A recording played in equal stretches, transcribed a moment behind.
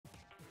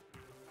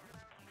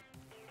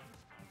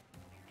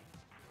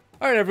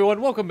Alright everyone,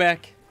 welcome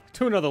back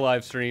to another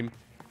live stream.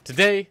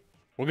 Today,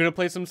 we're going to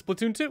play some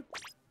Splatoon 2.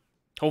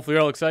 Hopefully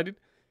you're all excited.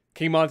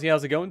 King Monty,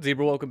 how's it going?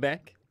 Zebra, welcome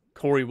back.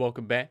 Corey,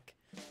 welcome back.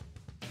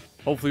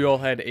 Hopefully you all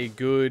had a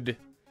good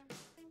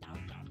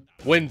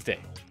Wednesday.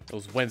 It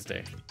was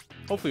Wednesday.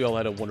 Hopefully you all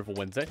had a wonderful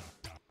Wednesday.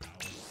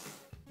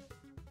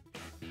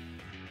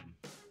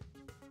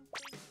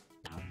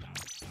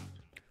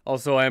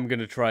 Also, I am going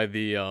to try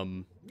the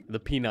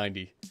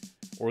P90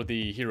 or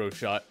the hero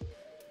shot.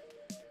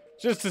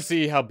 Just to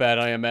see how bad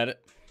I am at it.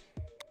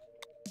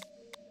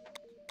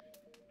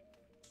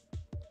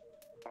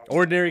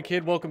 Ordinary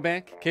Kid, welcome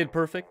back. Kid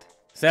Perfect.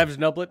 Savage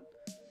Nublet.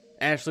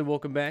 Ashley,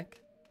 welcome back.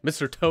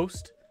 Mr.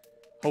 Toast.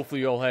 Hopefully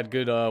you all had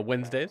good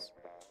Wednesdays.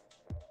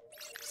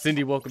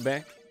 Cindy, welcome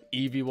back.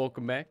 Evie,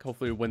 welcome back.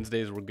 Hopefully your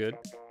Wednesdays were good.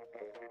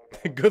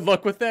 Good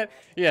luck with that.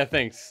 Yeah,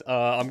 thanks.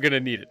 I'm gonna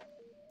need it.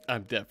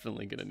 I'm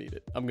definitely gonna need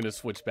it. I'm gonna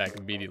switch back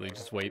immediately.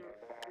 Just wait.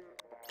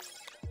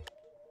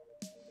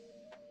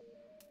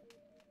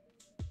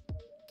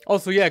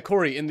 Also, yeah,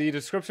 Corey, in the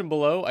description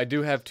below, I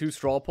do have 2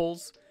 straw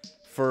polls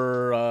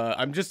for,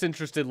 I'm just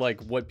interested,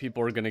 like, what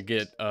people are gonna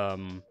get,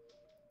 Team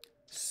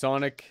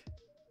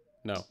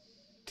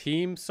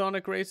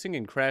Sonic Racing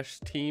and Crash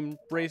Team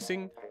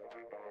Racing.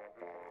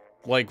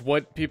 Like,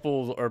 what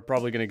people are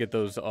probably gonna get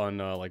those on,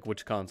 like,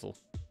 which console.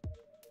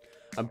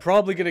 I'm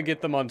probably gonna get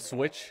them on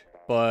Switch,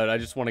 but I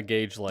just want to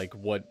gauge, like,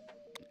 what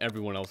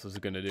everyone else is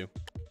gonna do.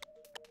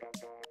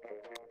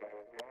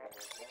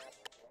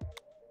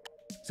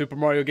 Super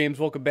Mario Games,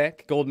 welcome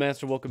back.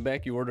 Goldmaster, welcome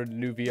back. You ordered a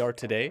new VR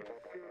today.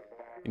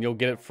 And you'll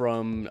get it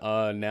from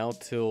now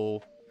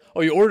till...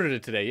 Oh, you ordered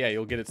it today. Yeah,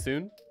 you'll get it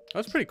soon.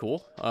 That's pretty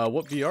cool.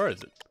 What VR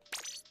is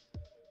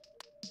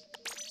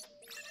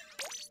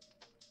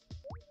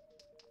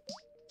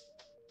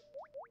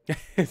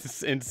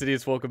it?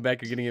 Insidious, welcome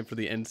back. You're getting it for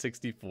the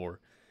N64.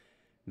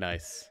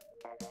 Nice.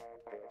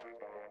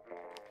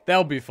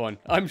 That'll be fun.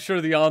 I'm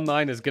sure the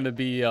online is going to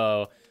be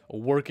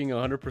working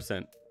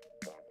 100%.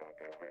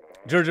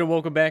 Georgia,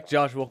 welcome back.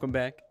 Josh, welcome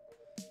back.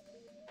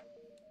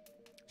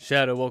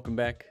 Shadow, welcome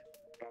back.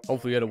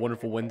 Hopefully you had a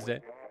wonderful Wednesday.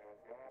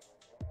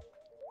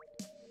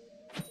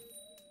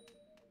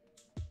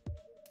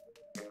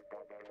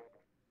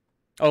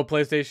 Oh,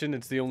 PlayStation,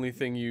 it's the only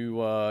thing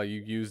you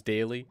you use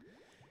daily.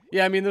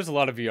 Yeah, I mean, there's a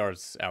lot of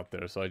VRs out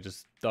there, so I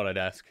just thought I'd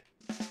ask.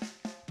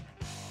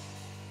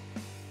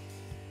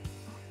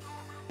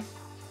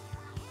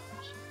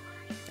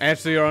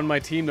 Actually, you're on my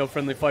team. No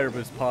friendly fire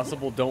is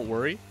possible. Don't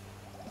worry.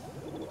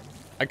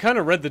 I kind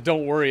of read the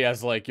don't worry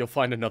as, like, you'll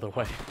find another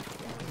way.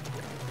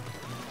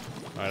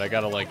 Alright, I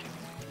gotta, like,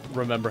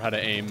 remember how to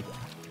aim.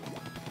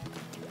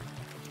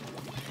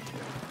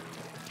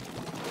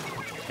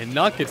 And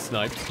not get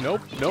sniped.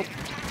 Nope, nope.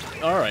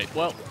 Alright,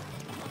 well,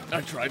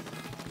 I tried.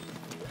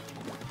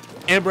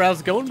 Amber, how's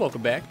it going?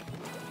 Welcome back.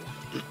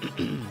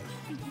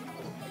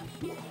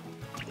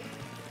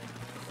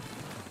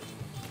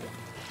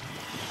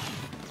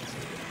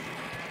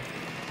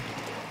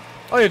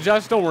 Oh yeah,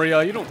 Josh, don't worry.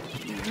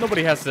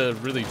 Nobody has to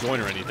really join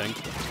or anything.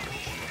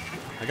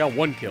 I got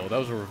 1 kill. That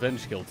was a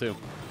revenge kill too.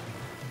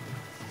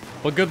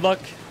 But good luck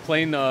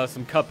playing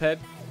some Cuphead.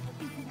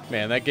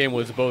 Man, that game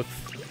was both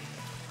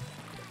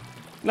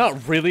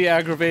not really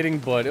aggravating,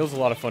 but it was a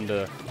lot of fun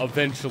to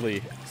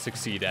eventually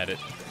succeed at it.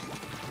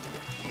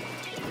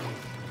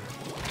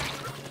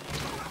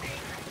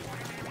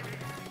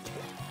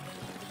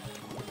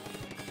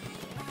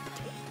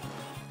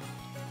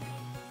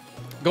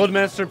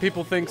 Goldmaster,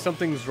 people think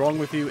something's wrong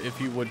with you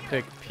if you would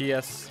pick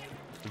PS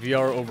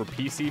VR over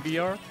PC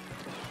VR.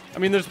 I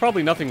mean, there's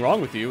probably nothing wrong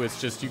with you. It's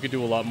just you could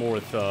do a lot more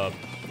with a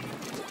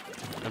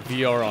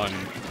VR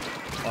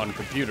on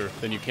computer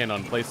than you can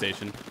on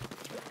PlayStation.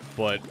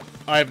 But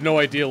I have no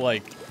idea,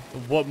 like,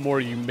 what more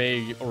you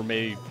may or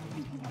may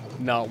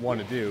not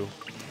want to do.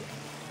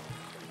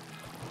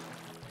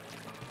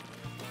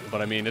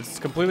 But I mean, it's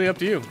completely up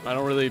to you. I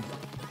don't really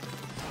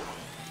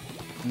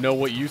know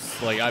what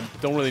use, like, I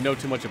don't really know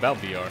too much about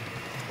VR.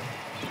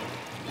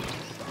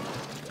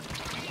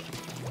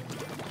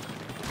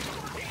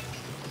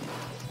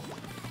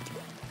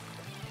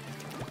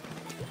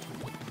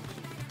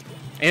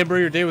 Amber,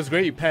 your day was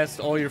great. You passed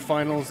all your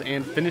finals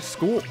and finished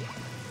school.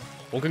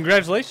 Well,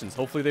 congratulations.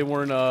 Hopefully they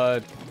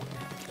weren't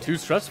too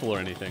stressful or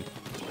anything.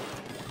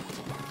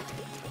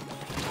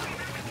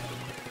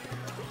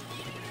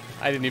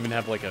 I didn't even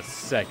have like a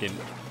second.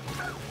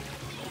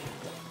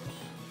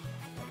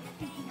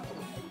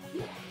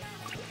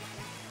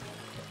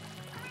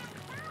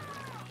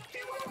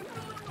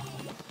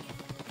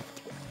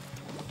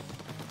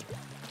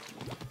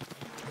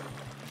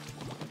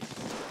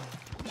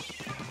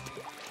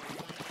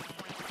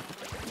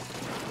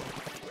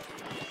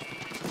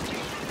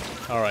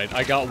 Alright,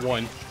 I got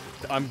 1.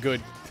 I'm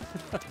good.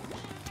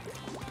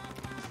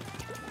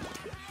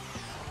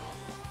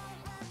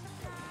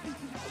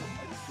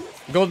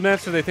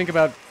 Goldmaster, they think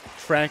about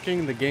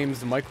tracking the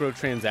game's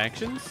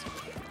microtransactions?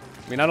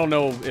 I mean, I don't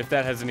know if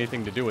that has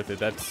anything to do with it.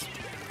 That's...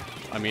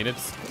 I mean,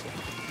 it's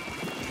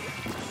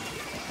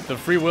the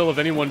free will of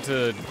anyone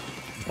to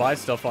buy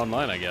stuff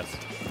online, I guess.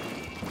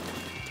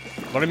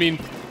 But I mean,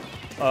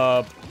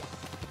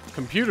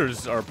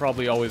 computers are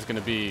probably always going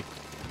to be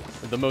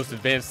the most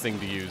advanced thing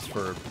to use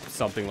for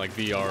something like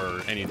VR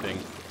or anything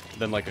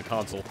than like a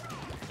console.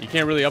 You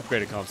can't really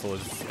upgrade a console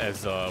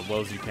as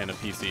well as you can a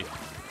PC.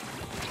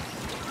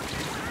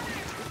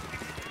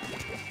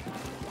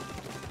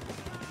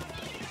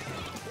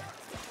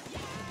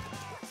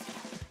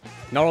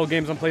 Not all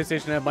games on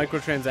PlayStation have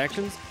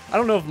microtransactions. I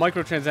don't know if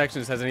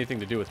microtransactions has anything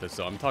to do with this,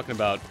 though. I'm talking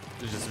about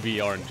just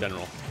VR in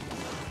general.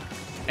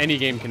 Any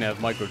game can have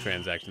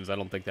microtransactions. I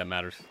don't think that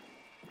matters.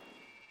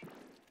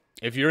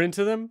 If you're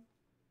into them,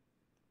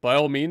 by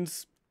all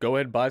means, go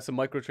ahead and buy some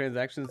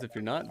microtransactions. If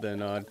you're not,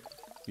 then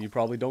you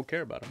probably don't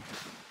care about them.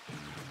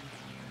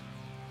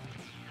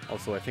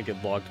 Also, I think it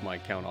logged my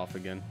account off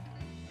again.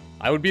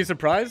 I would be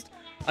surprised.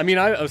 I mean,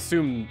 I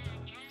assume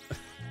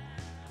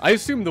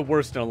the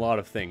worst in a lot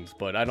of things,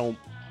 but I don't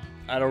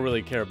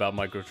really care about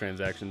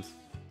microtransactions.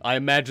 I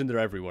imagine they're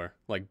everywhere,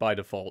 like by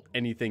default.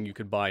 Anything you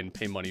could buy and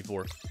pay money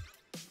for.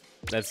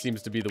 That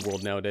seems to be the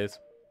world nowadays.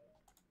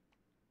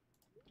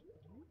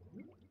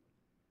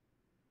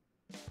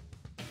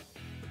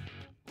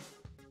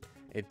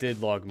 It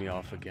did log me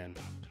off again.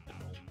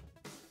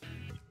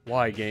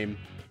 Why, game?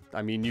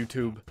 I mean,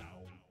 YouTube.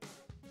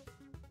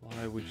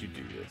 Why would you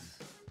do this?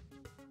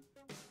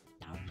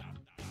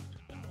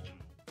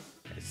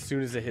 As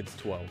soon as it hits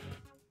 12.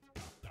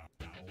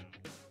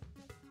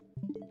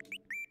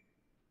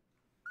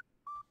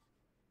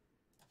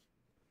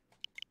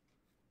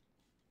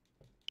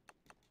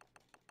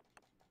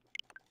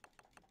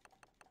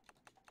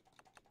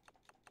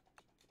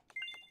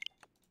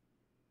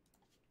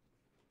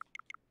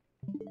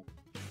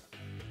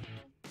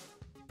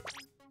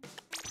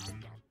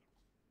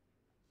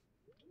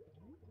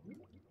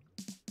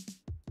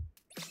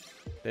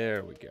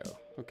 There we go.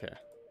 Okay.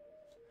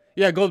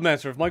 Yeah,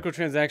 Goldmaster, if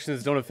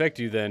microtransactions don't affect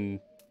you, then,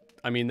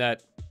 I mean,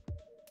 that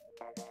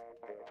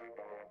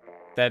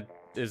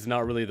is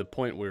not really the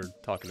point we're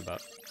talking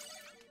about.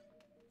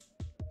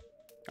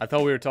 I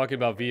thought we were talking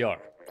about VR.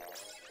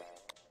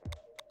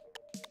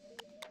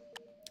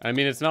 I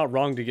mean, it's not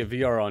wrong to get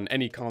VR on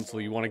any console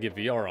you want to get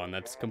VR on.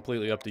 That's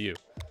completely up to you.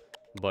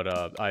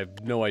 But I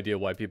have no idea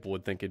why people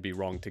would think it'd be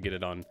wrong to get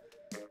it on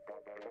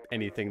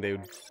anything they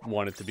would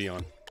want it to be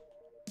on.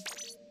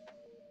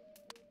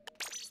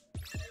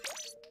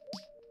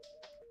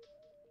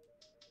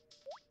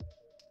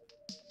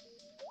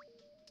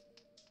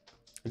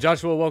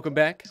 Joshua, welcome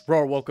back.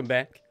 Roar, welcome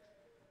back.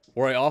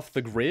 Were I off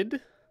the grid?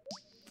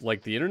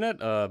 Like the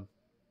internet? I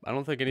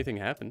don't think anything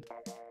happened.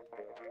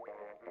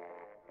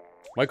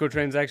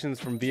 Microtransactions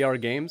from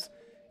VR games?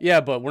 Yeah,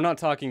 but we're not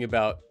talking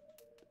about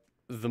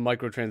the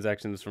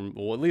microtransactions from...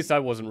 Well, at least I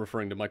wasn't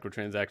referring to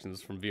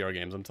microtransactions from VR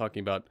games. I'm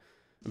talking about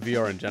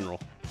VR in general.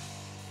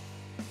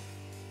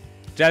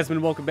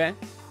 Jasmine, welcome back.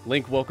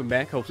 Link, welcome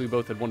back. Hopefully you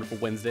both had wonderful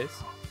Wednesdays.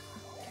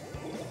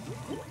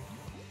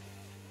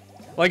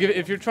 Like,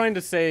 if you're trying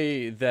to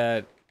say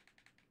that,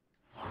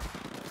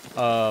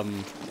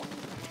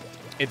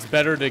 it's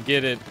better to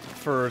get it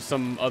for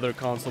some other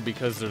console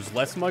because there's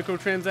less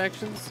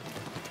microtransactions,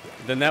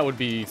 then that would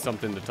be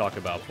something to talk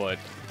about. But,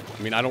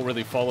 I mean, I don't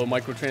really follow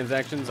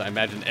microtransactions. I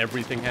imagine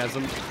everything has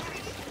them.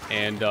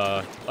 And,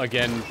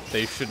 again,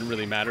 they shouldn't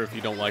really matter. If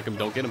you don't like them,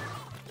 don't get them.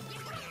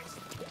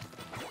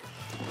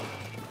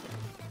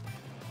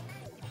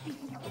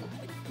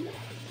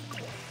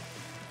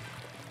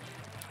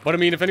 But I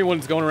mean, if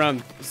anyone's going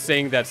around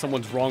saying that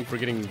someone's wrong for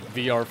getting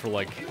VR for,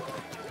 like,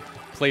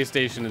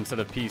 PlayStation instead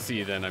of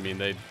PC, then, I mean,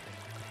 they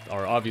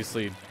are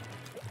obviously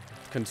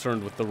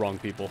concerned with the wrong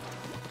people.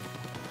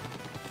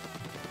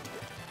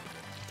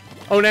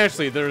 Oh, and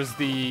actually, there's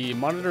the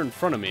monitor in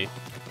front of me.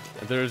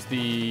 There's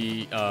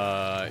the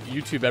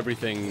YouTube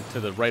everything to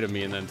the right of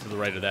me, and then to the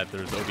right of that,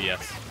 there's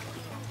OBS.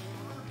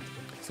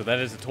 So that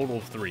is a total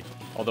of 3.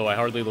 Although I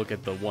hardly look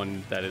at the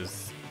one that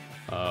is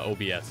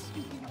OBS.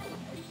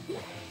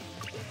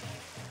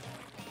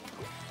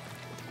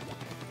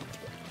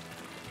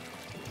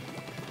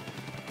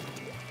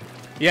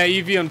 Yeah,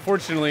 Eevee,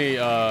 unfortunately,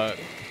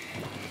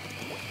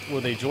 were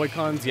they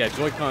Joy-Cons? Yeah,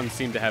 Joy-Cons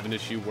seem to have an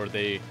issue where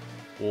they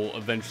will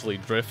eventually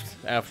drift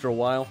after a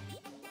while.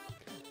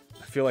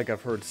 I feel like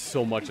I've heard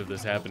so much of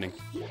this happening.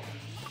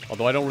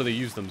 Although I don't really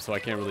use them, so I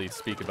can't really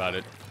speak about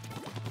it.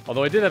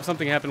 Although I did have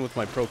something happen with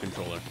my Pro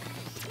Controller.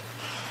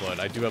 But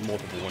I do have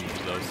multiple ones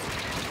of those.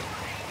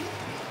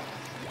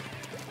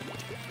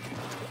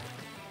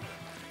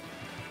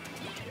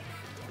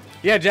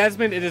 Yeah,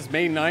 Jasmine, it is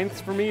May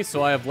 9th for me,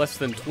 so I have less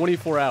than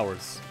 24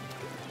 hours.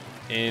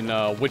 In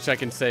which I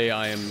can say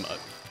I am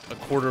a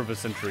quarter of a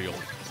century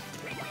old.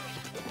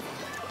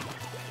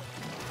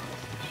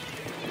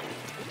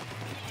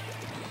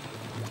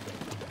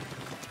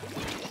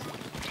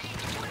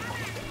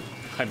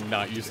 I'm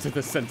not used to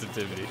the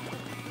sensitivity.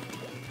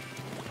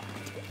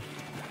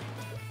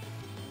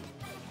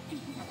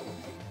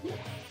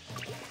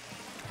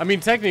 I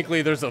mean,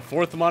 technically, there's a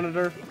 4th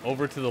monitor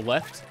over to the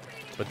left.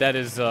 But that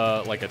is,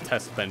 like a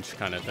test bench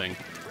kind of thing.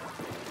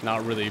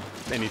 Not really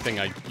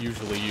anything I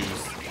usually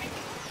use.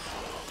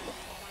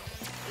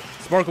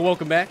 Sparkle,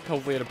 welcome back.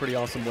 Hopefully you had a pretty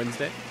awesome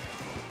Wednesday.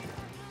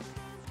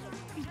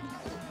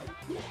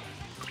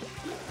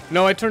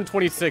 No, I turned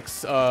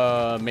 26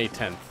 May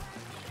 10th.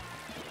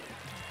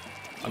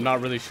 I'm not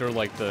really sure,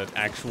 like, the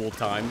actual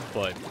time,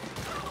 but...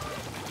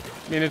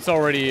 I mean, it's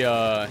already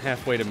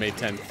halfway to May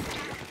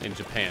 10th in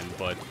Japan,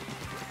 but...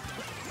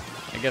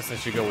 I guess I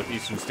should go with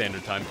Eastern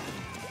Standard Time.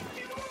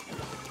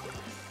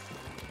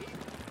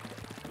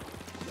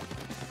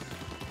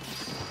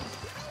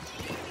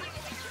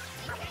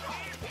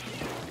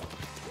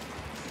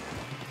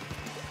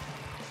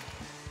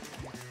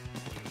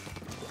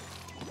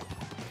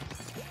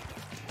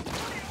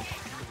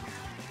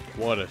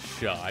 What a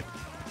shot.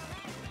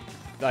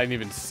 I didn't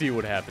even see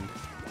what happened.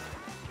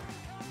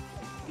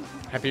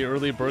 Happy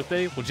early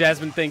birthday. Well,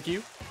 Jasmine, thank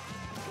you.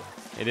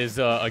 It is,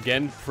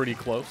 again, pretty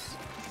close.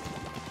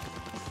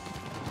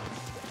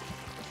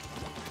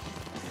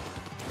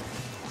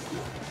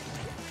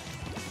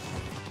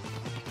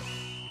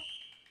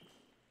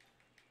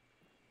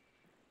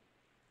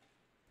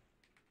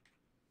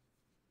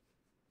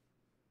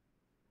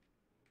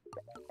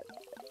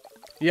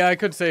 Yeah, I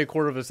could say a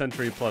quarter of a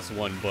century plus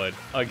one, but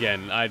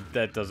again,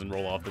 that doesn't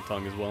roll off the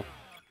tongue as well.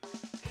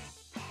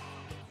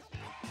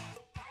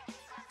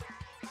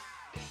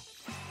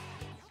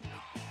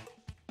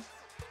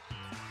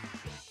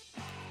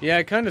 Yeah,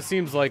 it kind of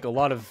seems like a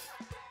lot of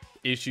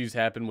issues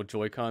happen with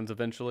Joy-Cons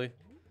eventually.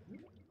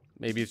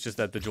 Maybe it's just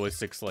that the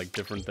joystick's like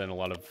different than a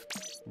lot of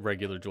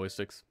regular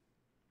joysticks.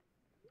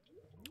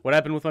 What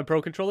happened with my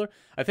Pro Controller?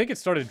 I think it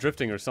started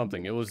drifting or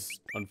something. It was,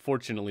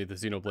 unfortunately, the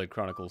Xenoblade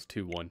Chronicles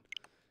 2-1.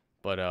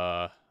 But,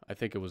 I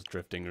think it was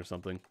drifting or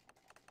something.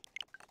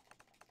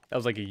 That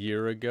was like a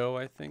year ago,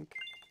 I think.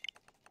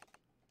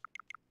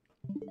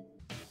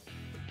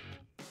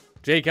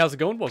 Jake, how's it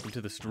going? Welcome to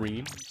the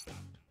stream.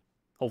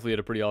 Hopefully you had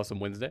a pretty awesome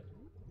Wednesday.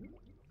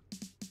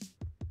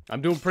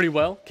 I'm doing pretty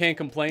well. Can't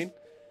complain.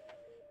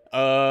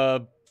 Yeah,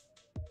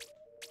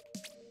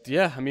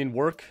 I mean,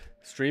 work,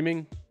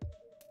 streaming.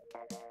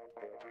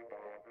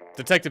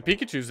 Detective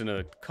Pikachu's in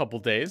a couple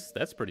days.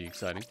 That's pretty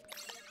exciting.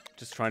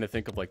 Just trying to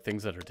think of, like,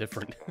 things that are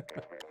different.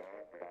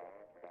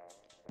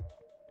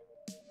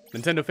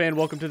 Nintendo fan,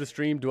 welcome to the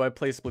stream. Do I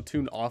play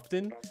Splatoon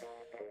often?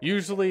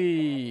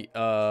 Usually,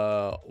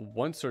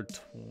 once or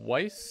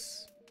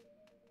twice?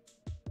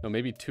 No,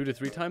 maybe 2 to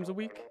 3 times a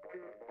week?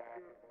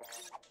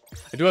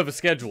 I do have a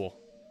schedule,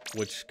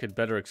 which could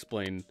better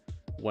explain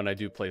when I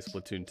do play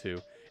Splatoon 2.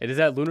 It is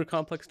at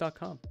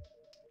Lunarcomplex.com.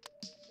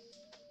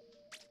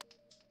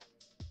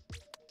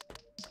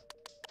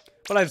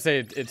 But I'd say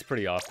it's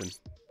pretty often.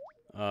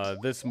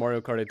 This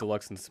Mario Kart 8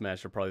 Deluxe and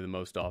Smash are probably the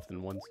most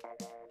often ones.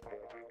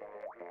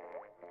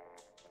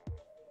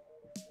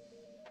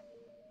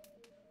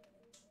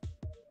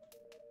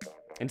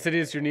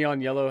 Insidious, your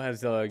neon yellow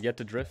has yet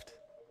to drift.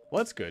 Well,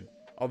 that's good.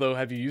 Although,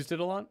 have you used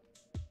it a lot?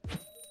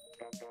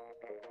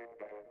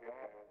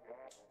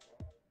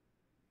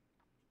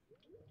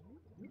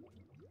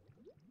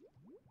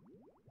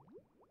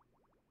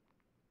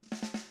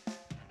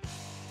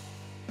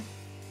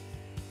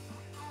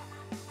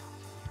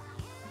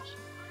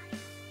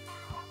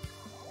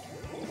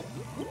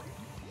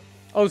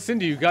 Oh,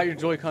 Cindy, you got your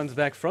Joy-Cons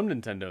back from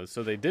Nintendo,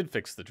 so they did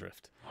fix the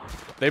drift.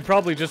 They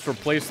probably just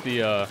replaced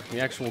the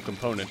actual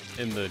component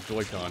in the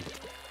Joy-Con.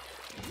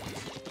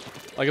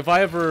 Like, if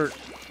I ever...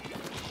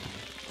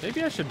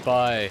 Maybe I should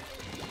buy...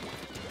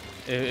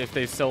 If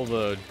they sell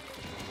the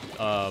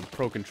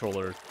Pro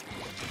Controller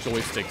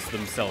joysticks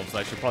themselves,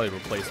 I should probably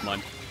replace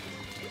mine.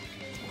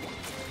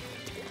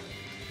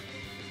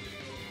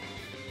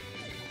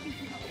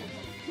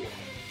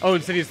 Oh,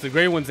 Insidious, the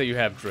gray ones that you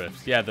have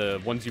drift. Yeah, the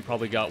ones you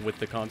probably got with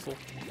the console.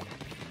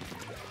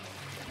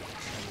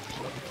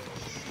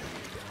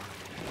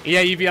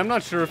 Yeah, Evie, I'm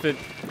not sure if it...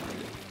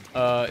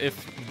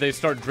 if they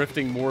start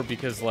drifting more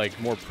because, like,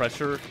 more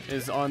pressure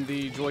is on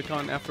the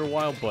Joy-Con after a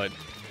while, but...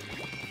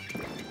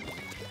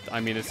 I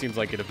mean, it seems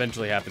like it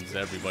eventually happens to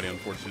everybody,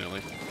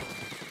 unfortunately.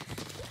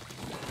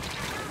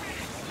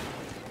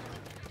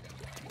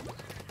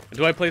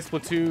 Do I play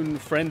Splatoon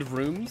friend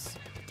rooms?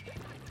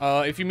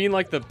 If you mean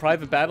like the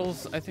private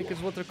battles, I think is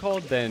what they're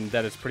called, then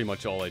that is pretty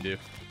much all I do.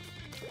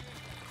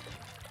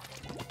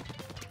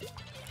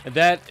 And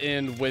that,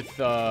 and with,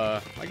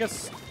 I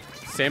guess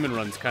Salmon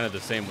Run's kind of the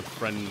same with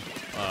friend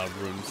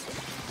rooms.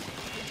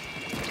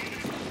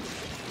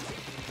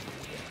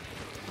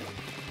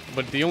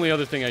 But the only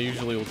other thing I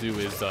usually will do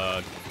is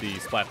the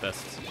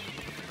Splatfests.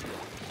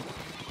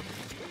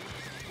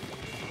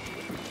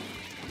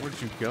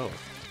 Where'd you go?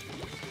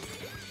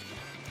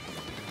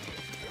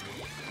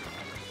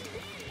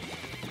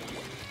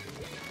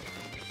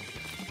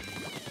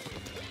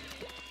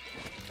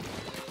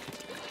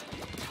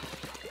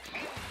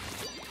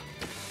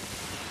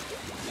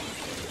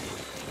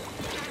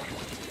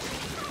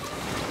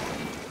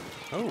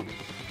 Oh.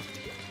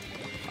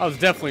 I was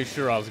definitely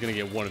sure I was going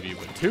to get one of you,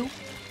 but two?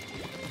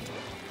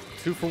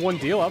 2 for 1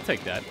 deal? I'll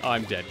take that. Oh,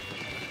 I'm dead.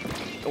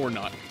 Or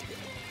not.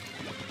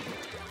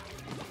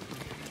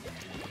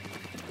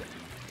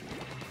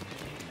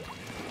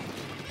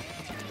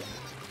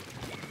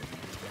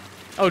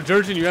 Oh,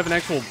 Jurgen, you have an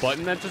actual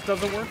button that just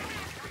doesn't work?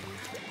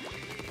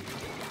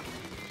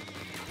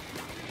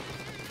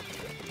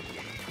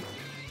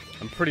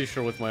 I'm pretty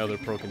sure with my other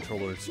Pro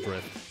Controller it's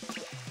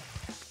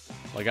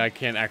drift. Like, I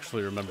can't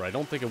actually remember. I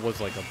don't think it was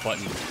like a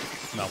button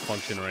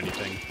malfunction or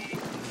anything.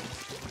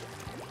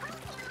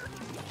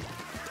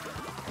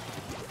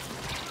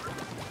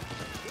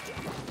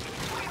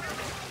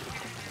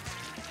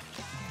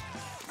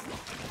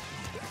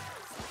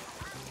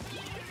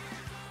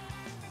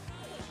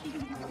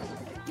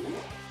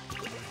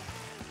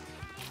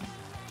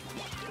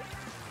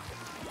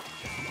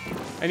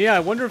 And yeah,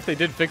 I wonder if they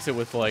did fix it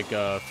with like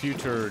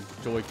future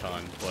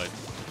Joy-Con, but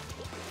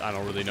I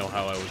don't really know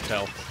how I would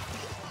tell.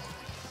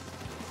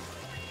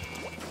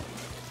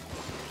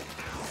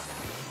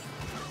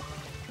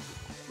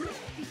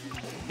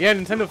 Yeah,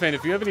 Nintendo fan,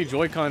 if you have any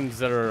Joy-Cons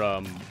that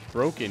are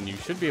broken, you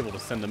should be able to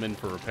send them in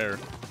for repair.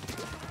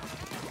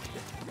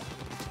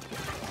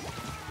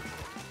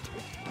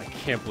 I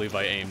can't believe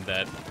I aimed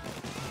that.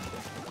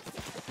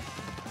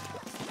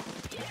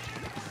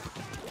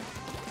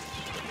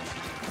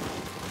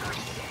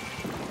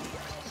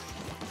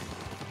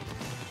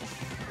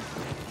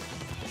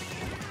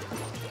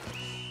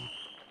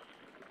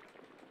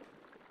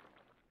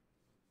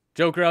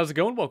 Joker, how's it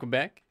going? Welcome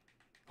back.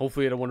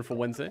 Hopefully you had a wonderful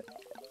Wednesday.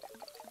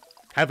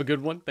 Have a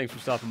good one. Thanks for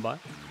stopping by.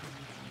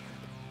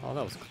 Oh,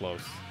 that was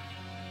close.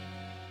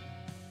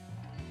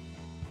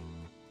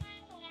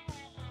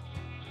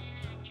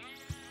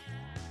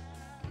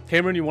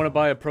 Cameron, you want to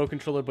buy a Pro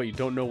Controller, but you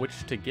don't know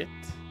which to get?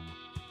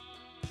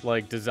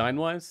 Like,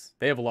 design-wise?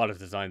 They have a lot of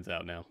designs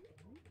out now.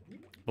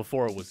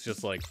 Before, it was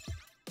just, like,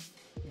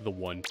 the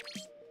one.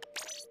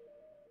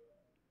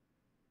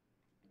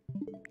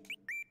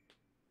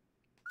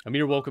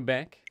 Amir, welcome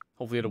back.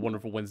 Hopefully you had a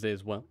wonderful Wednesday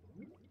as well.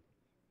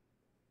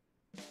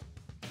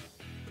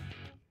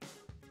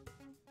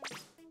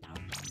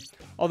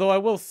 Although I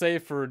will say,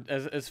 for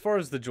as far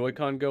as the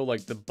Joy-Con go,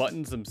 like the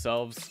buttons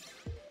themselves,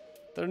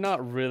 they're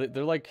not really.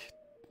 They're like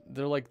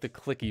the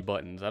clicky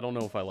buttons. I don't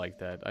know if I like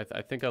that.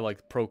 I think I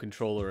like Pro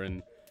Controller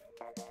and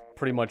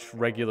pretty much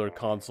regular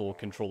console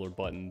controller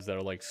buttons that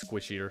are like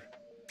squishier.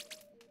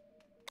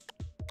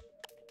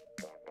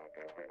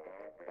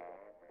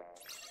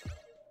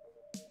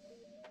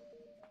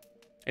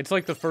 It's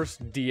like the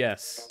first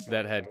DS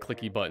that had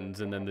clicky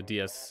buttons, and then the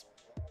DS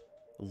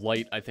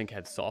Lite, I think,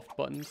 had soft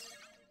buttons.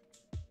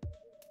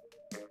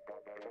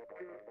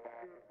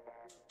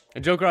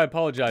 And Joker, I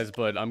apologize,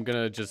 but I'm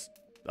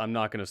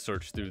not gonna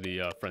search through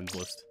the friends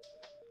list.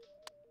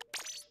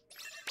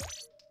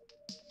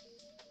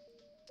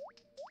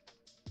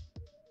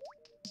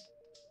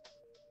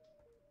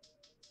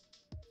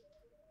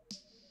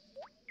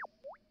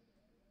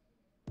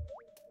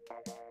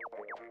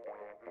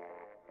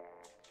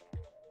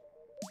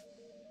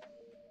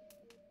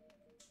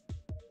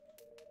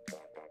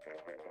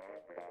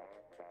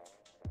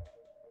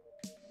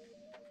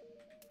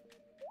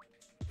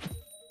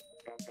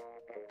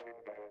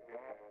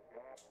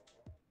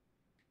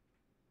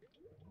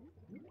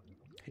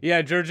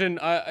 Yeah, Jurgen,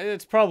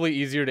 it's probably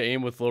easier to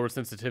aim with lower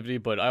sensitivity,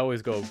 but I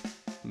always go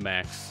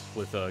max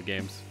with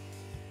games.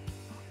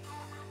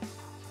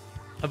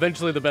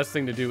 Eventually, the best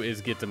thing to do is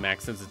get to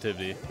max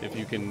sensitivity. If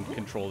you can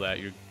control that,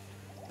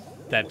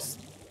 that's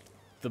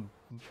the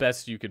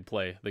best you could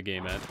play the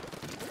game at.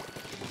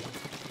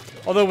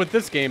 Although with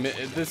this game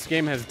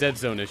has dead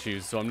zone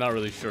issues, so I'm not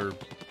really sure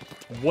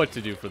what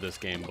to do for this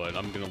game, but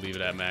I'm gonna leave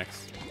it at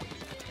max.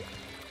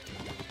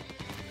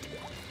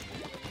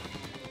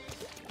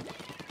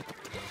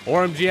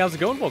 ORMG, how's it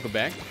going? Welcome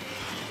back.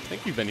 I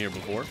think you've been here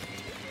before.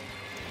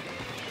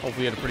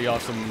 Hopefully you had a pretty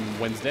awesome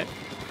Wednesday.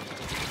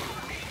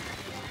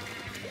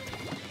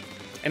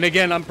 And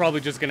again, I'm probably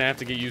just going to have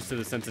to get used to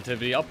the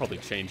sensitivity. I'll probably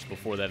change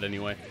before that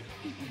anyway.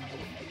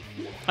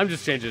 I'm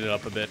just changing it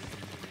up a bit.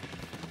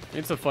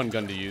 It's a fun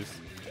gun to use.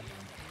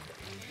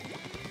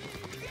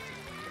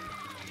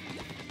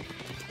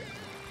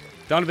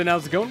 Donovan,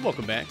 how's it going?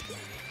 Welcome back.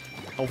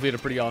 Hopefully you had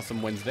a pretty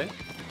awesome Wednesday.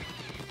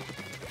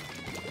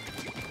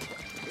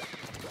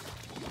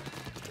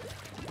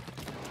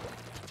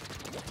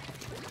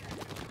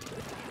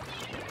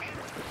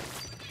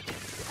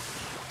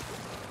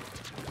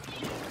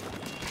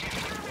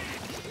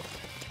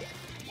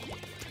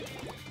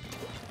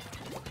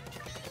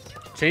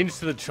 Change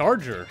to the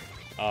charger?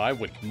 I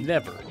would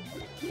never.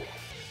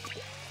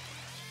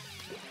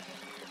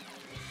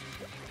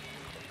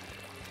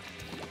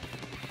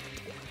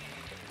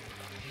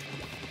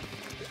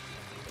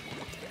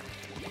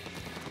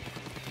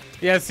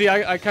 Yeah, see,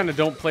 I kind of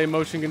don't play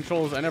motion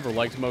controls. I never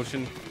liked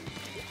motion.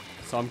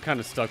 So I'm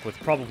kind of stuck with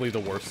probably the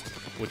worst,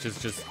 which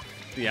is just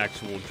the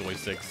actual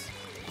joysticks.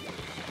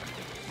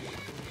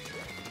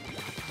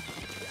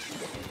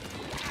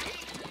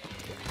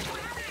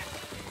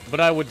 But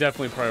I would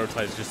definitely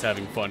prioritize just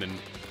having fun, and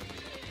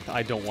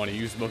I don't want to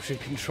use motion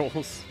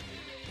controls.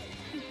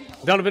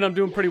 Donovan, I'm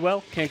doing pretty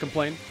well. Can't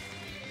complain.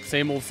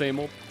 Same old,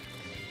 same old.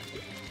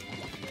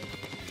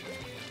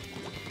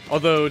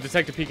 Although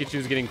Detective Pikachu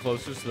is getting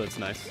closer, so that's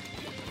nice.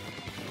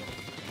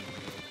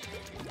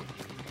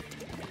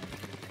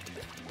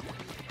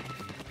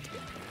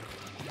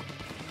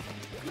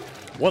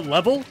 What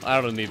level?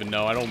 I don't even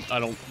know. I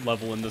don't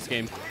level in this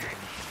game.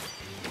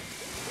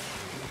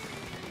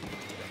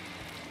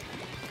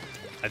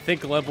 I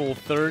think level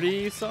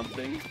 30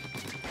 something.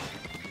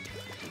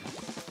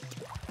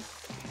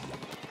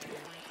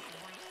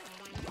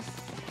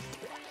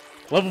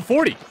 Level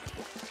 40.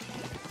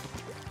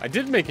 I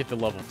did make it to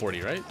level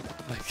 40, right?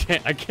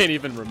 I can't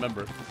even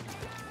remember.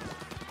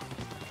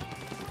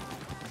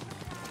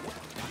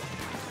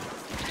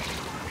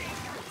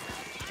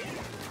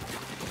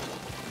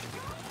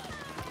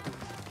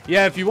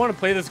 Yeah, if you want to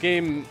play this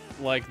game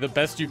like the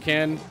best you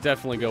can,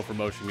 definitely go for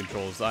motion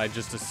controls. I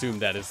just assume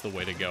that is the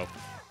way to go.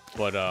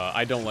 But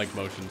I don't like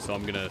motion, so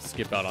I'm gonna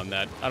skip out on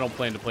that. I don't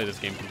plan to play this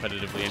game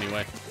competitively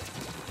anyway.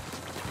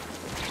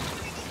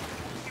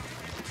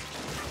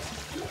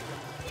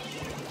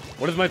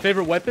 What is my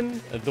favorite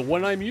weapon? The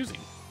one I'm using.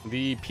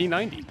 The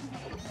P90.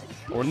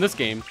 Or in this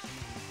game,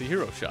 the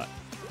Hero Shot.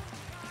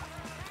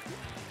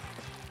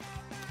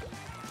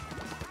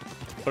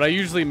 But I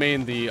usually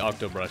main the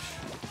Octobrush.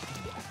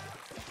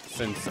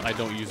 Since I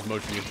don't use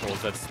motion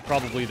controls, that's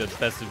probably the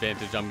best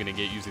advantage I'm gonna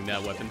get using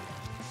that weapon.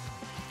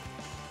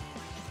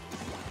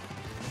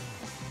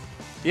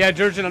 Yeah,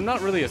 Jurgen, I'm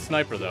not really a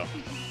sniper, though.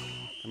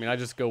 I mean, I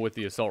just go with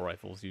the assault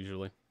rifles,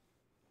 usually.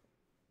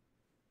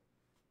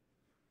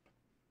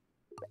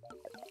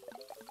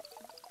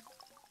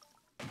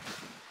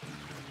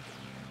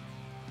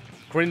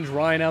 Cringe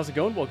Ryan, how's it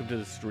going? Welcome to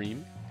the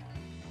stream.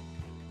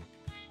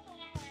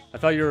 I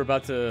thought you were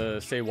about to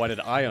say, why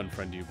did I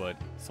unfriend you, but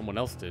someone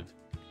else did.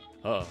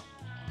 Uh-oh.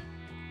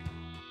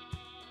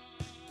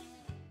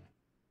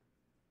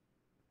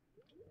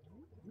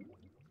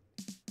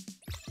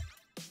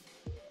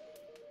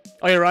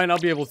 Oh yeah, Ryan, I'll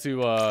be able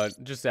to,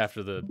 just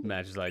after the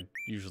matches I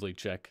usually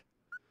check.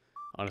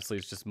 Honestly,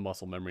 it's just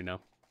muscle memory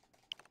now.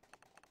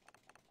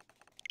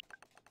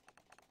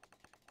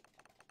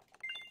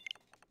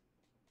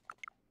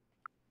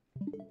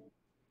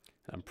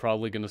 I'm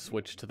probably gonna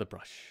switch to the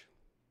brush.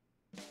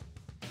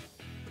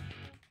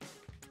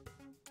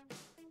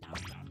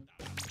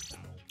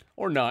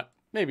 Or not.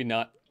 Maybe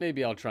not.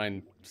 Maybe I'll try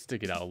and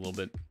stick it out a little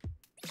bit.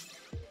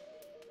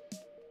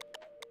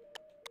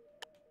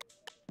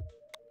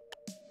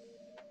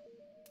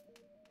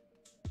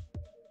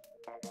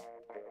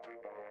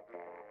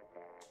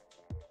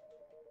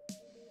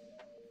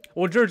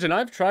 Well, Jurgen,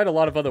 I've tried a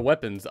lot of other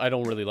weapons. I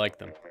don't really like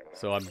them.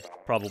 So I'm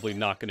probably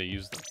not going to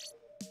use them.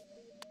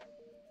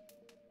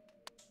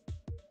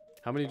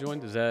 How many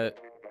joined? Is that...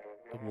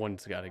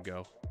 One's got to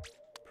go.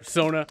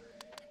 Persona,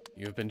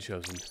 you have been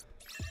chosen.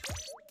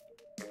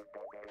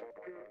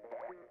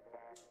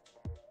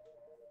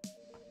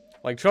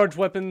 Like, charged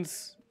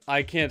weapons,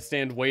 I can't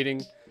stand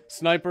waiting.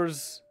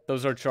 Snipers,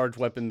 those are charged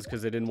weapons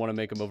because they didn't want to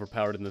make them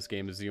overpowered in this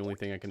game is the only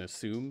thing I can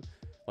assume.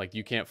 Like,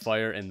 you can't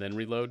fire and then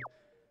reload.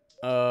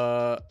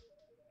 And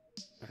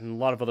a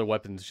lot of other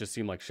weapons just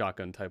seem like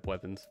shotgun-type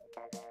weapons.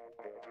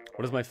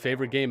 What is my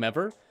favorite game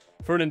ever?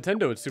 For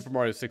Nintendo, it's Super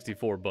Mario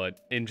 64, but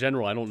in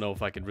general, I don't know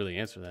if I could really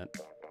answer that.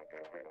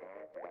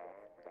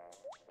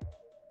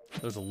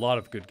 There's a lot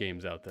of good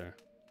games out there.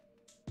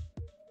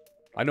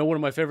 I know one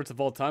of my favorites of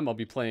all time I'll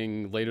be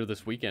playing later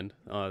this weekend.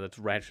 That's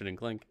Ratchet and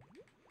Clank.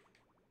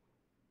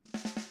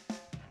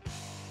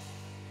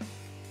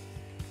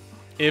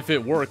 If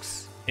it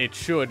works, it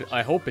should.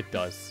 I hope it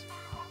does.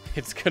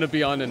 It's gonna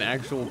be on an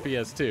actual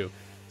PS2,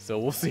 so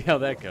we'll see how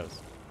that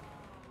goes.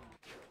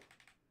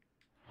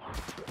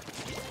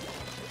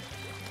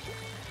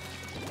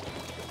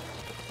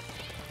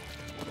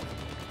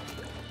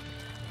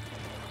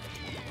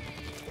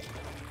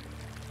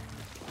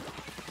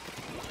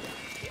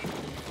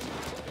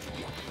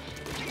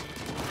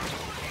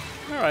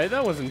 Alright,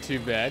 that wasn't too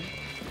bad.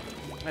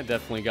 I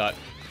definitely got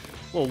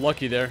a little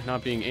lucky there,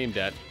 not being aimed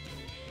at.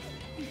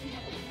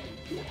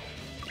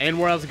 And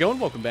how's it going?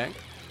 Welcome back.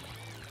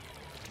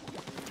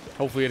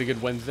 Hopefully you had a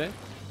good Wednesday.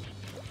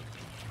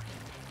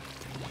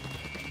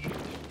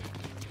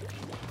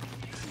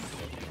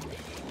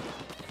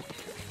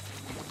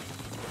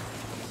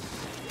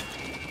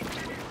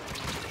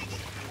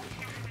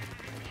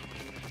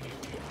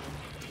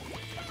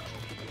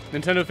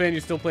 Nintendo fan, you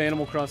still play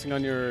Animal Crossing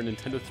on your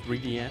Nintendo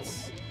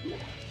 3DS?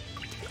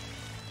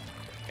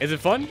 Is it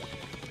fun?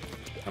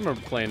 I remember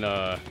playing,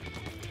 what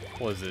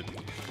was it?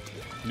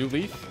 New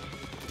Leaf?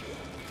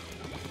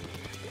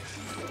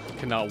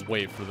 Cannot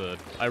wait for the...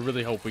 I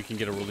really hope we can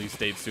get a release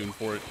date soon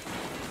for it.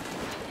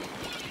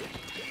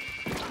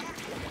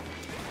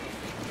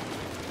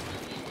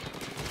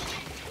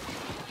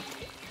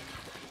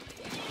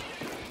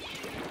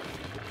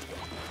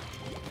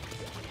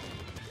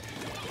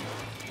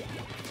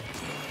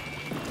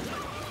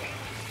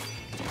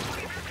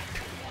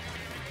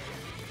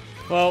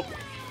 Well,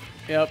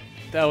 yep,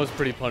 that was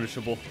pretty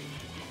punishable.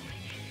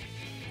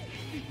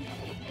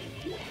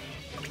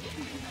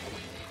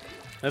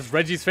 That's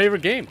Reggie's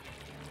favorite game.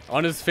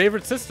 On his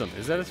favorite system.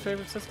 Is that his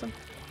favorite system?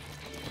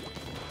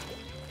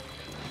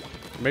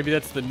 Maybe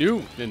that's the new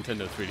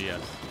Nintendo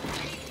 3DS.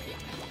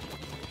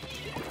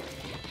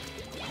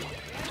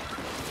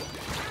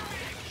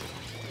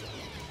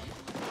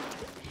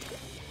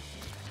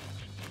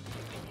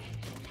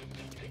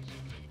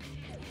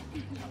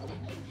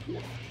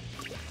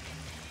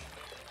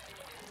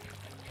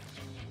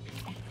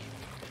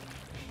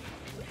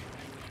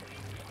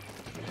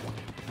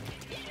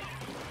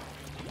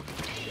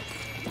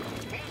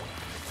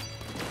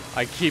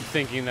 I keep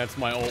thinking that's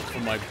my ult for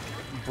my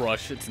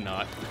brush. It's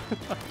not.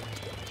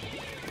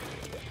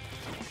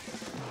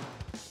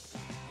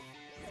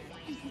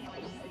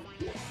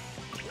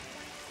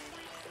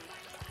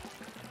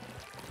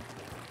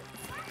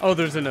 Oh,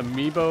 there's an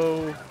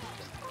amiibo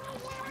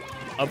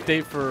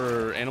update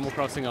for Animal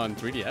Crossing on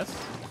 3DS?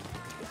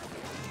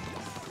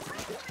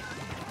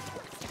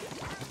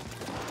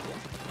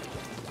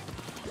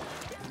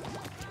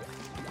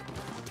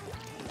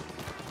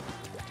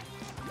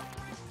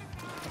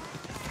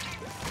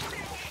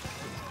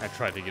 I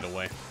tried to get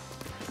away.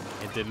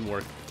 It didn't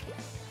work.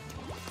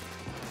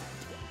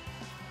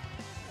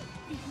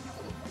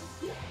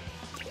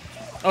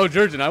 Oh,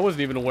 Jurgen, I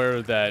wasn't even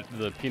aware that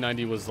the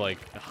P90 was, like,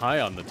 high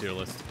on the tier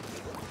list.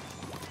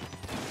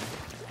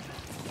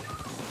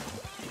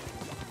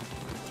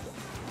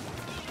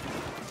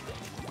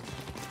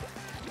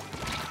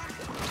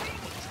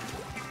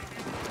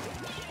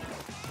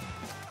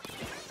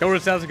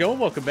 Cobras, how's it going?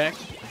 Welcome back.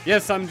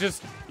 Yes, I'm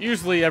just...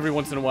 Usually, every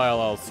once in a while,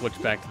 I'll switch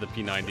back to the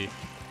P90.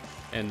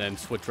 And then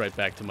switch right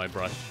back to my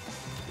brush.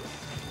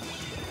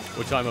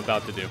 Which I'm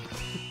about to do.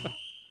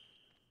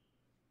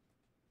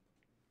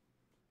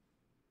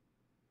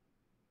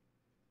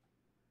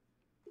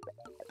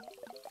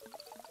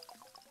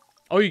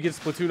 Oh, you get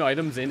Splatoon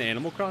items in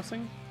Animal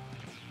Crossing?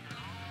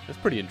 That's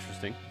pretty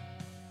interesting.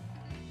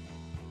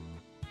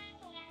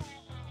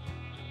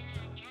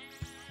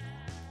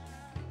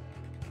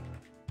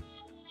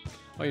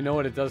 Oh, you know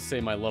what? It does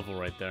say my level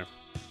right there.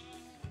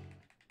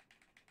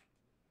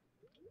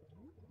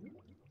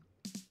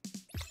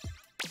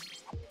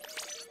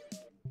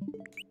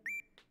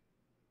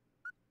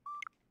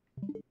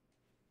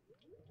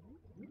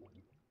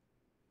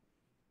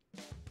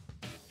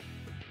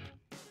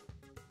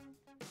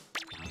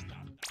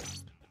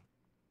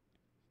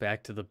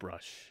 Back to the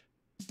brush.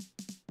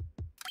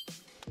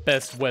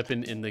 Best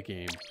weapon in the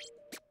game.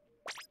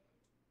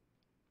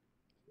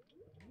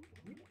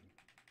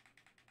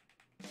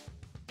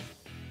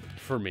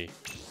 For me.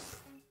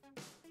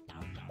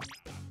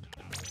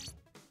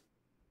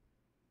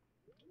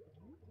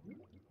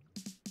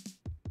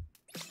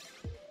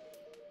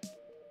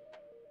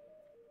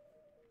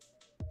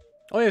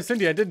 Oh yeah,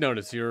 Cindy, I did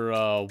notice you're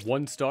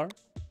 1 star.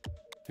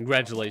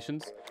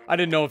 Congratulations. I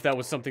didn't know if that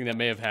was something that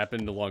may have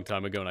happened a long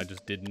time ago and I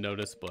just didn't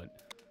notice, but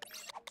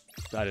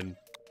I didn't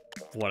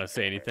want to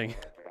say anything.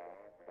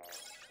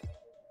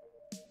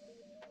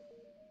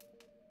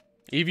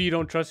 Evie, you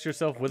don't trust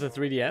yourself with a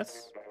 3DS?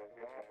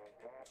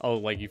 Oh,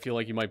 like you feel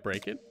like you might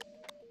break it?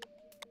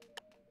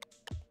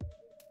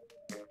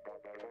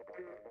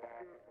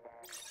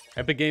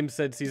 Epic Games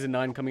said Season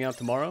 9 coming out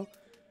tomorrow?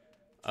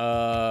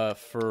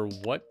 For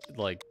what?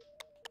 Like,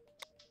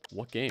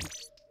 what game?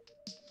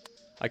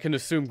 I can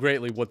assume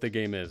greatly what the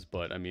game is,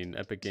 but I mean,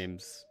 Epic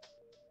Games,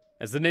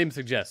 as the name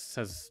suggests,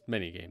 has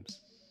many games.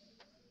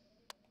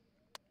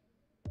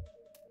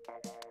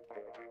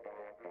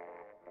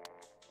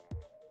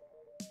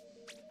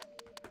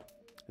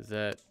 Is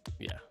that...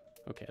 yeah.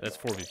 Okay, that's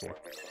 4v4.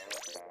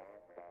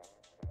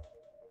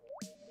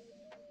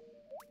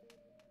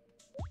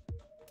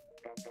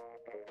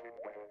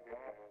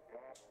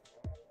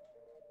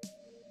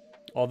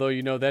 Although,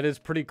 you know, that is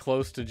pretty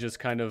close to just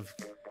kind of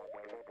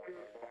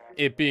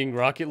it being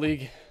Rocket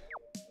League.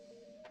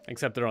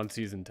 Except they're on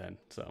Season 10,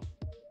 so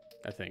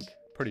I think.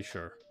 Pretty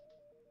sure.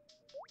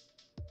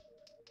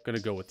 Gonna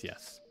go with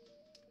yes.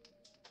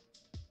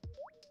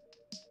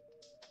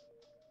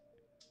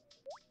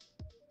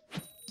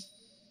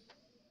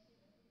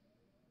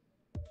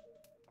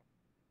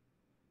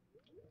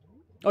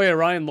 Oh yeah,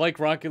 Ryan, like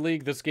Rocket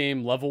League, this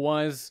game,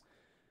 level-wise,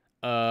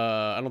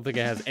 I don't think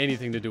it has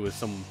anything to do with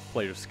some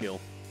player's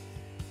skill.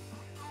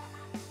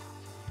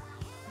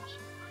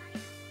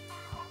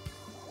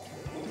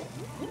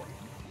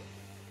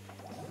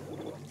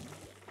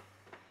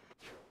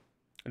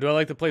 Do I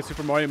like to play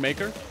Super Mario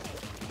Maker?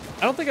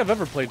 I don't think I've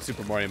ever played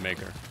Super Mario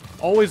Maker.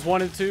 Always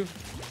wanted to.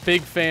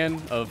 Big fan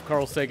of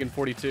Carl Sagan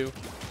 42.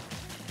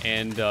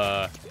 And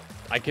I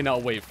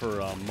cannot wait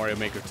for Mario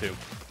Maker 2.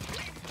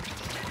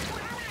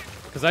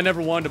 Because I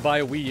never wanted to buy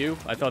a Wii U.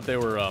 I thought they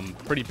were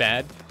pretty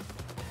bad.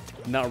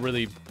 Not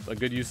really a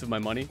good use of my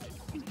money.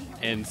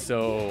 And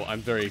so I'm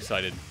very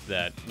excited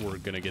that we're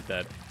going to get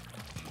that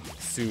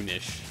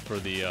soon-ish for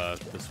the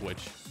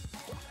Switch.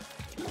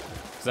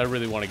 Because I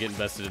really want to get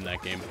invested in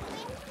that game.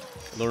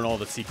 Learn all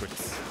the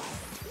secrets.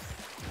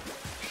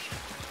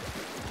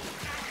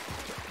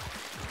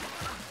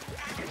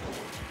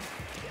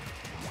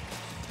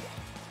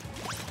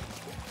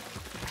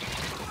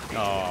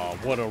 Oh,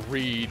 what a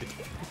read.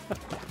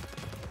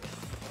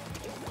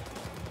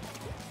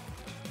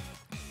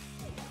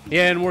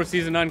 Yeah, and more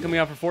Season 9 coming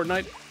out for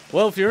Fortnite.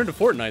 Well, if you're into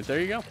Fortnite,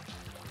 there you go.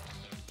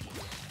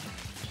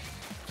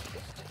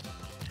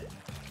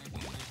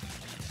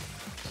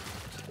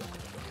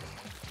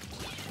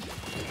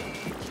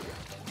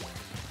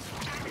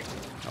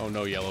 Oh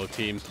no, yellow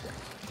team.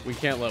 We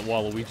can't let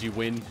Waluigi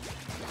win.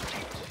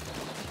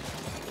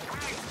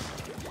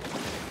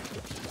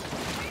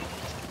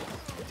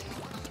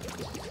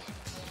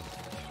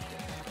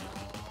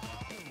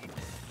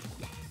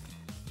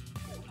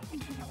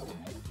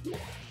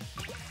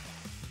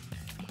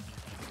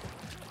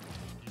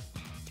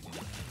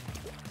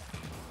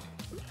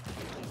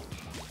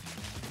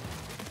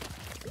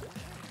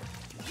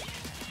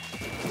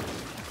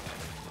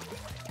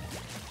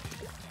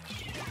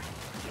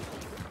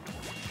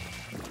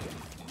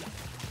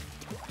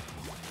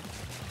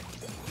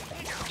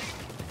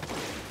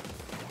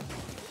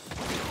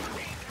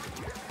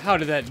 How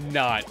did that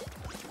not,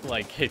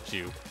 like, hit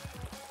you?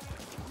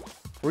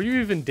 Were you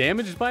even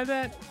damaged by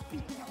that?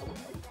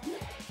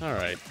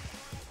 Alright.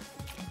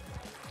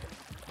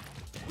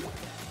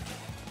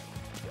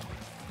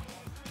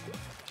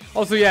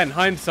 Also, yeah, in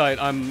hindsight,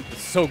 I'm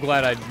so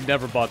glad I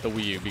never bought the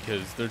Wii U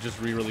because they're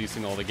just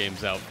re-releasing all the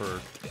games out for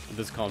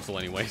this console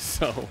anyway,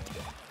 so...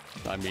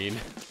 I mean...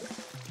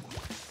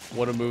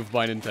 What a move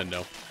by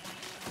Nintendo.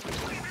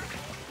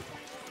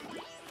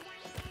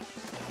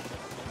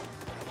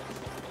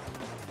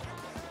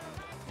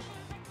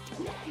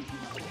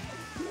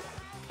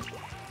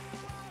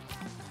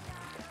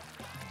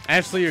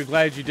 Ashley, you're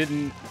glad you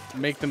didn't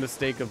make the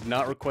mistake of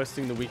not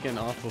requesting the weekend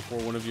off before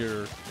one of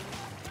your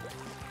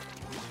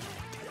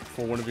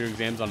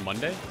exams on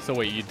Monday? So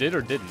wait, you did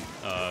or didn't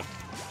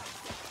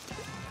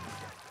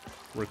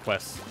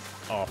request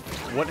off?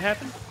 What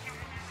happened?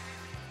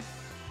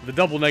 The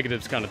double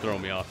negatives kind of throw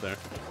me off there.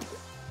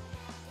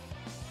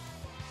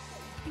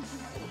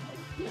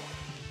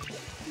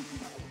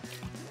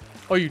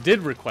 Oh, you did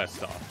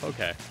request off.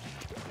 Okay.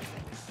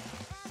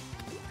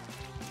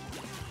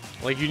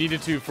 Like, you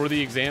needed to for the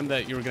exam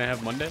that you were going to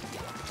have Monday?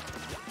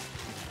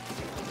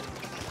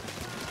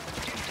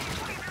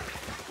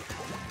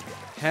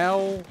 How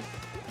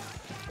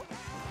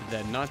did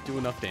that not do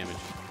enough damage?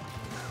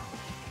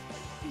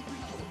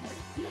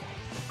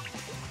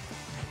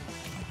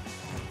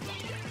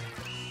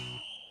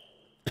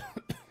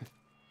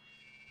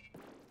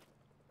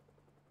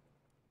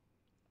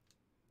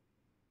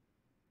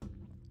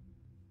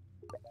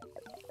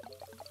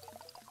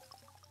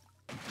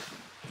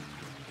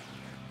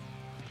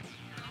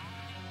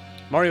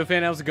 Mario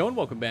fan, how's it going?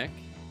 Welcome back.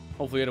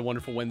 Hopefully you had a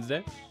wonderful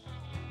Wednesday.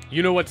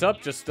 You know what's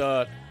up? Just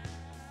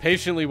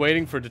patiently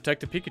waiting for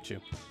Detective Pikachu.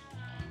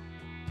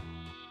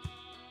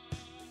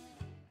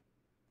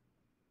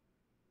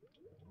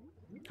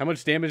 How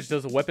much damage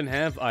does a weapon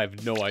have? I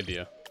have no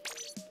idea.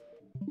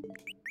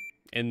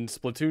 In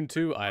Splatoon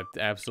 2, I have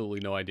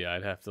absolutely no idea.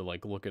 I'd have to,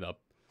 like, look it up.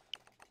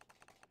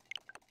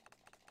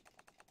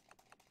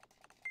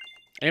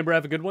 Amber,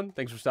 have a good one.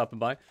 Thanks for stopping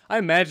by. I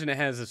imagine it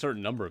has a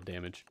certain number of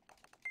damage.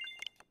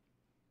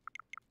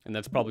 And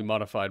that's probably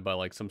modified by,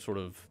 like, some sort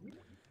of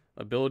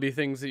ability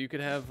things that you could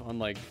have on,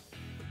 like,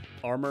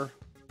 armor.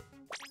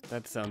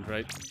 That sounds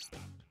right.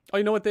 Oh,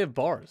 you know what? They have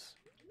bars.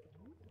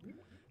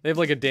 They have,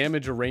 like, a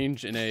damage, a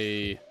range, and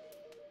a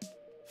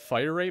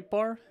fire rate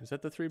bar? Is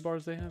that the 3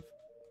 bars they have?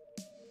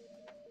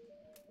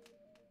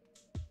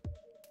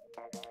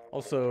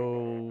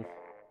 Also,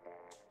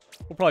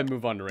 we'll probably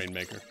move on to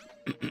Rainmaker.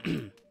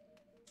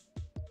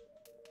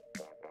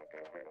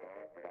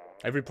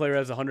 Every player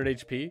has 100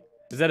 HP.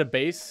 Is that a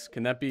base?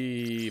 Can that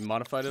be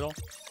modified at all?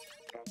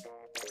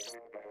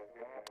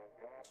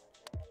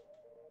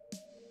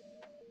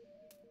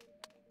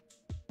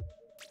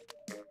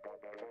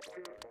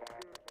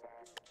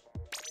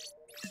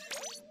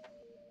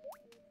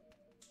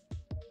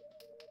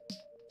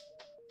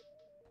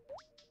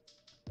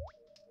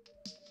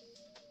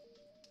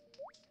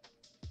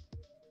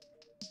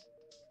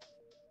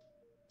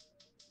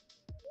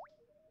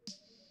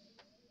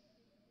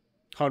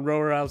 Han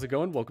Rower, how's it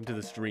going? Welcome to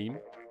the stream.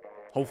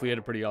 Hopefully you had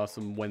a pretty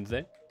awesome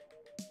Wednesday.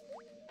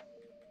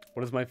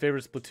 What is my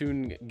favorite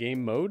Splatoon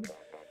game mode?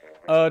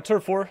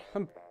 Turf War.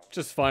 I'm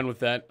just fine with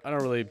that. I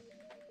don't really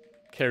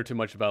care too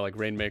much about like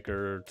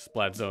Rainmaker or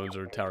Splat Zones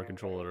or Tower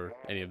Control or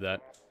any of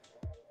that.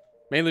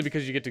 Mainly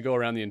because you get to go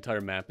around the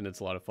entire map and it's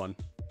a lot of fun.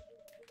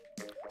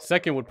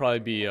 Second would probably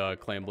be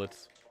Clam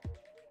Blitz.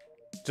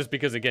 Just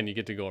because, again, you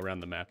get to go around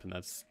the map and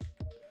it's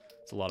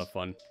a lot of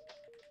fun.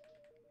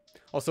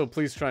 Also,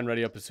 please try and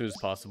ready up as soon as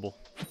possible.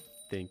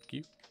 Thank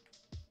you.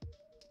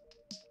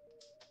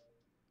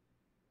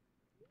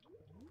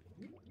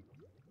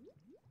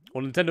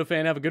 Well, Nintendo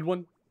fan, have a good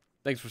one.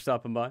 Thanks for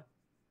stopping by.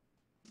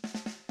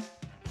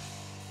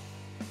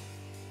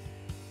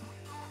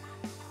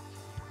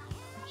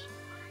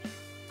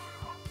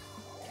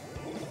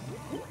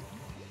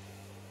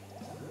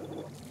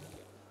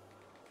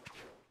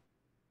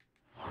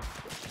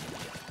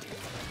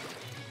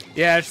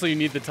 Yeah, actually, you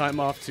need the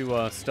time off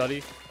to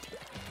study.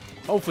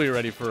 Hopefully you're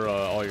ready for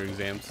all your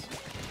exams.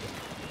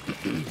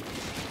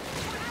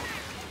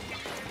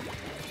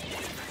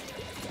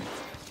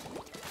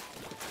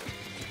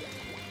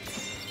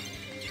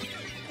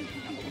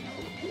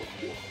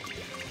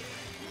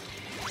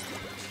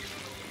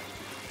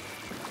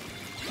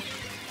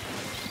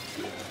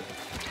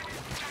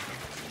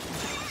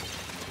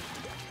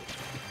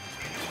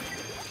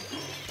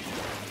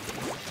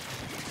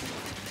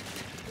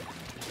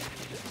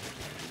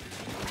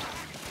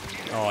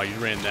 Oh, you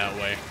ran that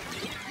way.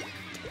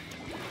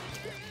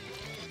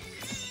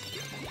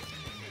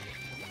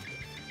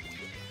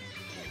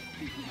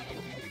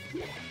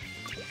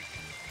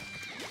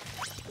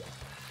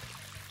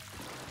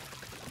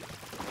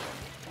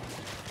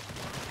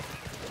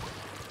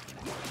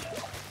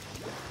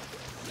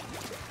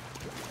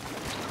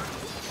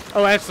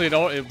 Oh, actually,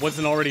 it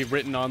wasn't already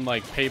written on,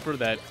 like, paper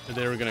that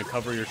they were going to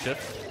cover your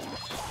shift.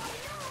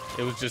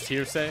 It was just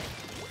hearsay.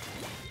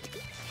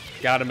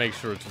 Gotta make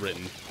sure it's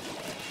written.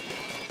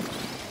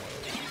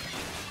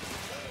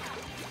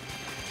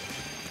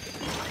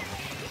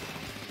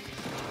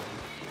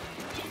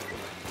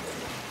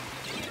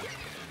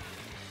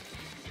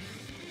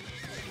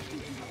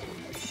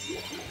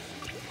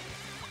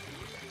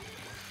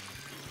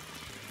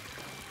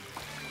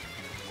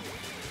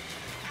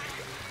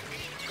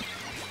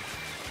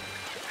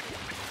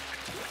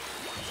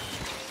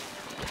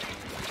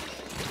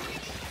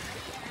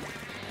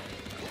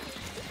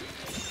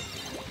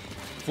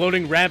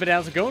 Floating Rabbit,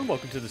 how's it going?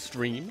 Welcome to the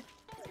stream.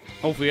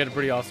 Hopefully you had a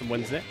pretty awesome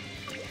Wednesday.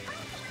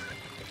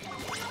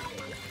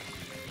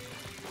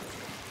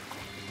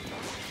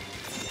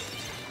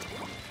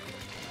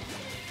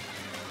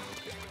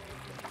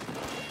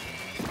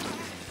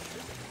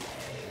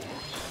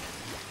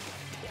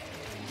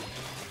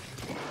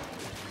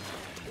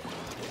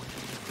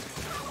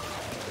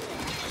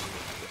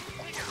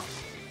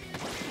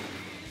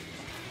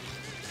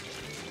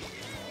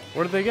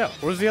 Where did they go?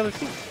 Where's the other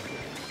team?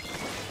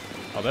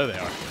 Oh, there they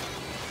are.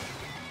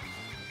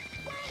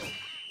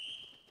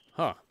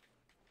 Huh.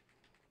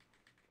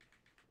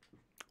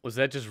 Was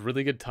that just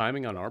really good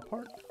timing on our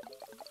part?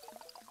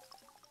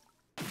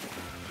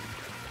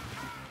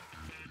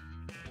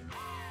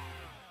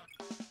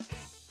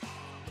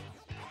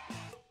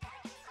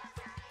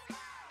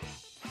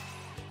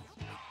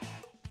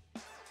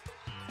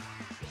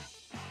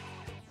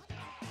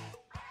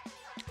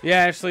 Yeah,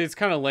 actually, it's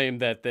kind of lame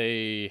that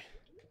they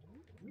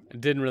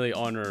didn't really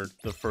honor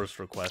the first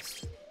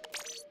request.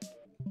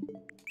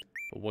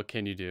 But what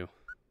can you do?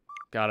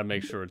 Gotta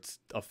make sure it's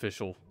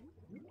official.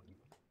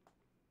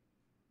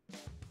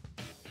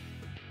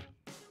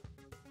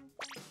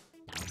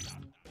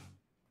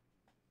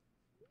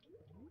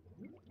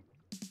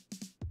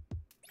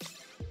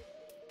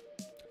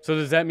 So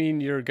does that mean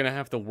you're gonna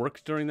have to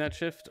work during that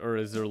shift? Or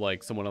is there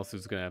like someone else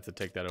who's gonna have to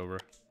take that over?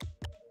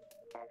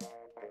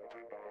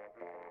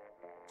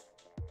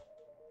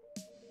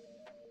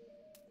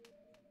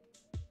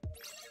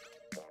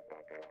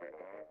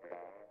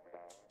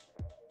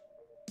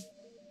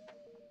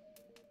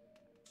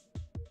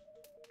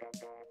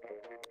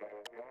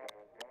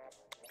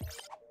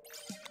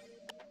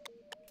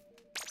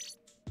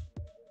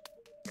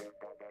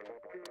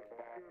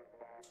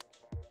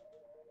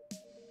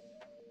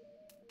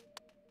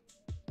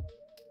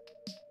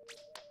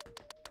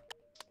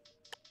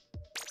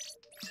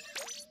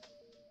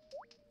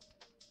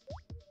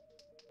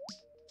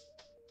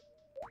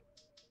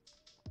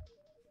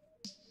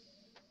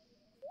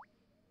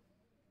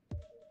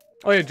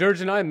 Oh yeah, George,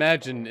 and I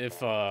imagine if,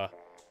 for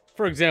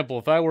example,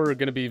 if I were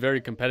going to be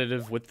very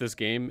competitive with this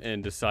game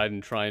and decide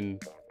and try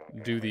and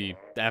do the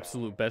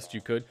absolute best you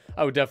could,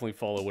 I would definitely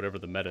follow whatever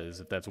the meta is.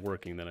 If that's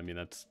working, then I mean,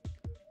 that's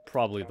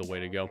probably the way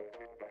to go.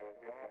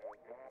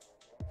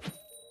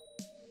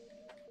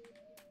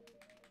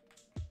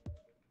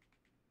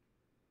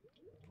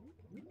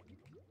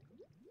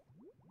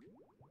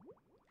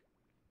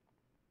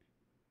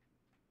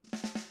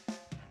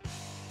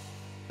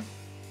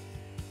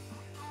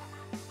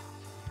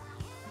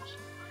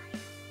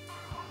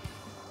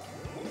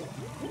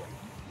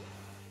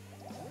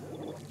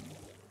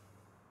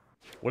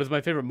 What is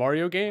my favorite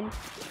Mario game?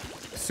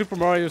 Super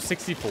Mario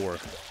 64.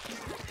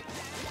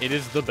 It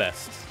is the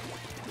best.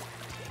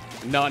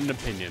 Not an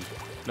opinion.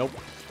 Nope.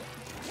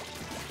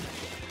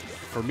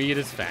 For me, it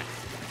is fact.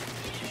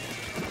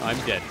 I'm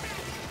dead.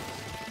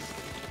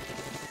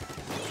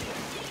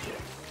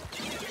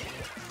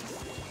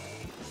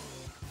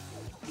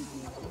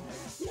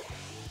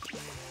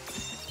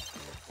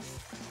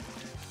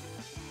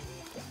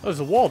 Oh, there's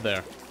a wall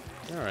there.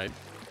 Alright.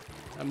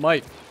 I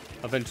might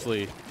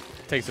eventually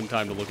take some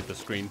time to look at the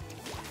screen.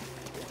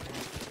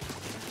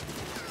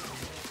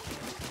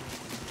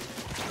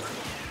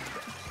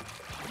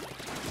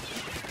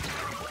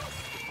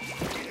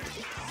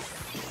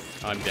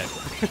 I'm dead.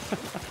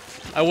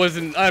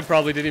 I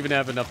probably didn't even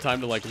have enough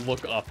time to like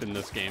look up in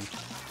this game.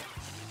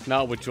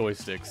 Not with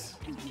joysticks.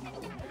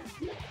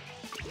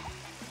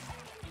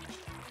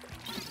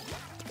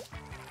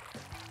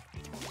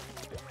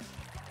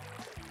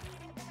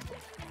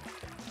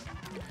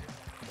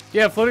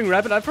 Yeah, Floating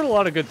Rabbit, I've heard a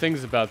lot of good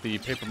things about the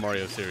Paper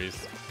Mario series.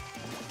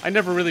 I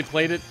never really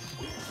played it.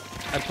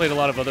 I played a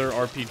lot of other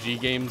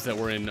RPG games that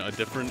were in a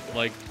different,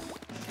 like,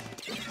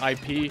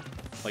 IP,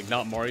 like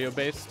not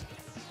Mario-based.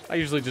 I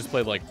usually just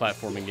play, like,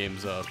 platforming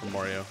games from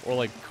Mario, or,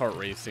 like, kart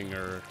racing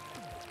or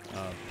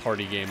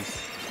party games.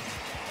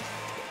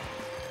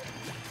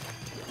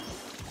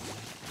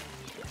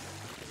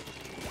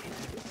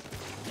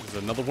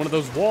 There's another one of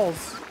those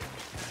walls.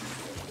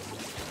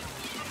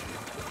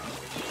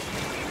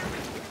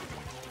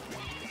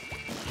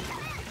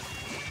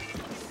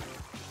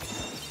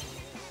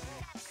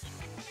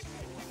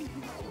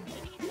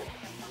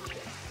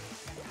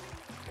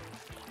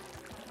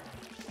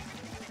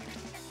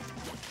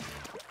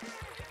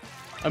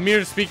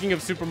 Amir, speaking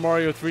of Super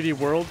Mario 3D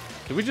World,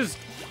 can we just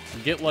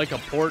get like a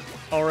port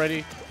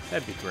already?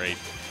 That'd be great.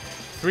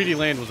 3D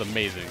Land was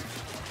amazing.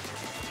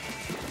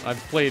 I've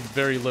played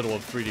very little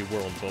of 3D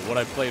World, but what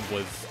I played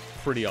was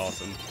pretty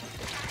awesome.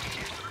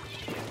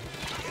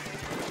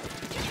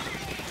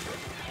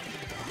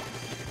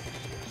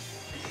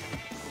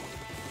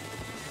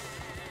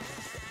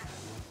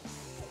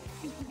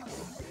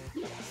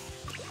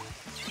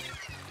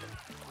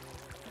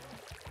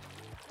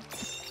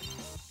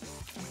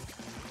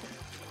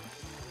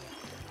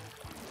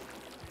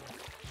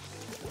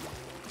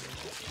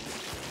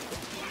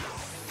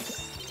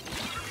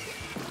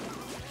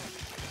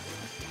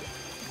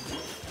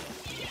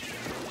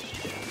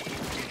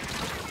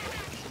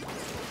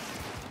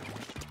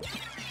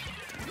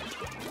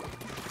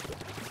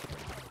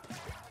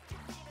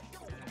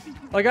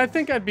 Like, I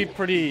think I'd be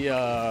pretty,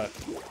 I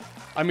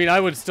mean, I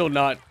would still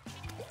not,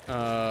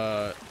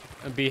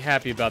 be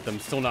happy about them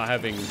still not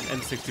having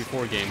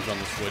N64 games on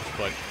the Switch,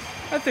 but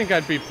I think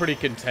I'd be pretty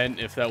content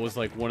if that was,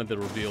 like, one of the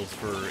reveals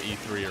for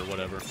E3 or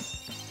whatever.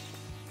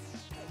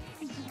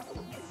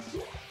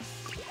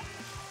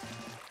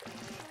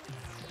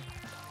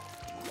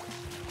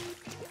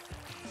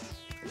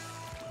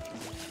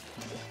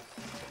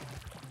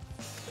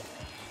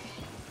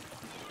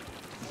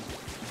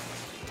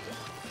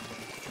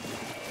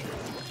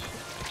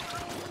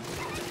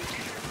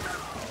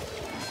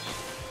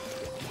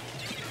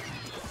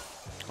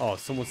 Oh,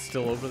 someone's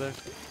still over there?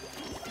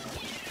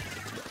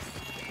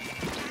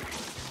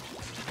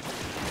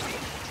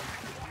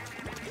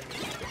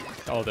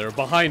 Oh, they're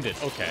behind it.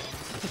 Okay.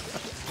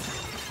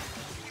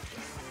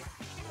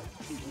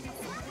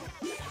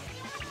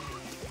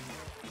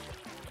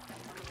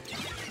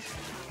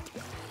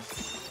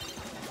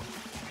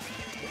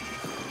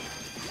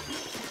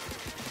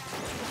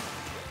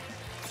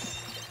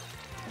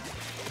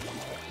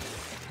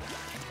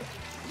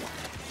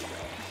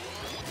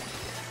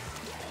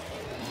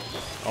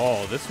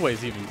 Oh, this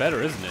way's even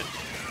better, isn't it?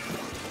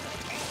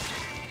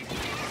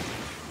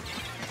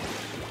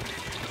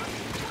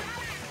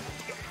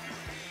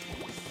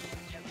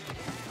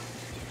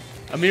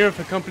 Amir, if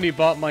a company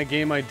bought my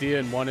game idea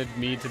and wanted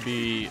me to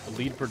be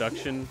lead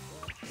production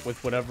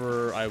with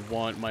whatever I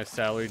want my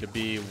salary to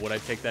be, would I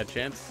take that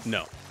chance?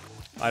 No.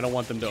 I don't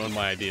want them to own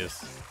my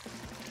ideas.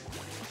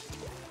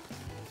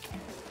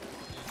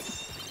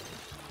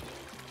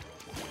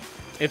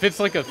 If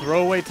it's like a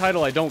throwaway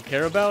title I don't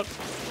care about,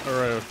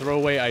 or a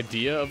throwaway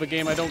idea of a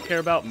game I don't care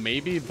about,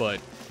 maybe, but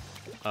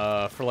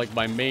for like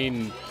my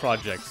main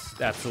projects,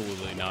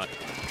 absolutely not.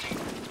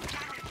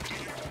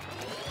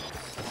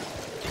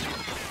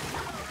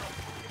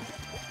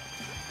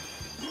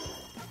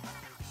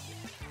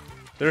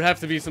 There'd have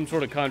to be some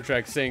sort of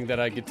contract saying that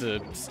I get to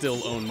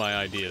still own my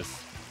ideas,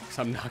 because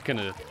I'm not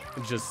gonna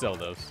just sell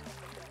those.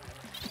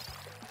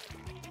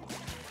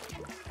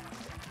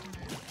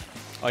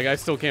 Like, I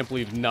still can't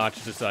believe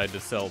Notch decided to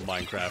sell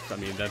Minecraft. I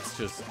mean, that's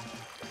just...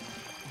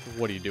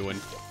 What are you doing?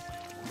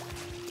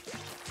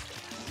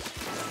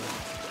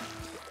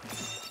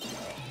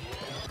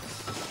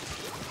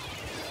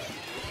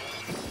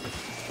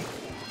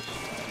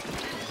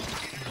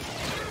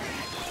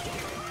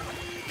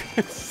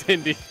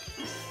 Cindy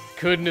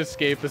couldn't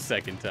escape a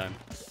second time.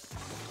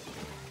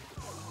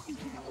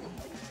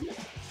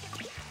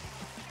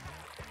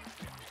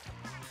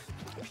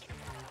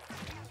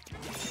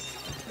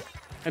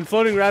 And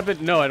Floating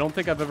Rabbit, no, I don't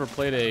think I've ever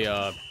played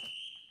a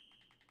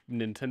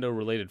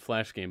Nintendo-related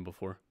Flash game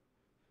before.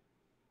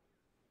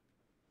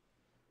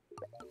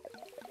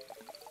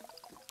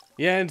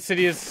 Yeah,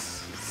 Insidious,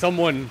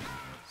 someone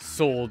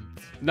sold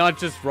not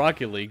just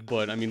Rocket League,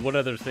 but I mean, what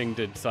other thing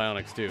did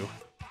Psyonix do?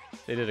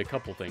 They did a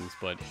couple things,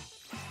 but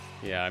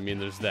yeah, I mean,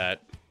 there's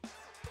that.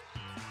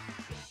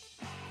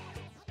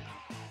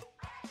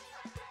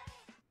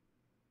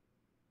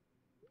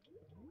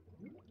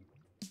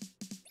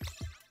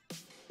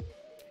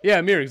 Yeah,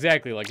 Amir,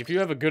 exactly. Like, if you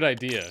have a good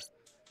idea,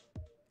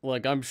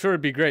 like, I'm sure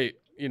it'd be great,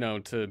 you know,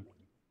 to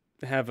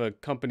have a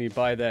company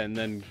buy that and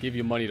then give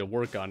you money to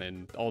work on it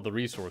and all the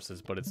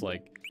resources, but it's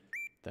like,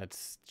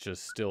 that's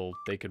just still,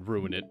 they could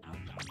ruin it.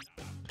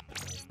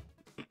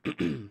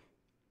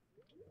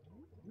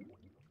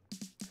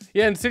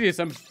 Yeah, Insidious,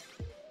 I'm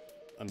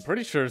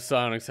pretty sure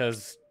Psyonix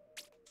has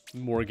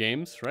more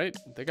games, right?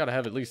 They gotta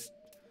have at least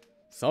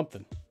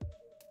something.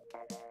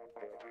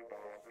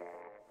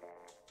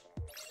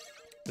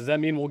 Does that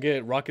mean we'll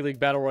get Rocket League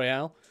Battle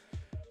Royale?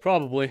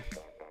 Probably.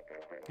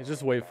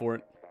 Just wait for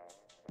it.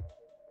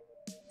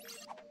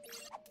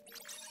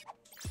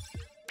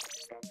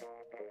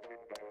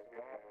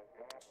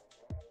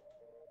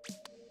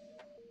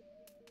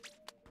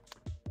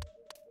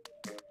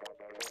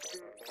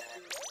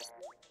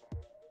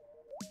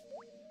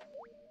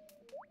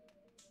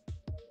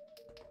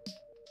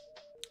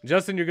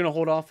 Justin, you're gonna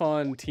hold off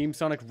on Team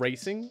Sonic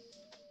Racing?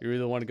 You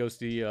really want to go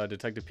see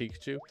Detective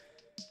Pikachu?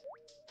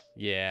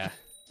 Yeah,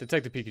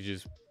 Detective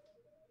Pikachu's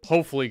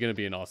hopefully gonna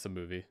be an awesome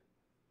movie.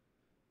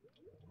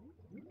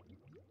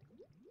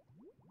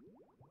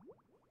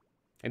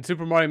 And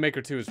Super Mario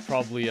Maker 2 is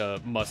probably a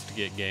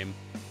must-get game.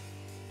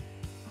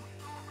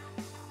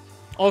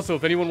 Also,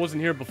 if anyone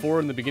wasn't here before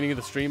in the beginning of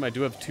the stream, I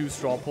do have 2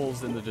 straw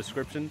polls in the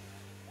description.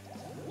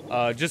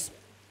 Just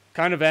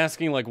kind of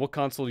asking, like, what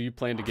console do you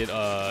plan to get?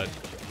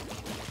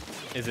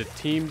 Is it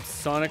Team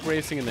Sonic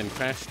Racing and then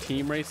Crash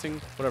Team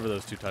Racing? Whatever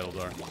those 2 titles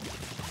are.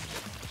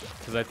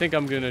 Because I think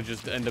I'm going to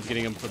just end up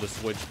getting them for the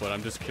Switch, but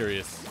I'm just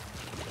curious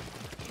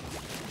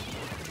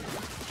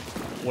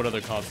what other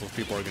consoles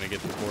people are going to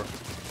get them for.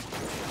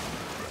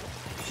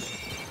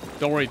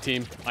 Don't worry,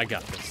 team. I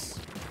got this.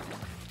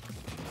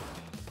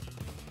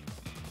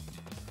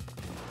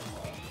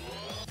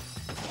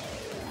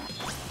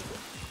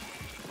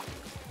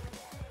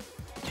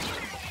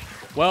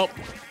 Well,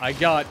 I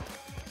got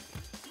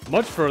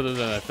much further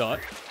than I thought.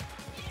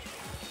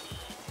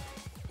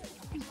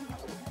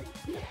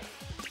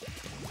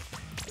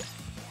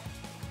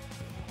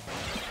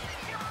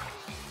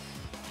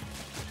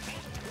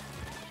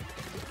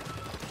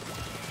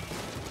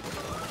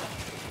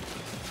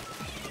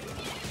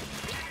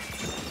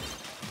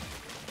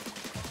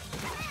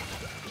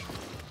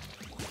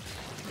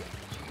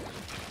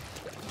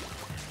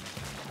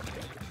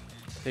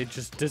 They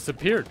just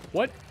disappeared.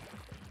 What?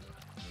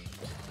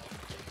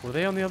 Were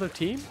they on the other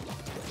team?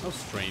 How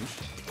strange.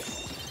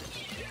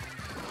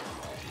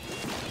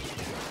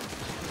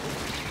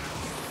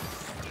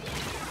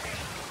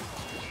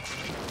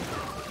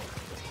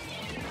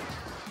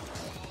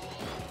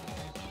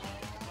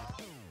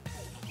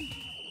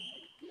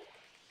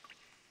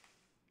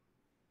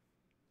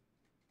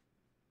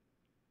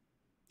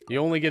 You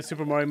only get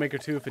Super Mario Maker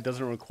 2 if it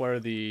doesn't require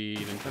the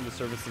Nintendo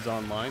Services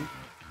Online.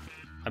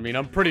 I mean,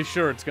 I'm pretty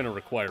sure it's going to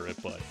require it,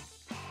 but...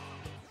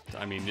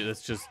 I mean,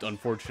 it's just,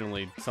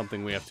 unfortunately,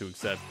 something we have to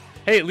accept.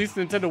 Hey, at least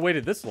Nintendo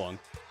waited this long.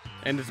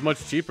 And it's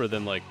much cheaper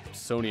than, like,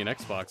 Sony and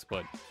Xbox,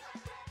 but...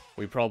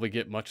 we probably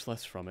get much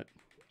less from it.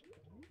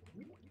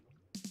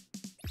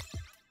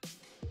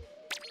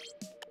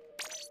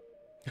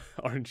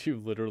 Aren't you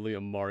literally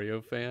a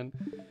Mario fan?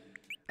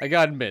 I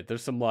gotta admit,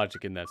 there's some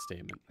logic in that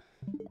statement.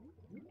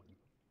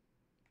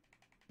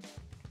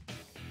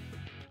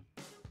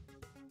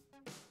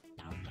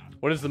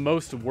 What is the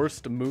most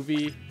worst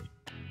movie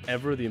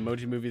ever? The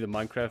Emoji Movie, the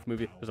Minecraft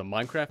movie. There's a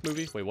Minecraft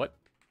movie? Wait, what?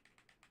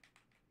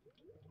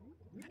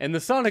 And the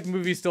Sonic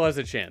movie still has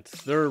a chance.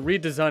 They're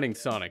redesigning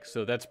Sonic,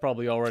 so that's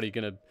probably already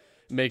gonna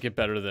make it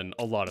better than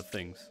a lot of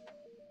things.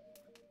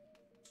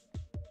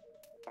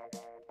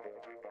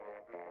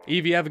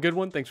 Evie, have a good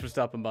one. Thanks for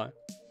stopping by.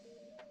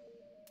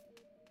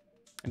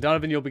 And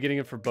Donovan, you'll be getting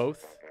it for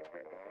both.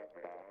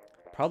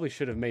 Probably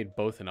should have made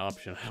both an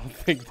option. I don't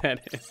think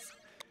that is.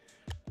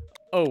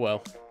 Oh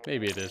well,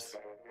 maybe it is.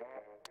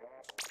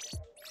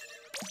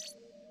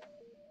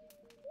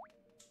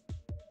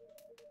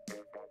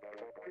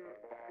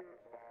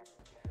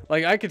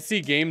 Like, I could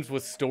see games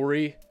with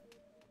story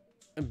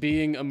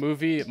being a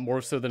movie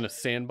more so than a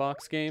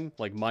sandbox game,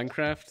 like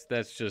Minecraft.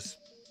 That's just...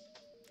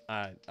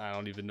 I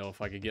don't even know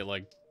if I could get,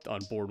 like, on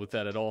board with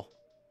that at all.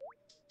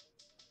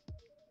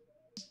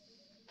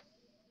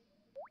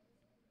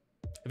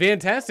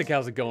 Fantastic,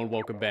 how's it going?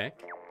 Welcome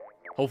back.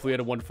 Hopefully you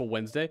had a wonderful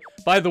Wednesday.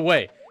 By the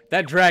way,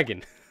 that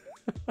dragon.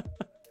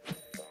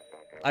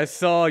 I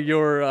saw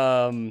your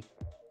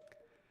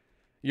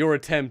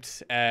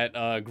attempt at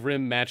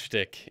Grim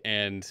Matchstick,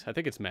 and I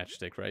think it's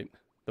Matchstick, right?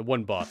 The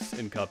one boss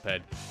in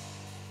Cuphead.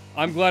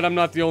 I'm glad I'm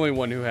not the only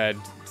one who had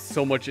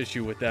so much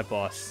issue with that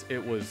boss.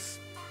 It was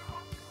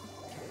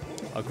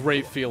a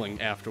great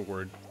feeling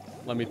afterward,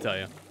 let me tell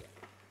you.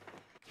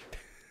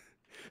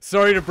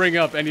 Sorry to bring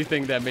up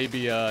anything that may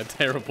be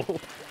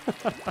terrible.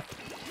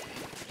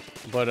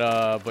 But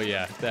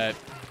yeah, that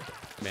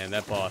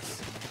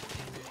boss.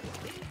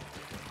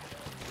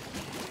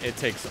 It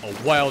takes a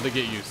while to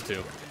get used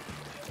to.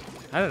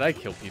 How did I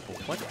kill people?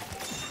 What?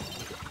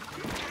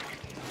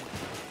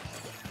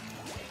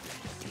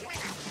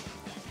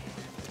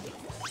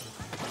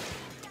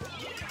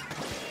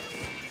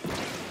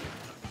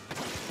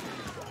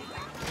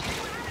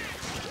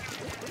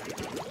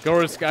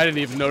 Gorisk, I didn't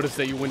even notice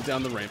that you went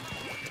down the ramp.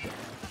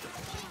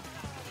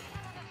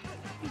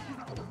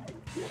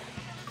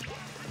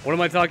 What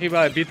am I talking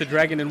about? I beat the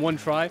dragon in one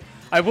try.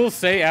 I will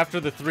say, after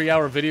the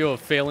 3-hour video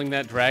of failing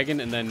that dragon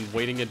and then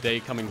waiting a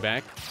day coming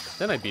back,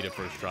 then I beat it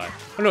first try.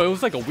 Oh no, it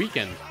was like a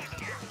weekend.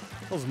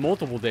 That was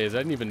multiple days. I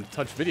didn't even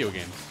touch video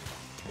games.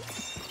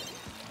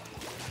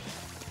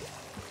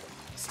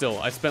 Still,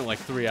 I spent like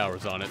 3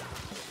 hours on it.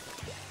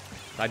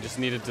 I just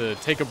needed to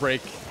take a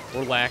break,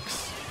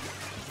 relax,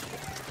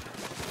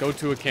 go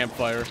to a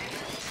campfire,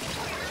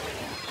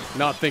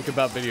 not think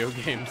about video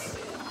games.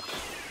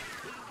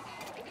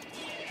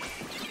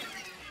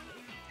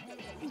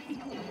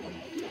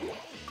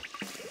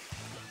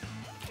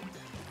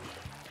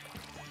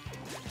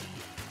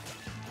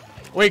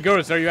 Wait,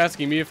 Ghost, are you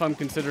asking me if I'm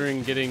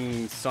considering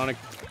getting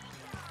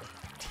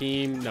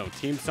Team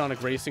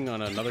Sonic Racing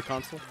on another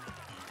console?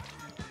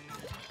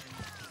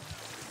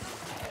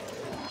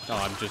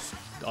 Oh, I'm just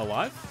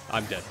alive?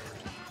 I'm dead.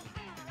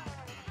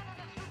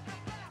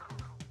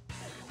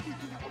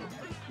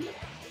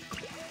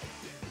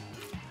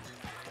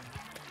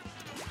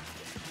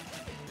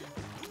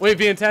 Wait,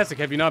 fantastic.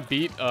 Have you not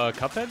beat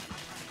Cuphead?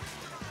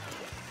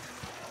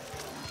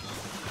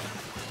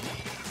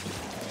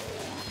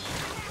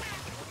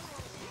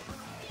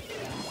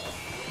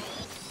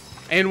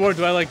 And more,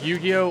 do I like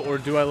Yu-Gi-Oh! Or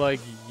do I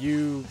like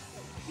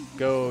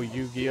Yu-Gi-Oh!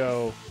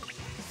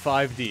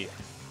 5D?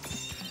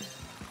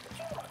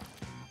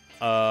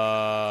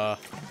 I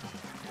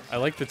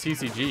like the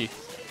TCG.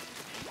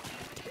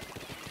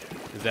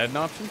 Is that an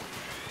option?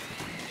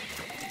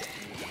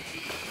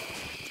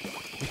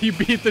 You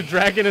beat the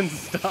dragon and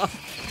stopped.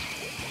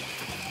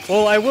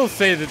 Well, I will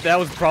say that that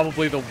was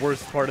probably the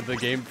worst part of the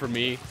game for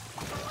me.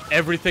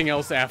 Everything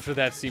else after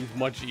that seemed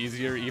much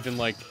easier, even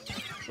like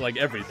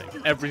everything.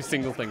 Every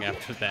single thing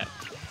after that.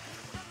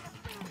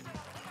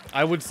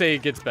 I would say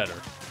it gets better.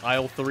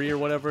 Isle 3 or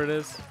whatever it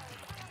is.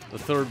 The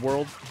third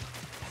world.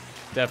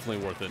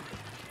 Definitely worth it.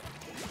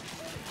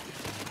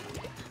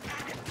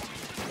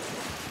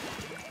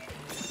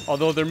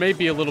 Although there may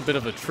be a little bit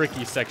of a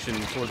tricky section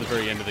toward the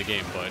very end of the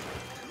game, but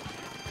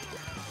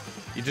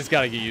you just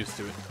gotta get used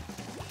to it.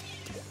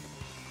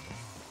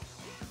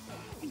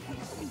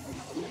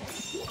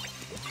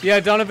 Yeah,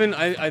 Donovan,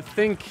 I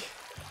think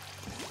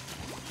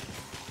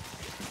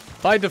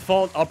by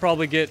default, I'll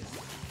probably get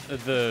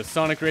the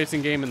Sonic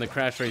Racing game and the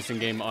Crash Racing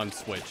game on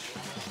Switch.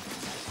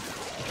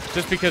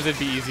 Just because it'd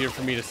be easier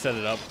for me to set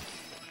it up.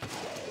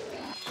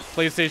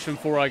 PlayStation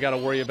 4, I gotta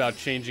worry about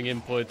changing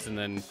inputs and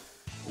then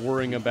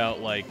worrying about,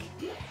 like,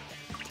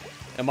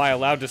 am I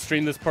allowed to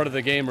stream this part of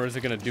the game or is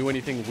it gonna do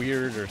anything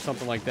weird or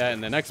something like that?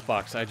 And then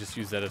Xbox, I just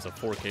use that as a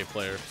 4K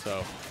player,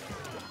 so.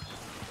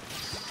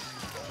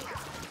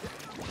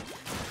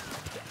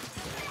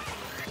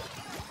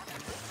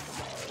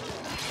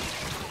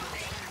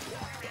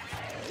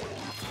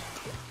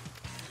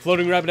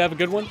 Floating Rabbit, have a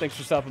good one. Thanks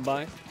for stopping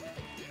by.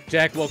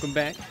 Jack, welcome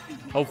back.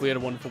 Hopefully you had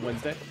a wonderful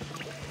Wednesday.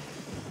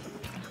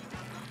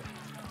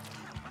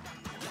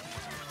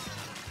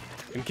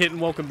 And Kitten,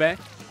 welcome back.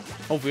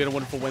 Hopefully you had a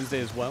wonderful Wednesday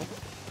as well.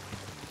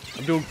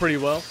 I'm doing pretty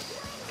well.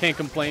 Can't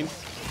complain.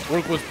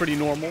 Work was pretty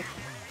normal.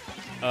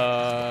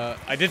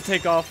 I did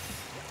take off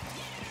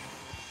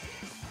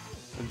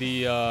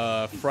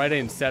the Friday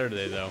and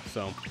Saturday though,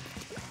 so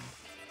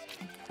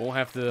we'll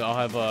have to. I'll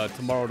have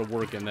tomorrow to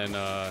work and then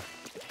a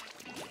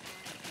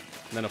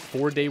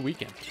 4-day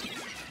weekend.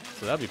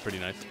 So that'd be pretty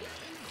nice.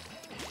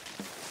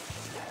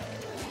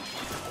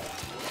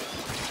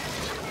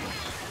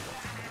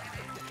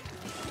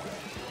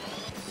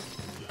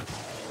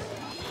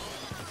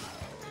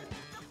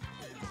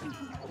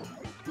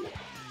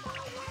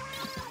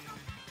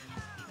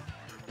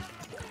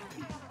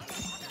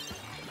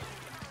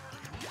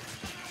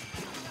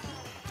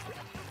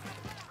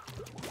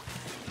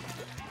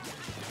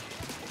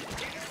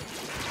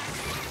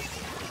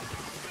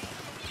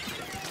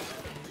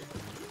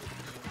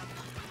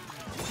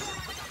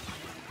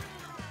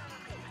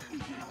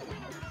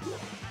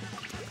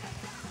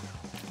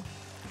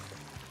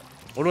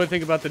 What do I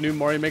think about the new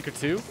Mario Maker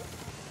 2?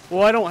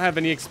 Well, I don't have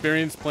any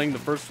experience playing the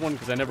first one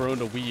because I never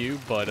owned a Wii U,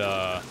 but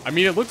I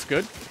mean, it looks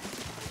good.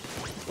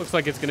 Looks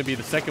like it's going to be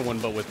the second one,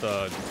 but with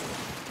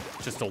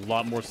just a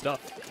lot more stuff.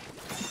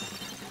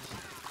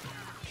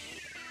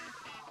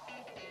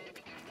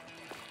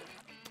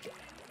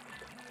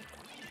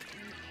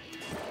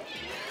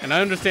 And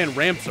I understand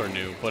ramps are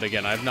new, but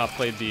again, I've not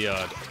played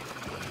the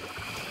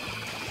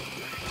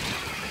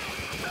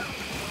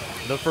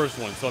first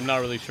one, so I'm not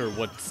really sure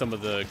what some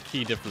of the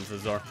key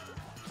differences are.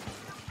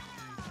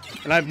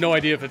 And I have no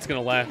idea if it's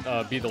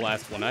gonna be the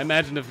last one. I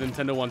imagine if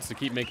Nintendo wants to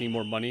keep making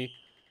more money,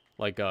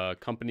 like a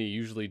company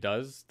usually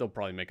does, they'll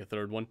probably make a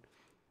third one.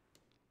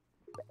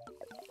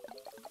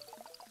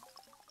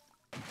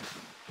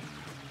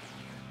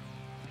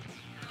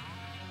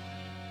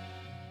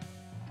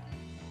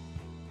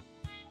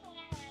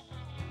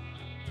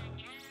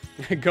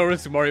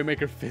 Ghost Mario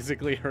Maker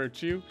physically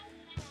hurt you?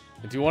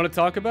 Do you want to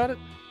talk about it?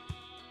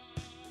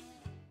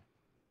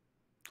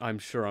 I'm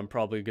sure I'm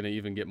probably going to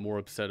even get more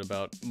upset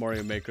about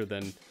Mario Maker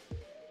than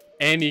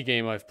any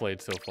game I've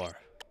played so far.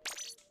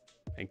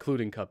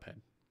 Including Cuphead.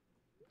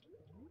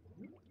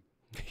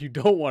 You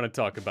don't want to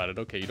talk about it.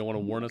 Okay, you don't want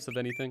to warn us of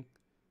anything?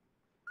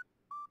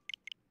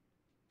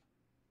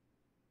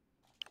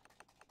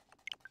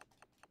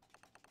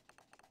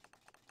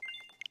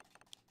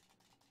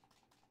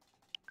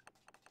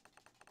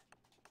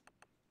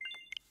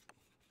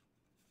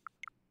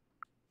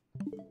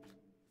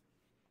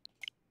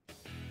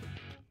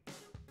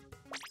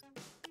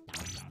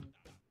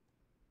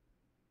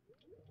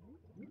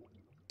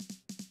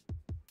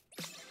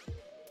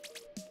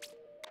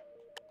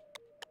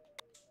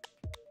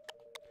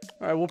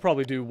 Alright, we'll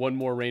probably do one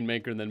more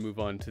Rainmaker and then move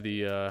on to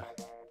the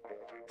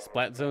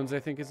Splat Zones, I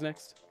think, is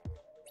next.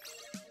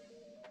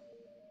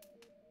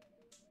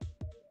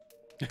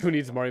 Who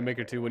needs Mario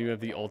Maker 2 when you have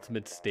the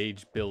ultimate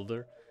stage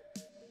builder?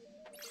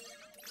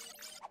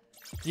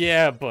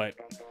 Yeah, but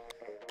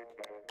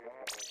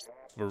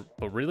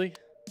really?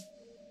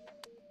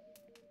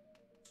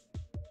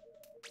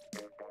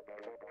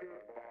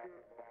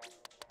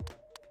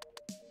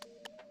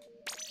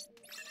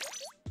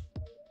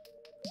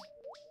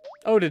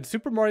 Oh, did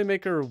Super Mario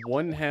Maker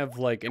 1 have,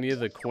 like, any of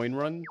the coin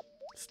run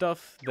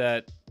stuff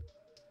that,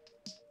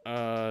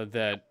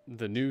 that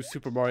the new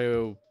Super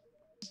Mario,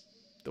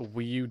 the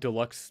Wii U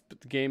Deluxe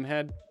game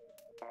had?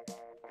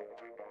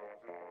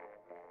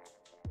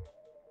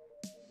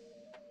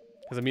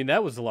 Because, I mean,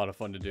 that was a lot of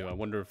fun to do. I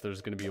wonder if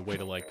there's going to be a way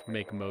to, like,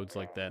 make modes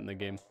like that in the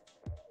game.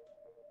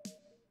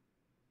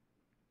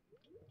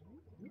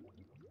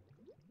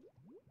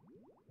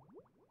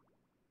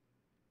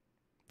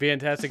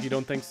 Fantastic, you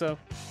don't think so?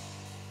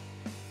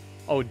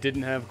 Oh, it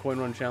didn't have coin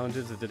run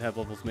challenges. It did have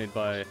levels made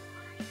by...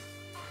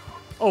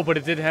 Oh, but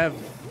it did have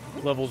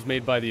levels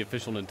made by the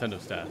official Nintendo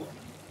staff.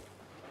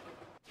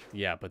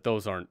 Yeah, but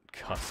those aren't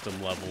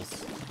custom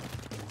levels.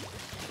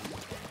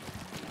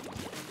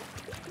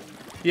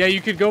 Yeah,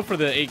 you could go for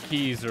the 8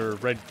 keys or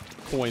red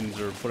coins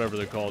or whatever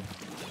they're called.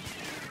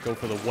 Go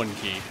for the 1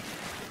 key.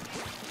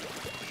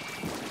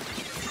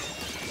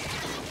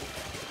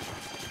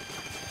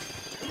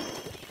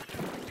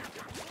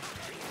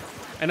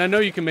 And I know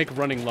you can make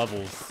running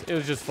levels. It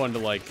was just fun to,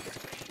 like,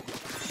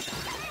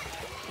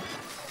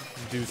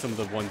 do some of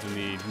the ones in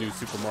the new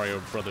Super Mario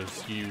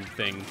Brothers U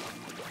thing.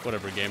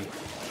 Whatever game.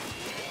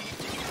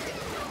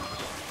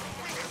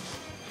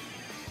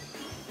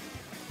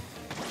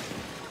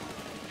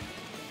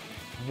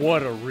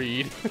 What a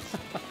read.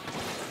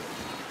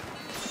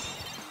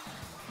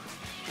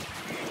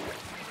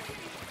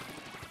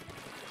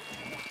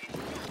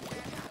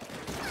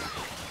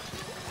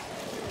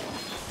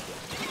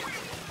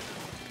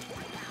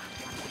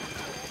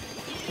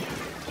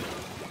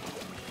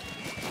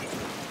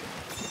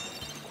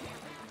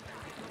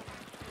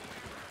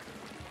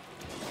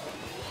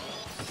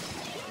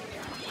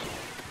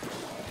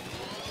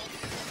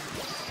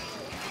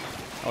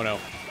 Oh no.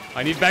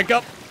 I need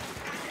backup.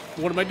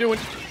 What am I doing?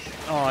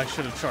 Oh, I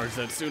should have charged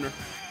that sooner.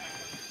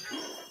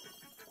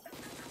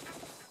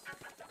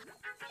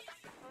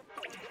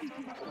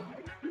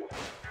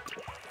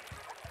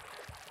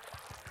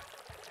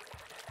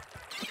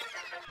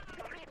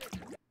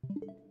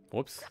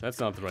 Whoops, that's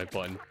not the right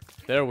button.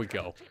 There we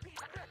go.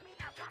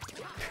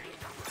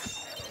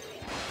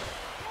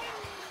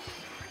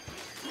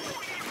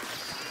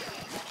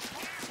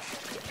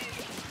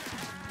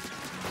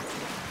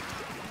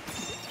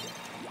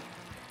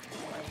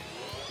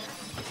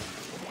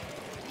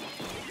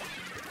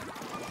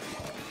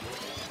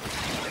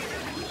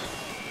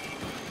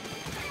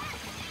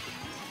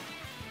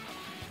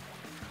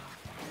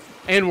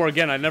 And where,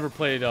 again, I never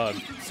played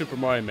Super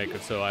Mario Maker,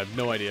 so I have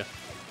no idea.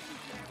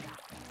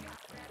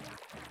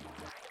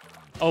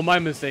 Oh, my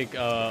mistake.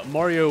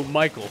 Mario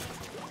Michael.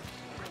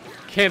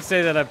 Can't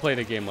say that I played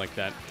a game like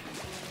that.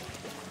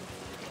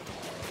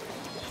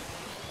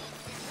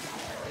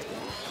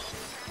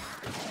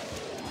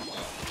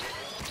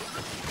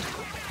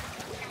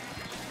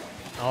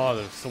 Oh,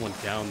 there's someone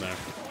down there.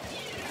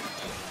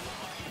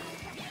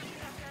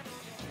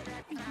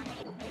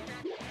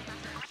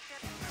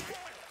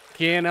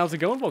 Kian, how's it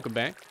going? Welcome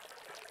back.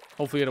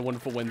 Hopefully you had a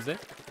wonderful Wednesday.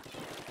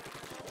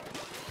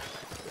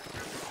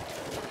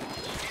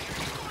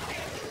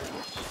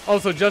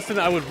 Also, Justin,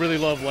 I would really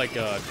love, like,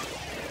 oh,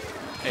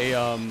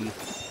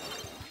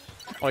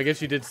 I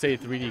guess you did say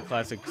 3D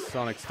classic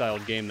Sonic-style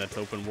game that's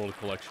open world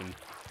collection.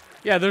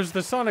 Yeah, there's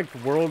the Sonic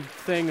World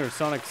thing, or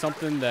Sonic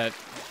something that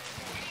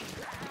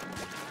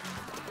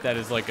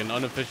is like an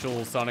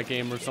unofficial Sonic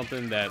game or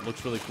something that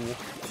looks really cool.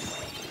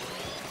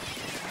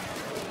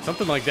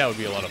 Something like that would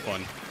be a lot of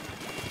fun.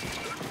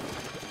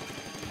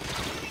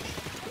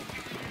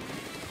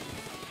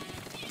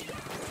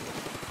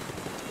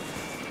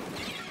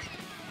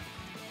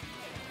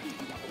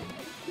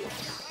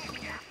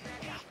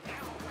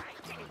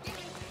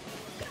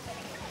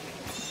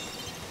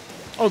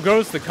 Oh,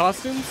 Ghost, the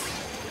costumes?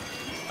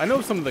 I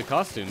know some of the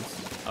costumes.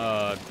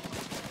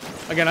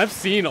 Again, I've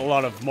seen a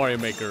lot of Mario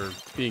Maker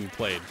being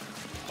played.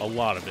 A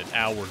lot of it,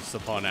 hours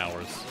upon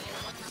hours.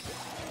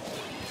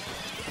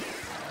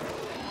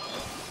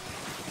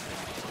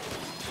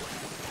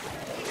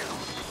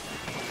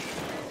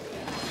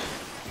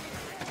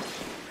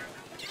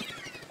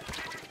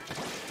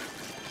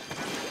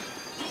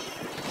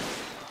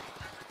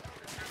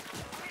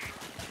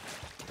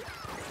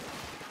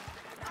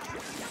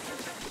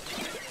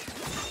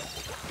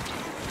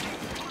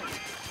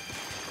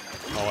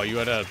 Oh, you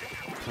had a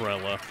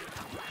umbrella.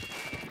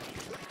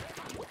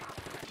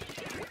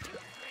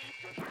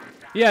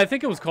 Yeah, I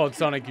think it was called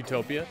Sonic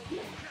Utopia.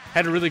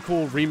 Had a really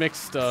cool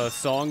remixed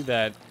song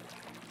that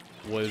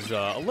was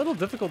a little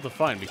difficult to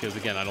find because,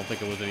 again, I don't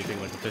think it was anything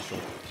like official.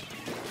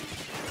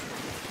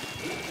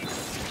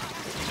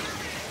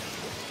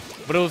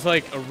 But it was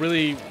like a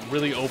really,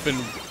 really open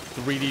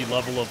 3D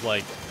level of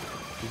like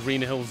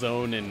Green Hill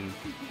Zone, and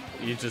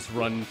you just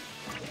run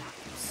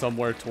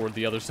somewhere toward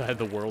the other side of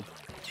the world.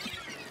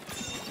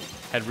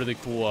 Had really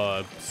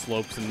cool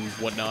slopes and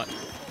whatnot.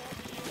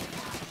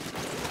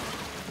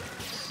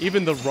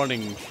 Even the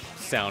running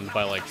sound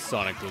by like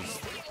Sonic was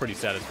pretty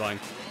satisfying.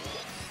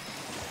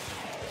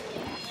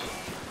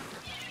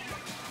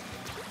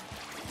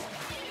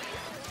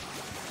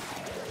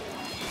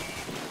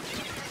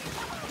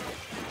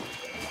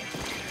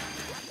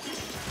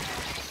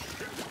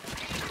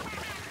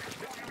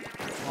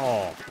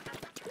 Oh,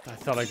 I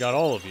thought I got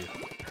all of you.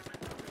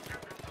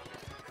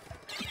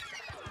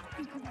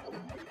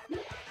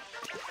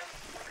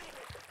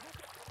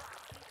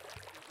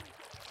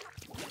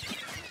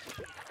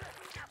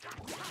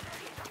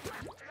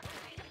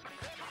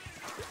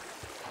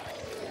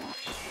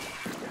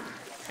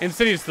 In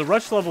cities, the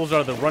rush levels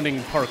are the running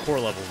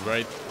parkour levels,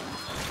 right?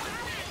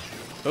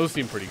 Those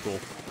seem pretty cool.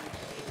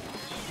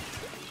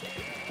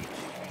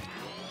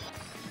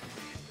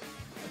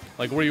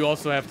 Like where you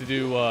also have to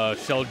do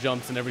shell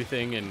jumps and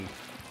everything, and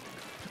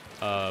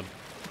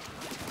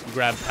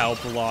grab power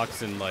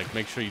blocks and like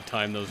make sure you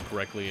time those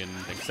correctly and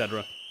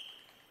etc.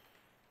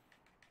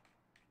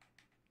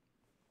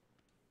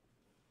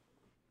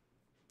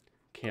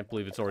 Can't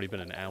believe it's already been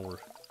an hour.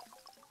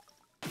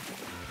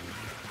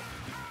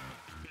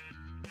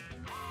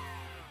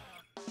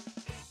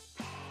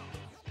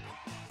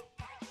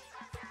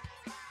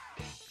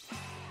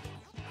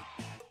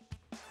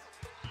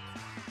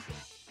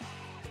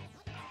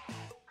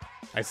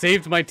 I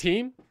saved my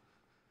team?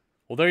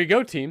 Well, there you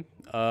go, team.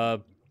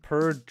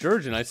 Per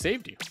Jurgen, I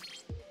saved you.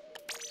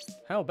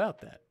 How about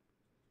that?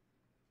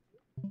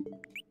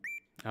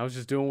 I was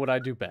just doing what I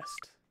do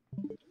best.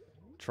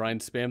 Try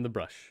and spam the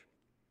brush.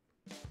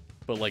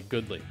 But, like,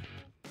 goodly.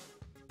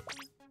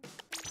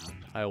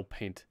 I'll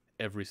paint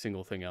every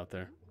single thing out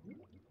there.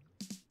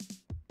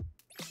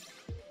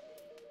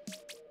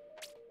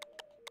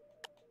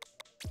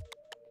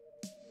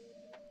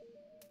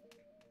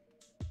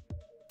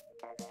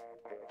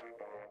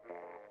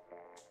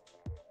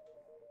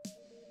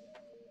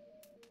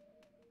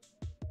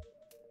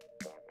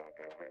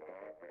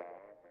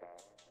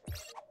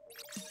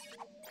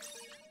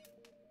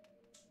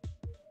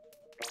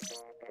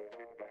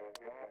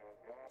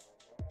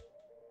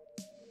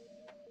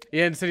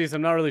 Yeah, Insidious,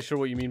 I'm not really sure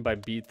what you mean by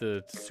beat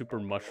the super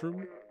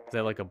mushroom. Is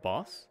that like a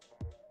boss?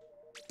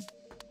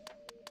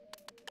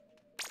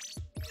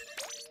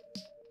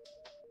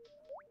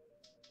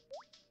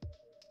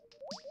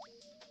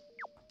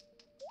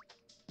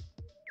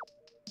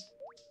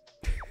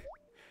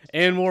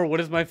 And more,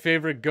 what is my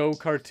favorite Go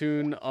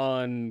cartoon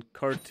on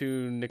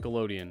Cartoon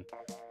Nickelodeon?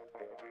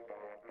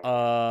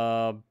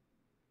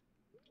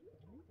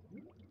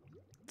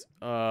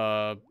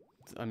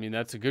 I mean,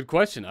 that's a good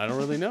question. I don't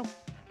really know.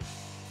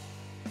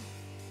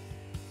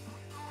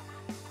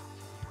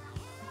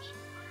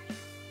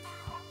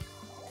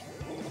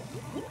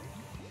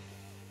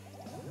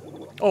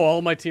 Oh,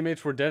 all my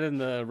teammates were dead and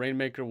the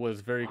Rainmaker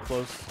was very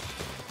close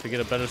to get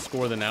a better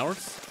score than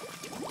ours?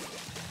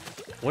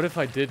 What if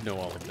I did know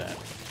all of that?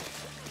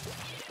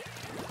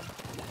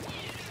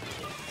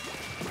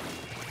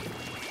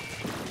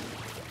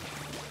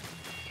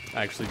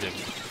 I actually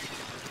didn't.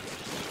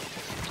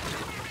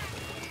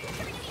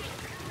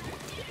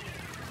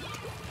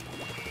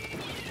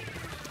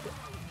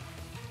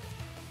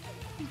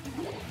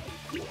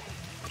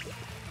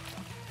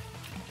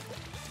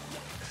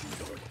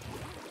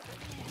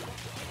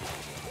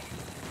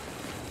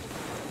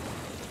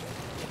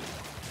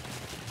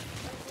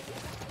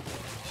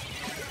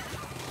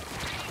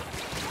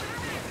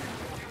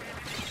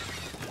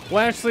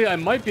 Well, actually, I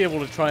might be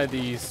able to try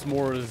the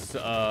s'mores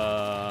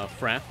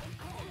frap,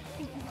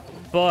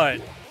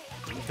 but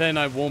then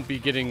I won't be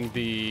getting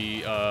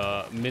the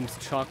mint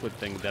chocolate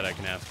thing that I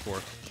can ask for.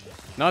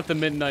 Not the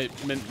midnight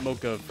mint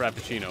mocha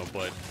frappuccino,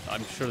 but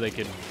I'm sure they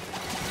can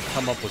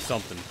come up with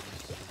something.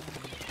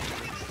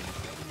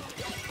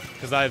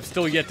 Because I have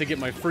still yet to get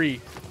my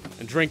free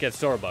drink at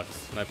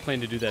Starbucks, and I plan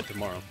to do that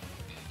tomorrow.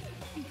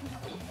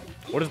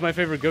 What is my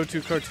favorite go-to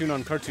cartoon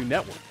on Cartoon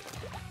Network?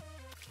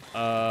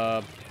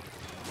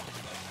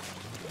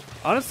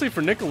 Honestly,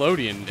 for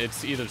Nickelodeon,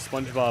 it's either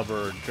SpongeBob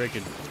or Drake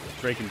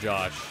and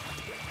Josh.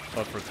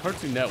 But for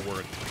Cartoon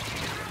Network,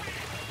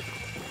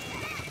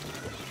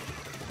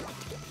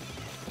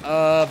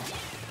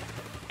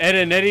 Ed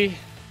and Eddie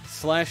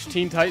 /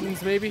 Teen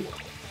Titans, maybe.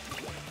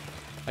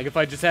 Like if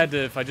I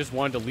just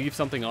wanted to leave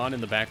something on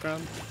in the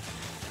background.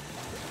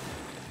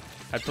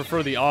 I'd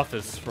prefer The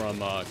Office from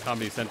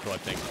Comedy Central, I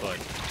think. But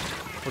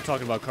if we're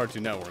talking about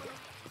Cartoon Network,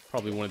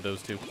 probably one of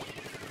those two.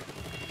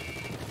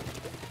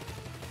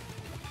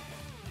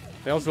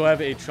 They also have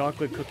a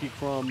chocolate cookie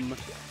crumb...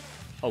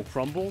 Oh,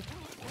 crumble?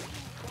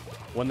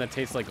 One that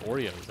tastes like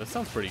Oreos. That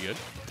sounds pretty good.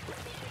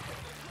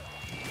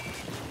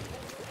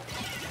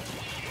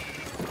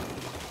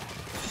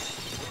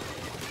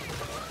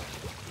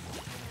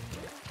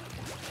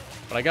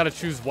 But I gotta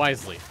choose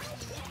wisely.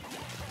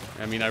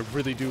 I mean, I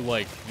really do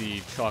like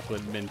the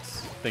chocolate mint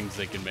things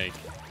they can make.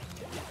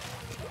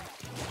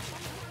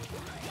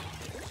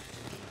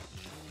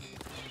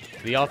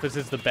 The Office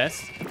is the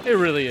best. It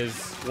really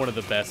is one of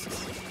the best.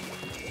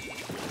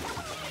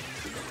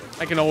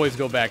 I can always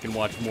go back and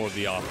watch more of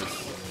The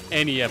Office.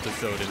 Any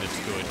episode and it's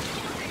good.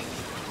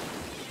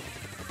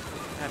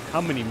 God, how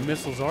many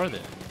missiles are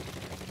there?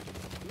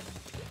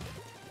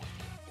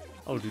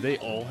 Oh, do they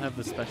all have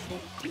the special?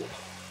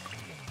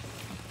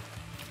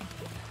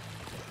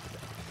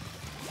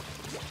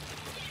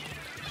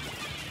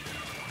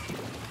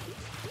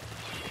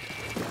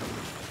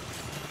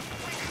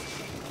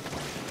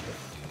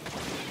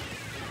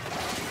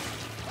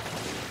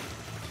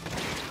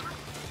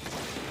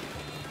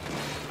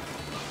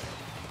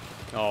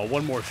 Oh,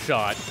 one more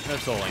shot.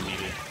 That's all I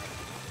needed.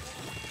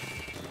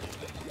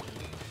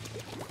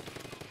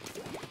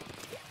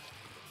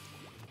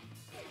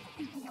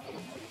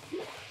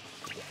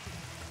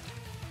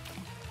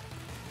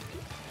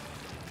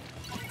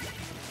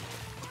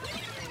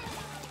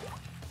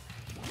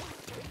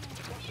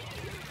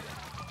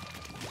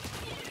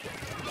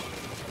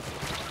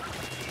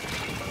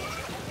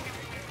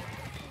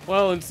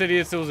 Well,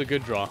 Insidious, it was a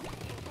good draw.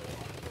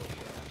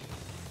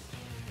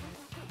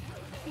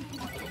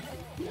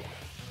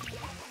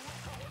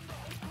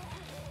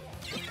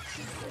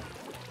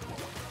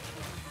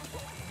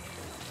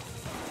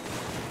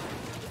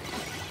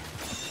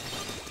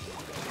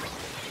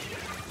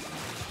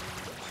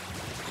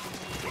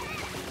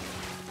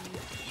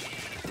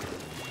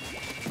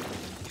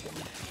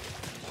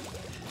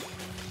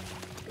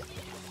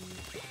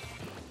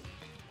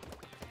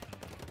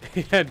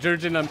 Yeah,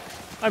 Jurgen,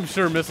 I'm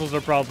sure missiles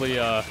are probably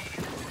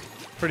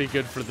pretty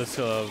good for this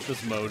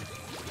this mode.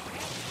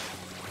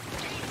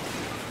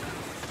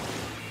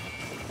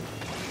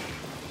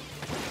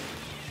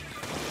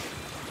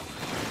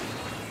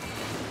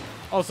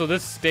 Also,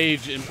 this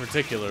stage in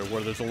particular,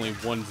 where there's only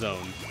one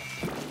zone.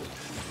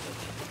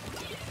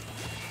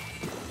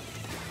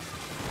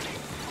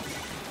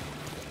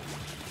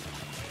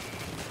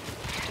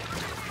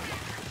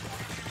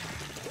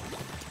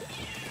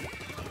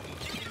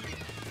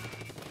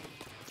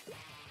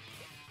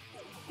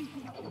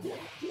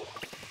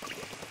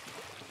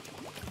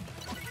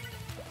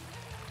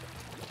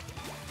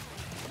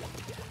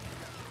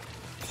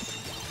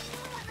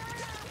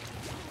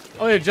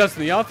 Oh yeah,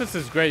 Justin, The Office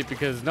is great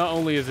because not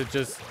only is it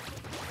just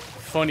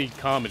funny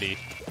comedy,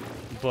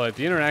 but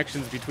the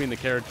interactions between the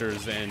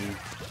characters and,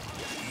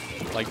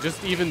 like,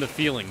 just even the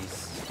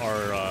feelings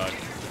are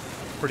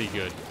pretty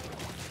good.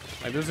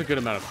 Like, there's a good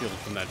amount of feeling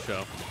from that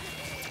show.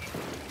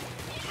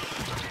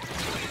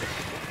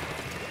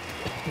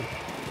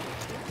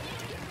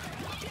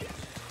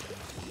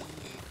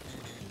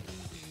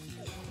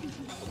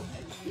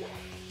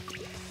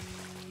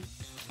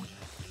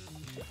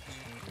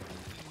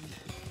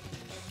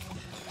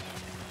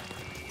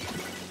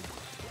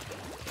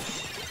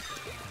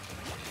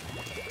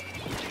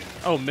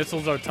 Oh,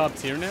 missiles are top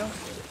tier now?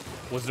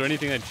 Was there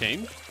anything that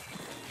changed?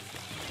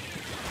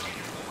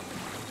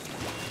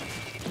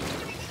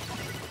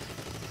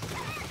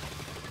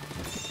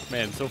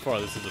 Man, so far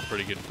this is a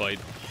pretty good fight.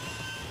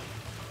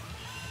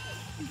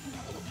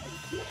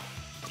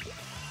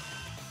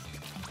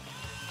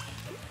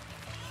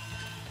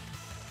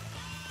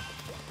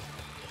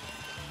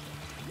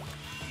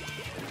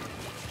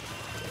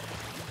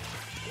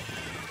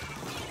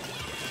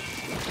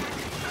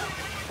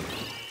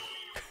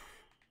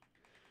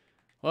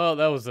 Well,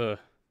 that was a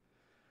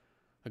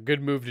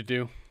good move to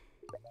do.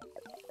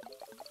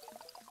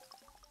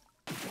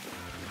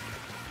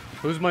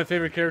 Who's my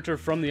favorite character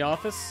from The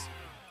Office?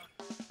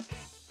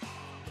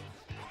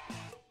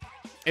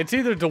 It's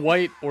either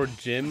Dwight or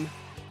Jim.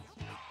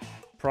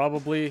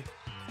 Probably.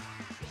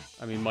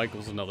 I mean,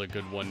 Michael's another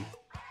good one.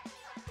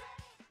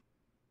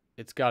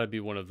 It's got to be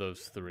one of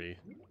those three.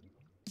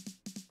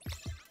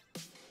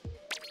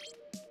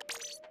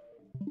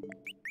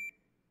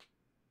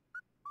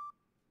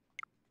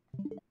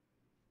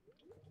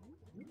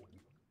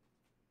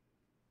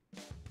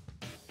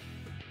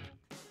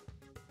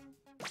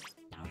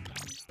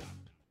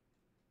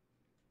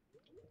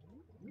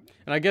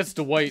 And I guess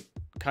Dwight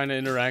kind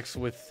of interacts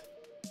with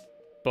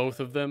both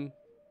of them.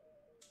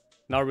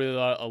 Not really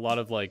a lot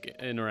of, like,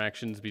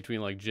 interactions between,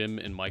 like, Jim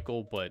and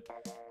Michael, but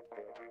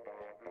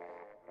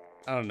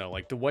I don't know,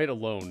 like, Dwight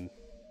alone,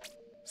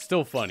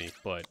 still funny,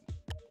 but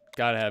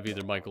gotta have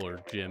either Michael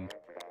or Jim.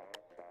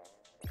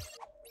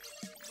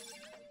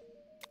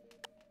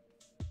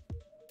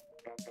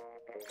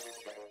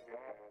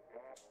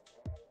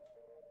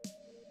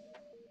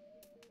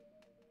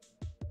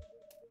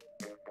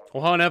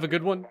 Well, Han, have a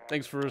good one.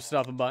 Thanks for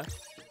stopping by.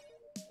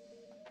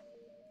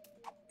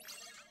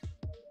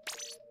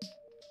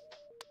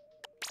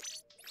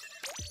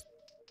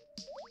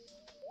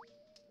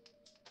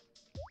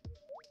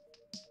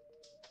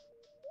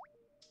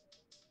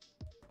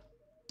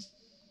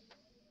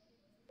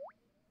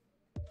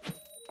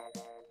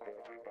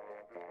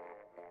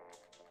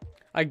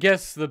 I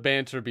guess the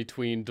banter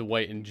between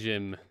Dwight and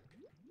Jim,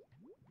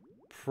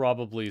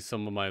 probably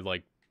some of my,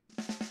 like,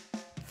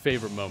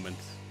 favorite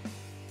moments.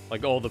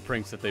 Like, all the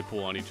pranks that they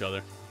pull on each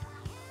other.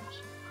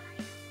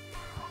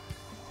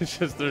 It's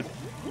just,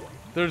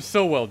 they're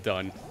so well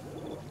done.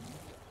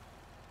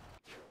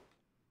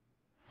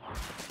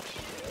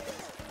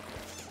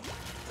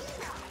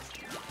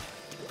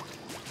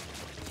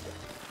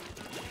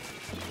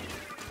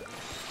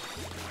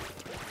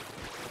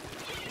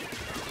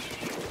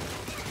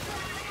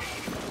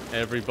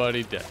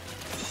 Everybody dead.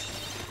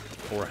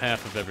 Or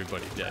half of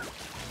everybody dead.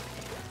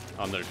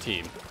 On their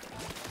team.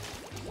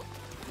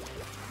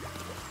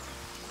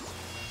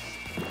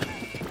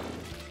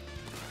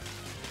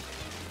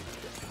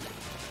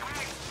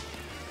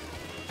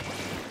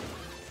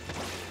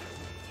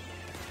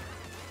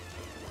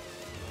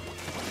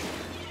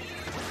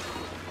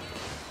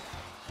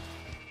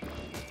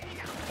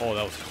 Oh,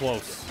 that was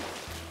close.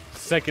 A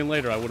second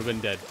later, I would have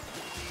been dead.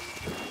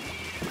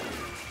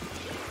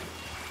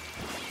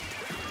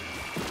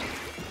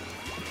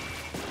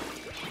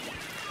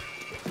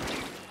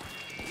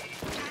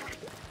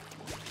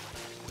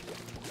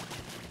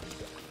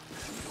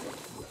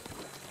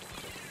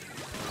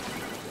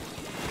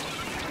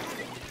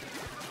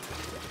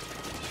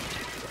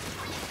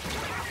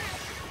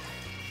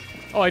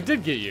 Oh, I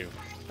did get you.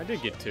 I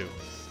did get 2.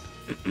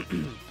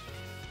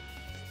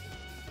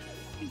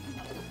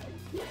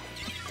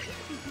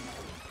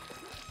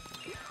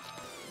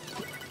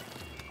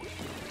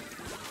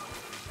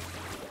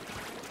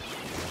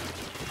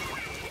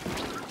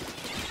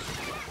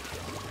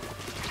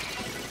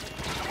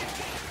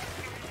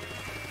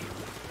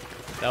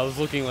 That was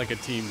looking like a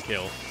team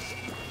kill.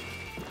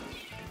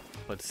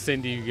 But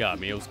Cindy, you got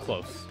me. It was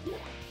close.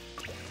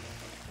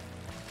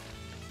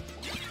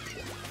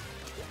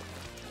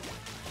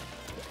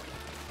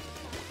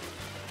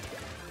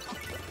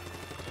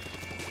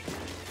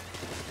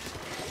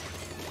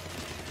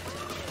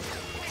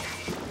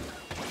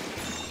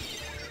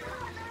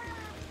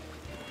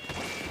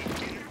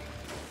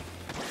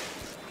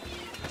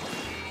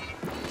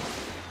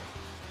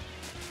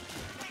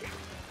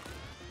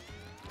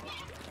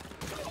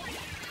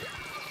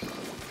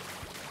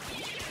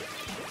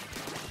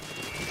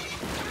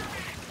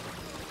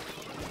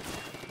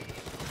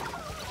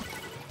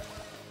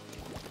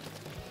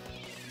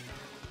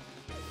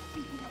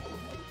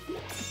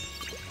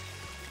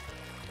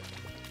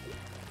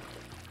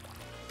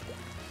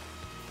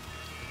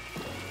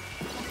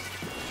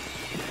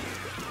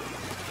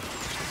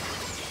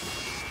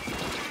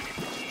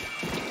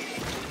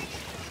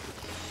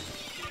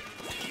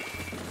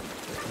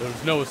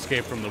 There's no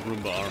escape from the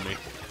Roomba army.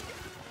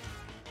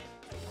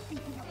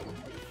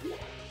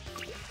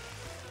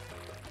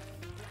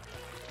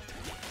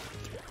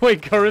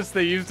 Wait, Curtis,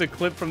 they used a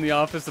clip from The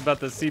Office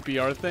about the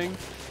CPR thing?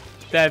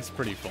 That's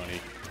pretty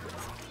funny.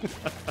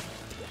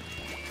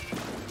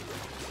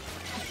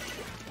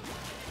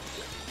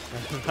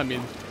 I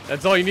mean,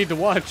 that's all you need to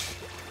watch.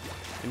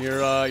 And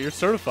you're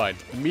certified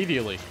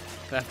immediately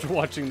after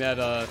watching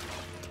that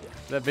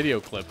that video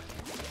clip.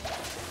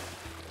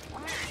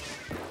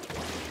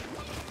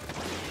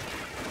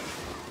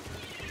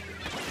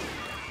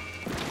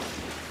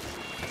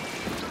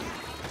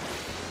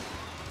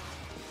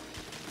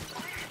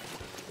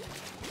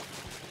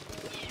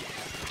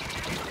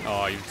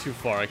 Oh, you're too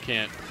far. I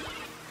can't.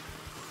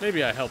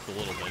 Maybe I helped a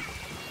little bit.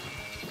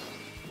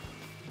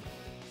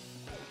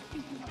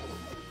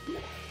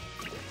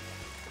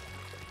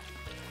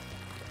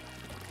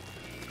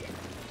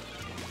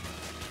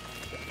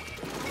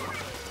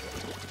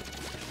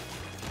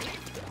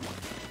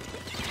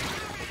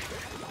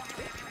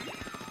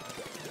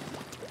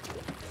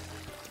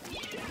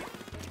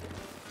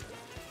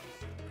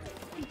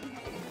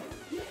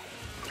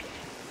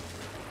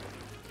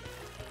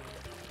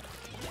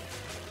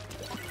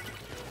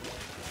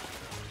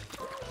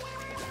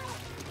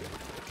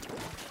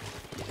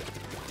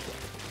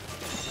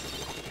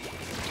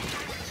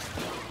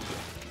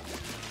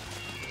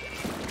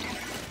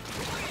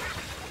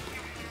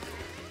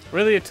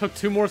 Really? It took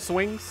 2 more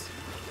swings?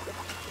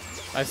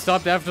 I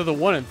stopped after the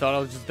 1 and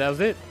thought that was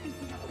it.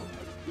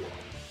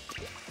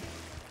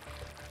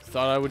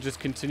 Thought I would just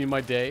continue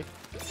my day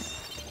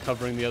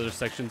covering the other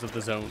sections of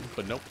the zone,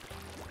 but nope.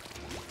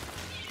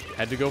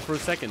 Had to go for a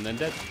second, then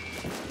dead.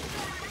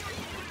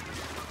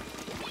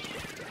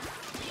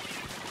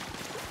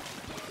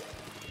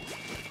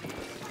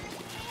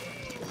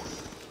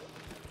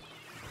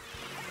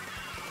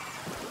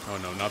 Oh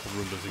no, not the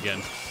Roombas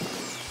again.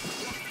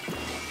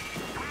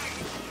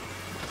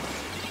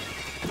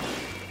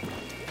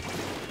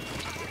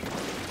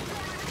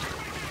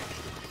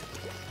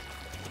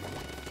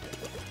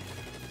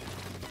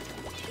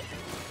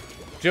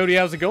 Jody,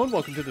 how's it going?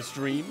 Welcome to the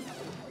stream.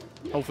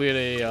 Hopefully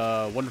you had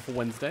a wonderful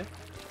Wednesday.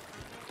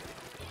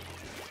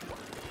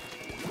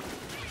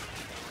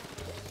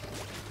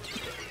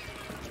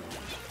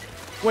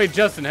 Wait,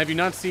 Justin, have you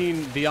not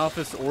seen The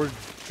Office or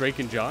Drake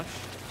and Josh?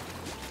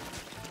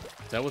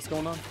 Is that what's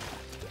going on?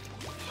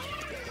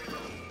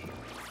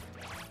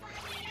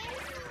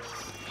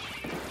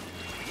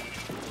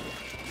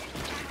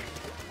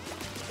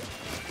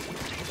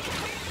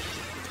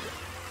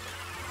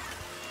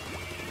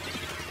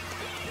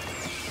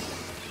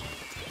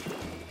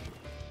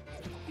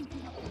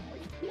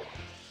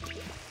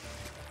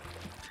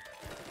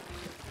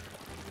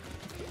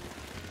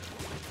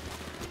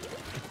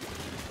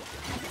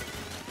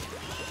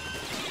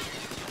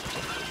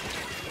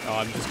 Oh,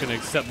 I'm just gonna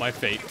accept my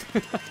fate.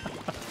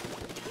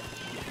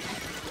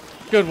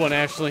 Good one,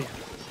 Ashley.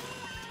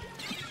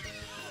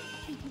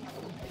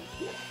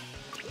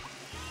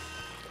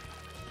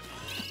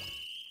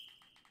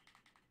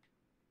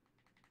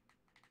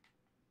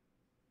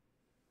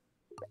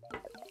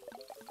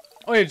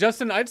 Oh yeah,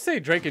 Justin, I'd say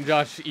Drake and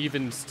Josh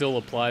even still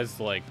applies,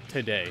 like,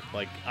 today.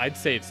 Like, I'd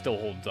say it still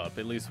holds up,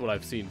 at least what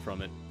I've seen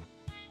from it.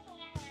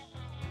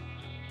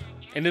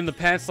 And in the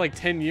past, like,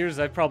 10 years,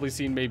 I've probably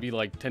seen maybe,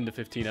 like, 10 to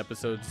 15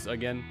 episodes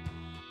again.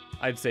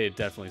 I'd say it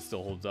definitely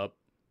still holds up.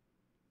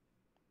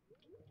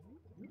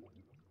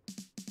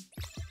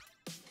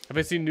 Have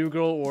I seen New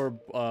Girl or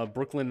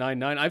Brooklyn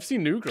Nine-Nine? I've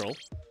seen New Girl.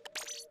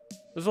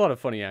 There's a lot of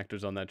funny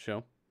actors on that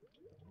show.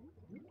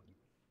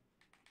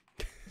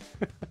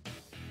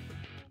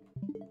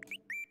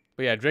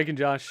 But yeah, Drake and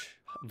Josh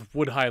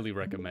would highly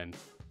recommend.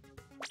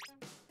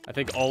 I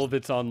think all of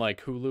it's on,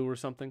 like, Hulu or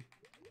something.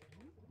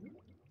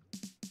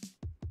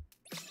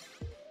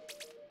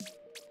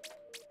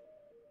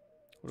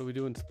 What are we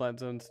doing? Splat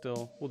Zone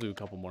still? We'll do a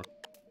couple more.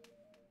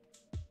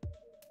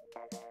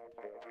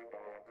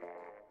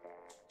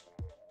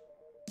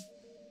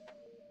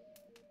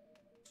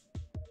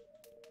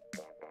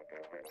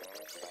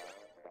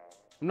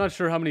 I'm not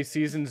sure how many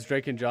seasons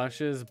Drake and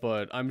Josh is,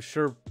 but I'm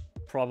sure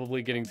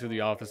probably getting through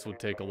The Office would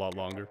take a lot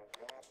longer.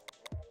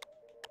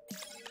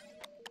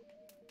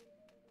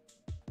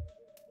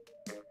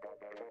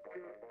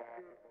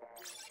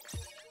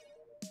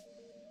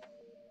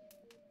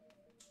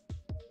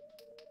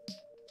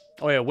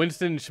 Oh yeah,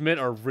 Winston and Schmidt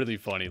are really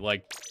funny.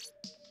 Like,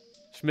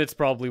 Schmidt's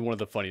probably one of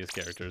the funniest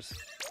characters.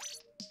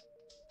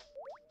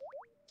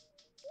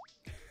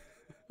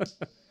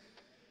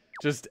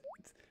 Just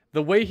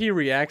the way he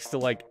reacts to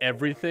like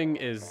everything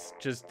is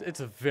just, it's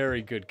a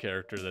very good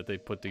character that they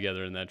put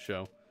together in that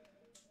show.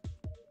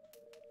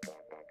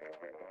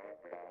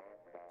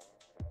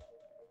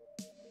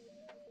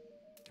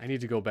 I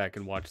need to go back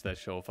and watch that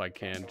show if I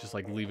can. Just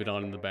like leave it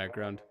on in the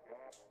background.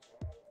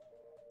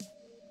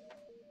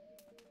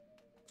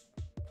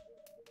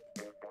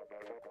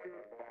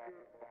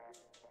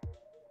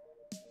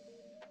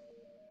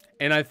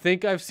 And I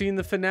think I've seen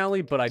the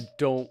finale, but I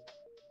don't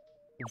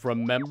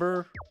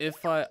remember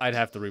if I'd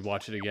have to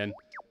rewatch it again.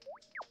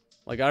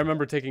 Like, I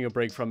remember taking a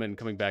break from it and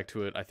coming back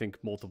to it, I think,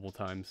 multiple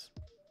times.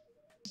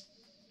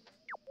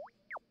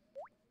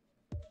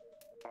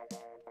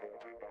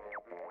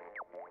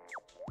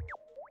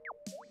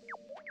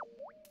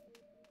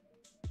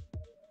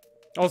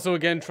 Also,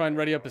 again, try and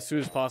ready up as soon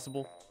as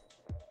possible.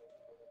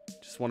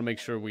 Just want to make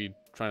sure we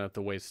try not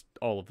to waste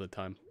all of the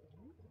time.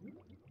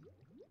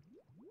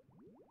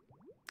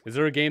 Is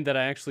there a game that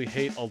I actually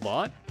hate a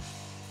lot?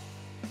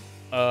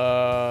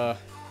 Not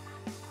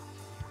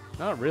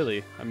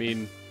really. I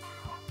mean,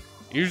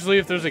 usually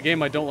if there's a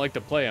game I don't like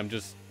to play, I'm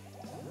just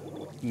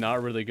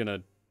not really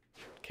gonna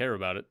care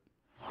about it.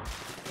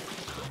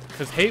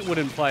 Because hate would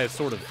imply a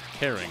sort of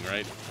caring,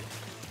 right?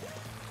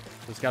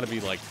 There's gotta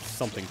be, like,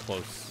 something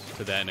close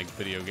to that in a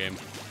video game.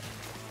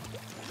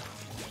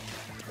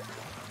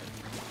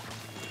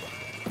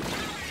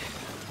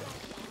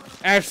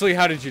 Ashley,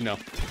 how did you know?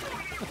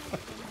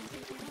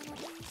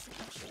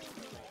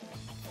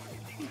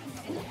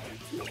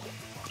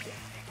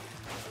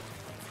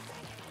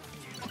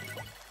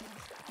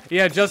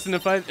 Yeah, Justin,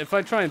 if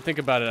I try and think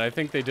about it, I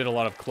think they did a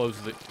lot of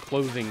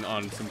closing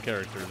on some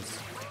characters.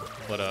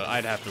 But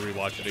I'd have to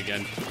rewatch it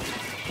again.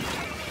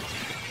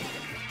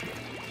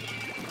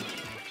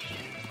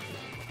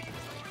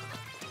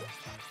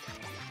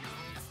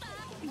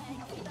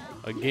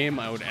 A game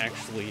I would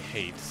actually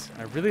hate.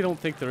 I really don't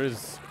think there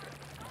is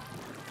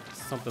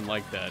something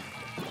like that.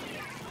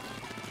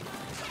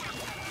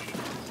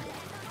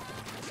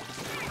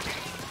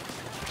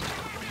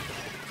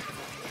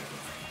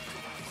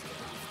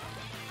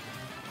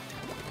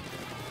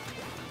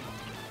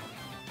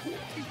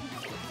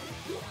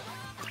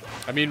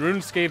 I mean,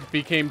 RuneScape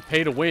became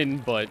pay to win,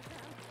 but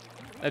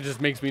that just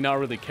makes me not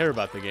really care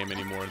about the game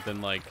anymore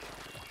than, like,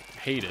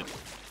 hate it.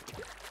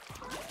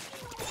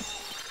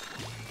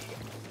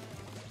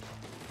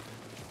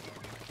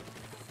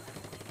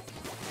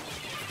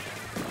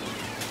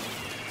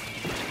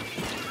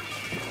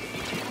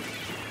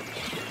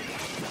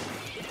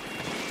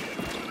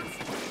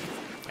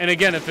 And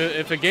again,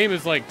 if a game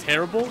is, like,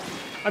 terrible,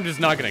 I'm just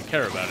not going to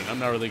care about it. I'm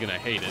not really going to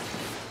hate it.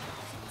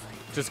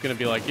 Just gonna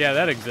be like, yeah,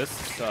 that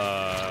exists.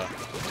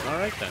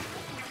 Alright then.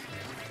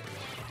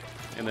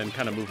 And then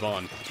kind of move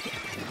on.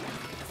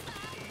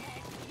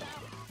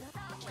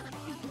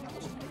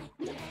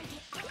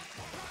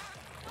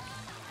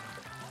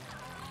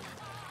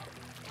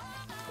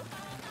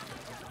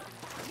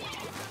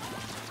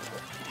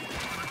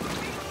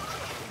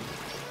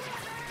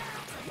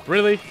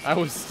 Really? I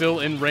was still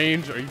in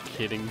range? Are you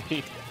kidding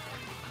me?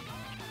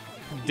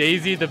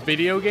 Daisy the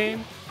video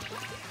game?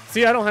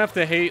 See, I don't have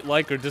to hate,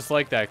 like, or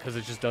dislike that because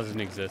it just doesn't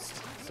exist.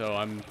 So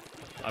I'm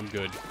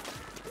good.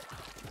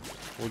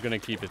 We're gonna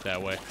keep it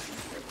that way.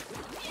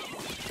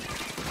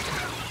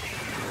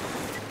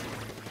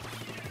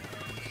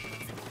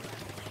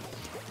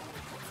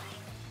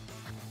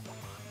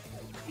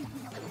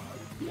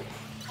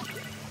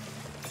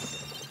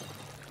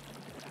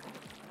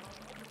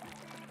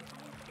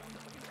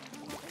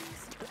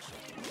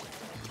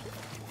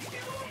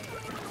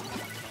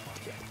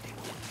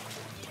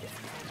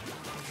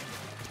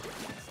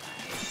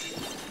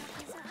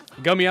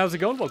 Gummy, how's it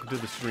going? Welcome to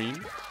the stream.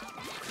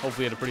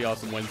 Hopefully you had a pretty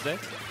awesome Wednesday.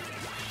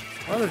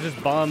 Well, there's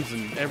just bombs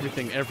and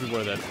everything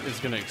everywhere that is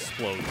going to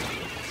explode.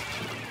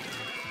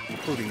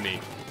 Including me.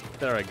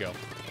 There I go.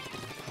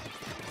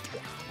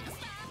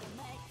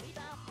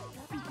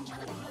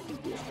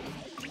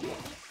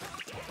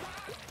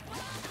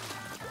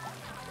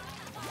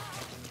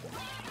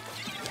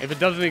 If it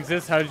doesn't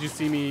exist, how did you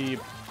see me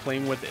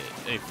playing with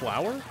a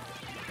flower?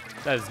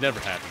 That has never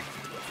happened.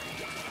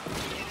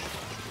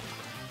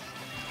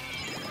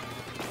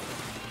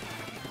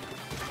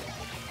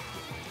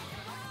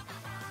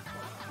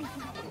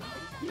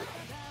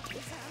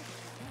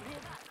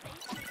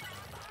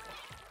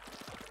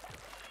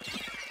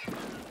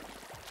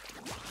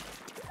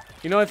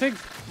 You know, I think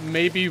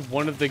maybe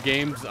one of the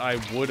games I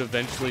would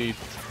eventually,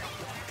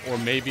 or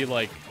maybe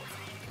like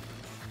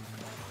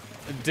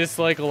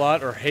dislike a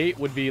lot or hate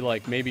would be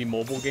like maybe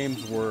mobile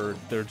games where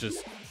they're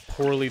just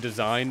poorly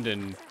designed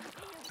and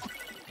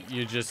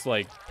you just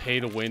like pay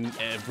to win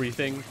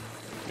everything.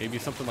 Maybe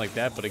something like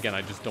that, but again,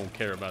 I just don't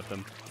care about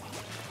them.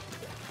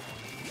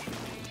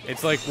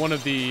 It's like one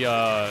of the,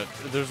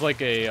 there's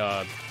like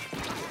a,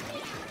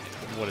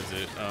 what is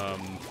it?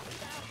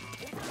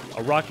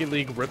 A Rocket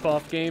League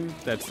ripoff game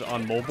that's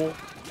on mobile,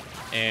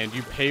 and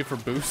you pay for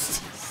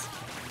boosts.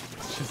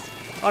 It's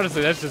just,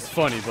 honestly, that's just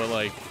funny, but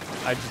like,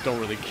 I just don't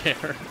really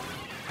care.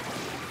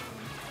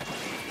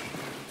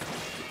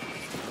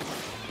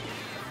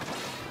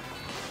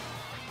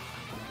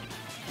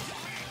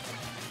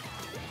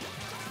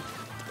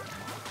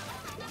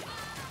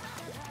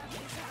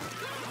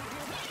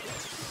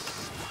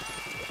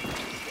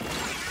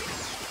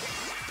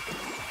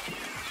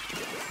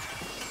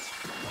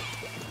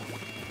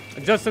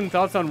 Justin,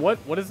 thoughts on what?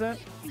 What is that?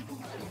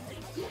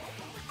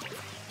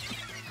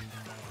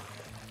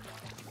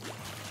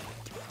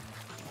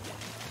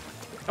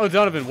 Oh,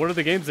 Donovan, what are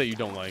the games that you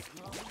don't like?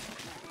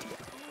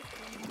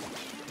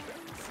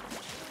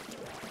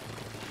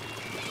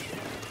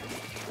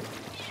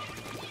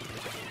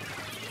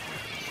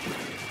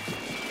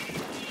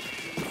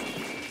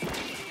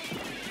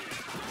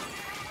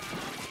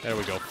 There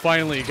we go.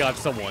 Finally got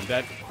someone.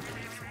 That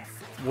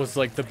was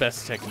like the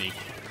best technique.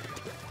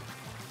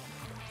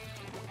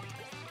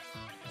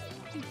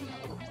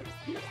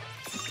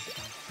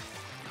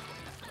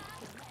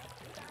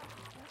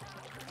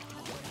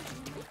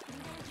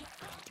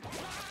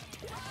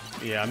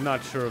 Yeah, I'm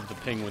not sure of the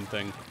penguin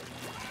thing.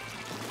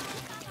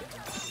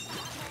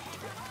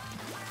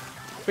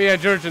 But yeah,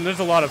 Jurgen, there's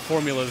a lot of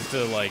formulas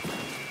to, like,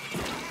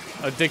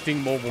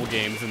 addicting mobile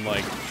games in,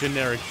 like,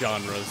 generic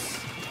genres.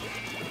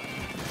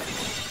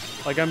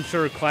 Like, I'm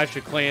sure Clash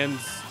of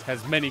Clans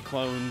has many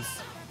clones.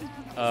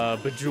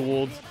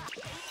 Bejeweled.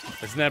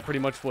 Isn't that pretty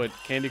much what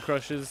Candy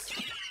Crush is?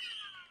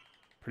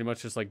 Pretty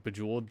much just like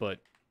Bejeweled, but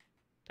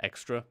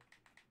extra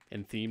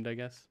and themed, I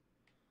guess.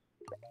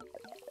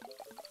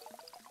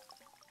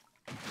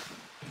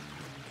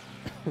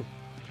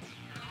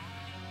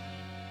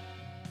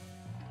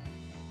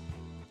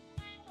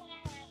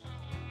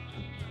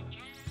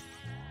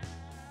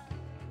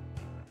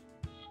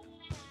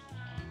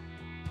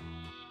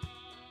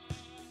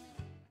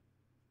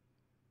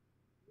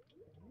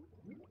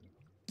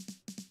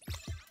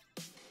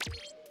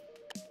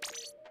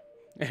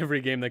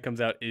 Every game that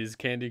comes out is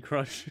Candy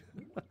Crush.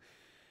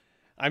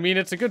 I mean,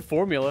 it's a good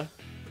formula.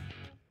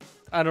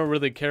 I don't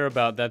really care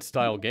about that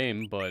style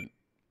game, but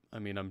I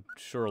mean, I'm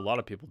sure a lot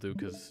of people do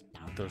because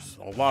there's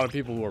a lot of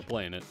people who are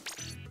playing it.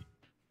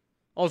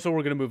 Also,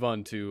 we're going to move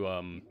on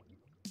to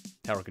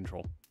tower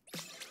control.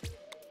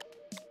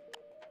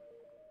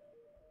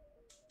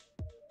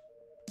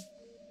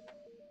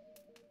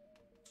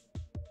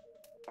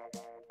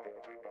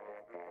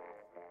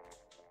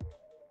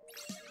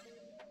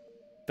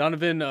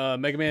 Donovan,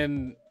 Mega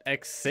Man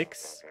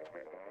X6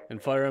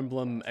 and Fire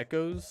Emblem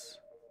Echoes.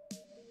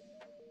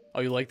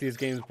 Oh, you like these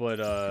games,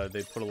 but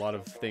they put a lot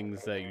of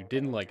things that you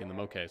didn't like in them.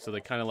 Okay, so they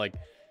kind of like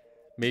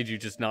made you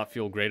just not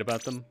feel great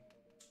about them.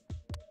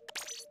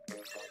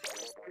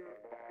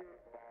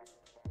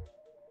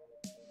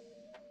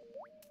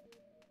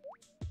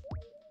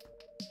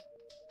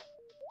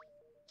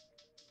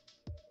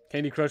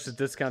 Candy Crush is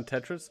discount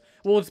Tetris?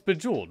 Well, it's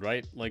Bejeweled,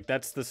 right? Like,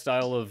 that's the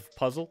style of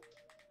puzzle.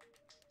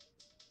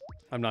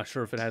 I'm not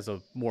sure if it has a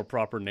more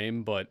proper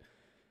name, but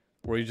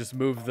where you just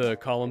move the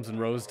columns and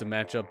rows to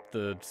match up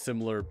the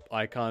similar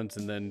icons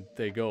and then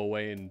they go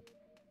away and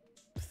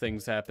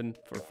things happen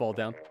or fall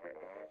down.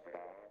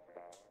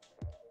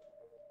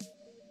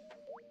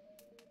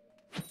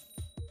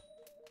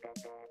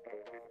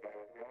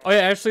 Oh yeah,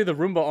 actually the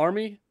Roomba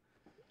army?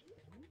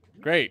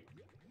 Great.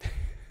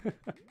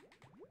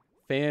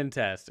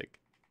 Fantastic.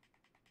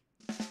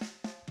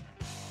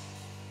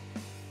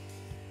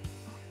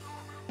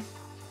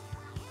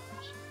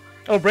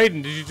 Oh,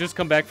 Brayden, did you just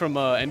come back from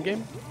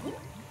Endgame?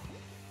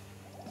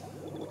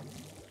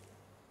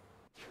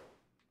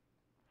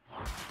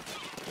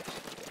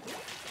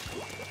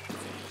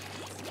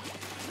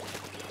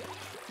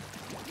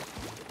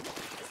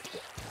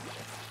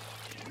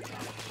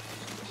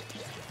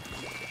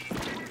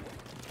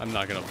 I'm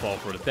not gonna fall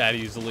for it that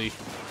easily.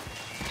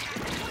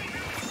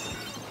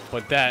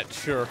 But that,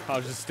 sure,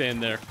 I'll just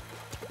stand there.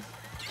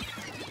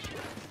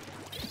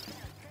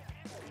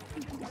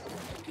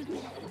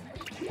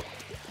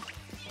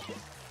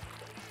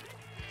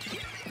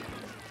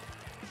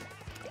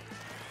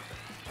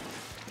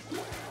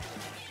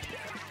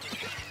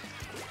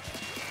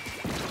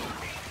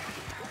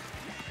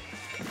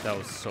 That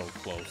was so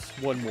close.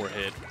 One more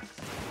hit.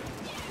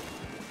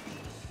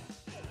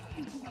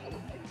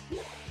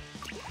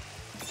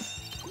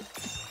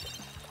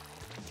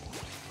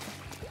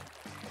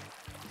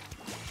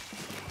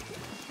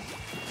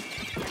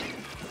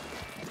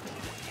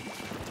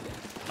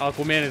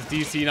 Aquaman is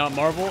DC, not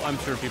Marvel. I'm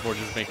sure people are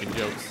just making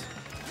jokes.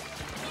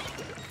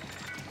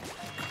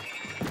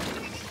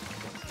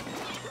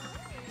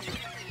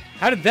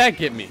 How did that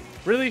get me?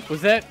 Really?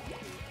 Was that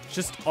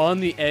just on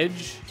the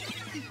edge?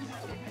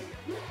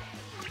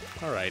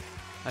 Alright.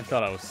 I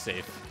thought I was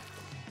safe.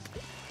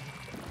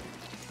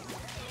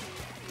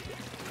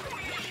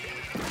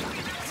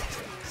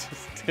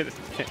 Just did it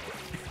again.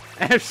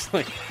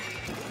 Ashley.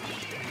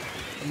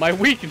 My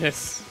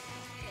weakness.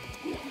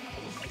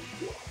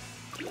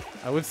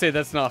 I would say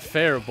that's not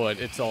fair, but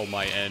it's all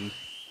my end.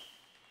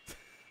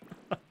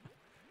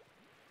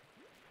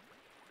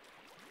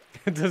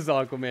 Does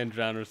Aquaman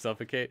drown or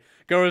suffocate?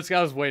 Gorisk,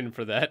 I was waiting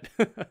for that.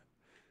 Well,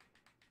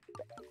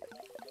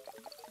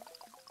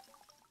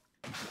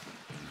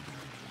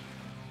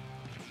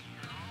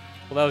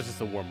 that was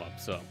just a warm-up,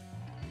 so.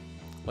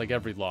 Like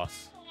every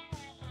loss.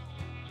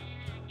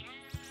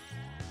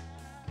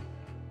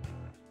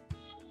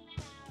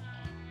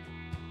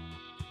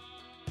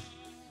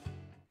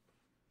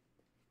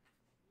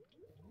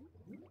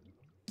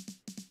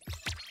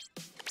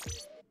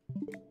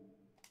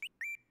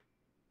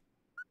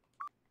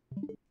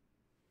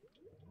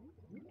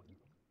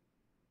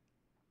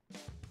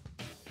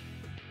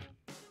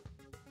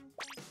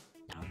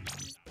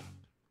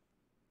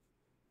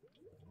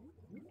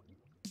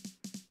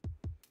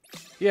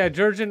 Yeah,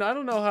 Jurgen, I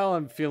don't know how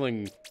I'm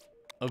feeling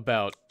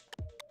about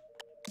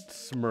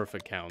Smurf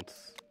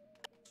accounts.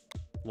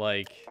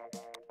 Like,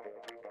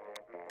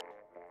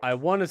 I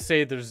want to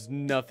say there's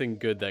nothing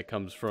good that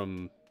comes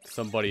from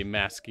somebody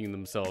masking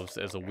themselves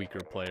as a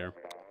weaker player.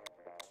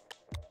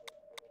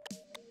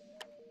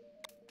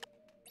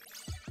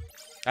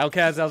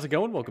 Alkaz, how's it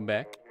going? Welcome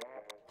back.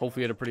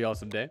 Hopefully you had a pretty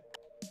awesome day.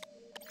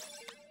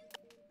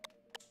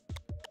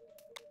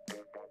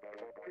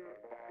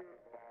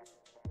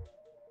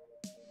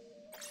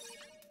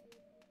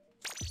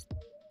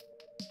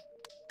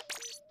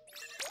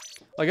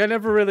 Like, I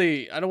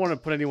don't want to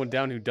put anyone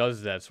down who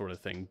does that sort of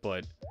thing,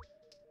 but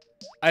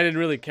I didn't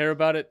really care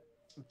about it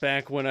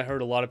back when I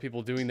heard a lot of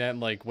people doing that,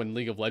 like when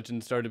League of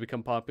Legends started to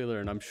become popular,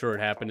 and I'm sure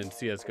it happened in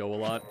CSGO a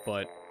lot,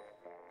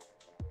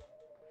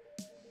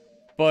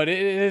 but it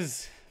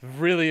is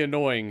really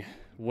annoying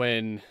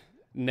when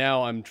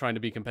now I'm trying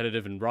to be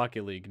competitive in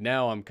Rocket League.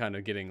 Now I'm kind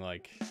of getting,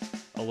 like,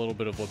 a little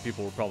bit of what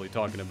people were probably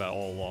talking about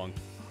all along.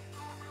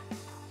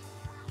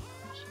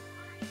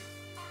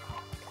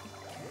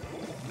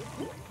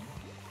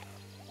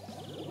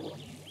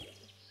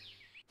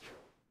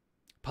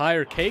 Pie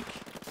or cake?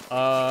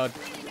 I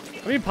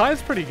mean,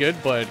 pie's pretty good,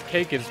 but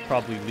cake is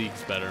probably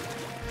leagues better.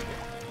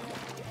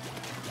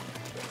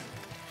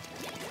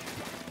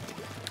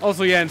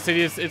 Also, yeah,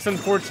 Insidious, it's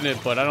unfortunate,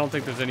 but I don't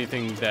think there's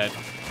anything that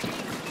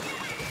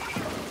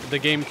the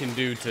game can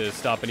do to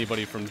stop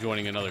anybody from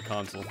joining another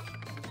console.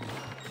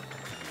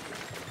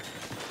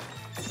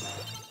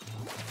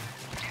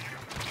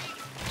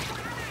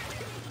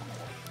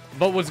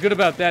 But what's good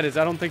about that is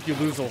I don't think you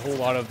lose a whole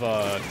lot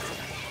of,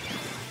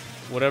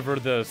 whatever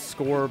the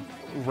score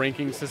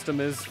ranking system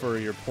is for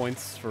your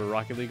points for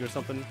Rocket League or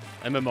something.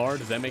 MMR,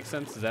 does that make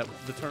sense? Is that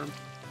the term?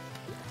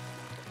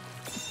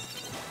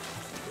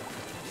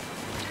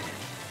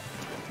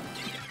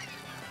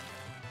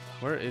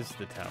 Where is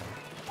the tower?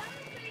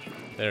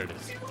 There it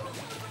is.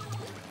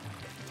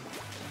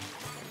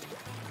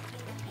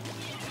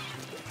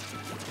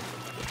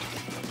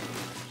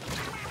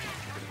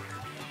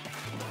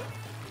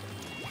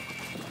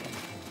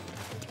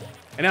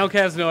 And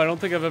Outcast, no, I don't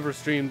think I've ever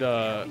streamed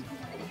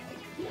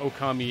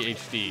Okami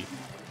HD.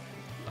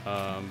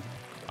 I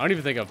don't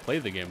even think I've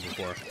played the game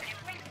before.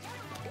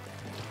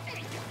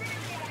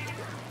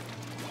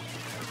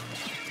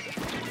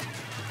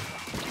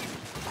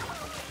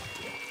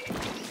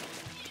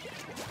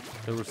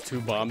 There was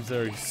 2 bombs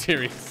there, are you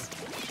serious?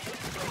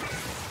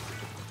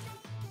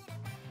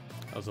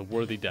 That was a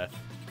worthy death.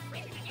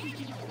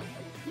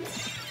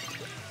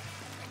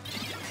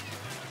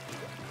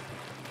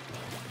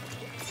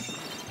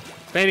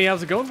 Fanny,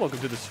 how's it going? Welcome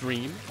to the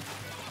stream.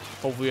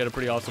 Hopefully you had a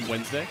pretty awesome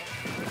Wednesday.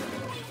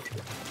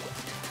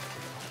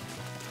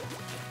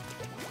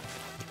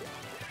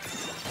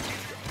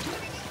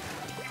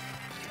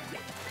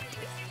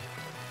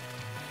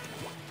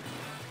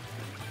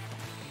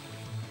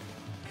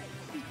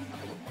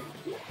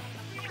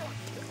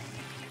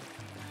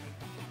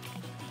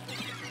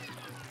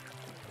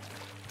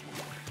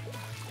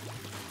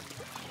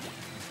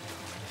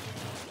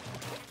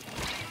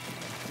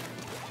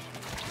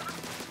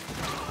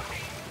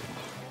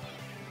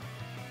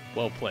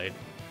 Well played.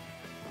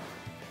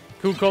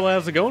 Cool Cola,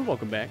 how's it going?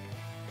 Welcome back.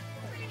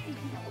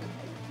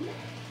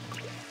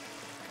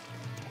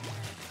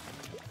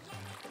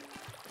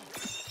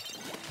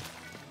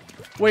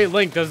 Wait,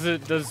 Link, does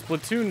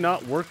Splatoon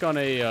not work on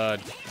a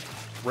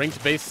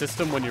ranked-based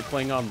system when you're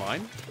playing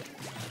online?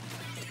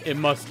 It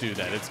must do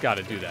that. It's got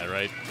to do that,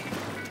 right?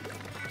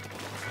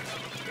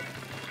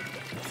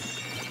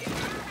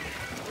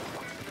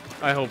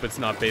 I hope it's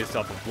not based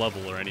off of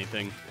level or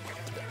anything.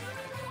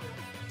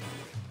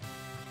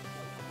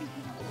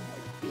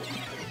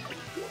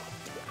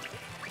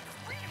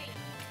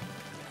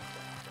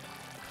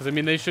 Because, I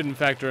mean, they shouldn't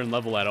factor in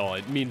level at all.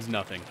 It means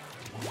nothing.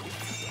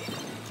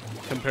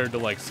 Compared to,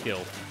 like,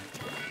 skill.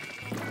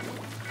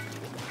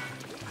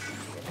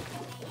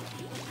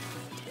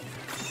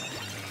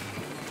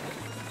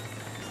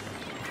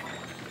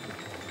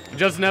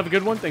 Justin, have a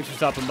good one. Thanks for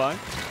stopping by.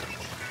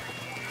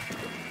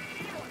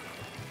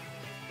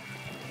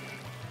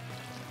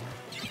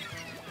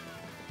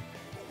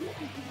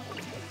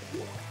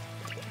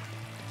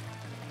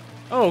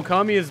 Oh,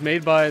 Kami is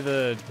made by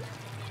the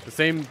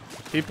same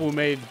people who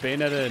made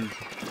Bayonetta and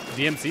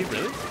DMC,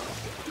 really?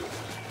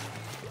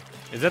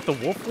 Is that the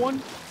wolf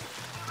one?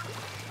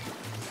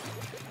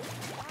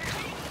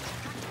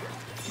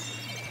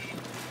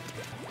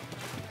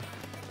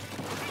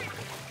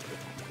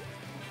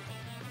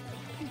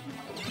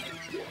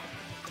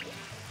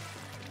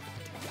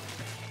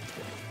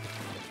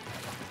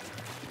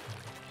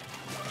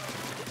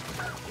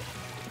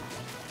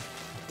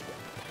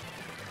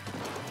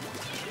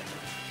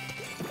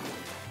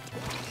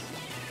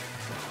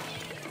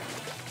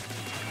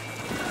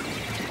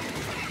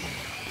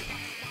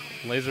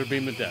 Laser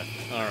beam of death.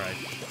 Alright.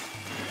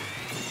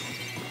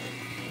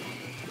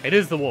 It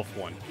is the wolf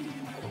one.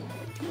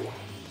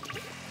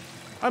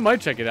 I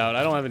might check it out.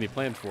 I don't have any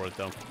plans for it,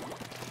 though.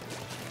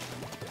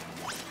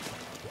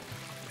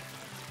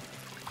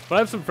 But I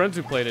have some friends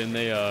who played it, and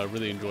they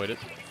really enjoyed it.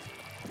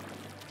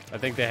 I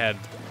think they had,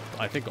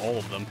 all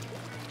of them.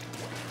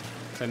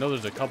 I know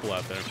there's a couple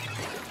out there.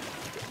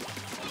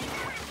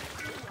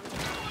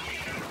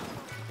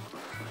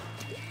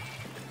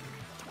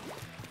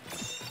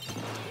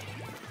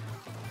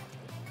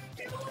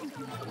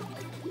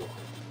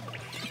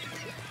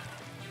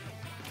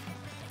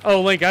 Oh,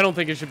 Link, I don't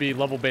think it should be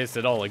level-based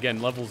at all.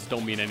 Again, levels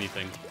don't mean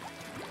anything.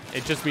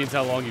 It just means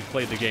how long you've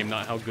played the game,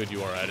 not how good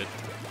you are at it.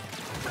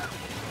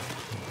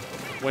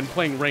 When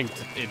playing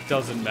ranked, it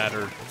doesn't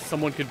matter.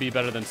 Someone could be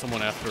better than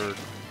someone after...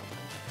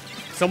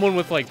 Someone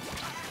with, like,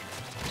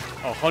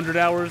 100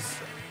 hours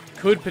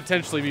could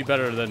potentially be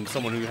better than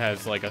someone who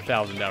has, like,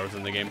 1,000 hours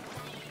in the game.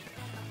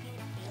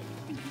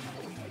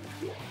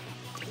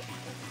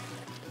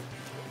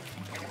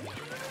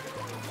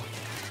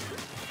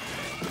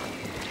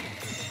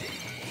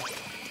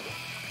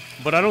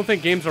 But I don't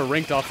think games are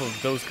ranked off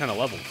of those kind of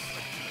levels.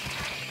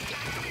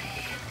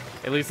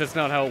 At least that's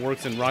not how it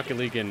works in Rocket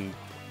League and,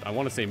 I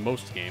want to say,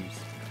 most games.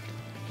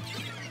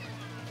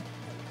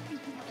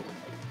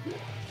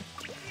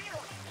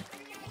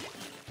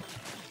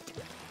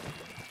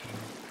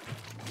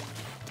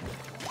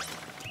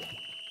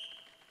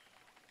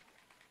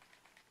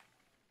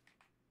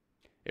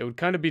 It would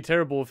kind of be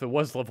terrible if it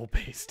was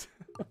level-based.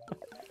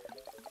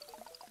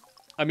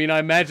 I mean, I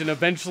imagine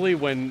eventually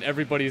when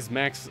everybody's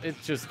max,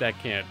 it's just that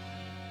can't.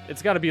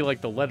 It's got to be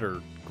like the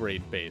letter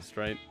grade based,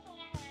 right?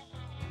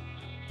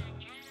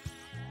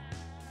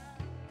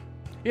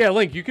 Yeah,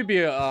 Link, you could be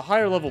a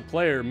higher level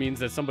player means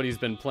that somebody's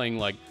been playing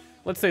like,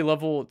 let's say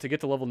to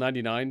get to level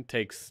 99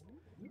 takes,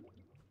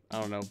 I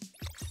don't know,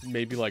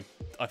 maybe like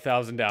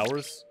 1,000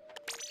 hours.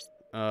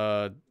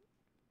 I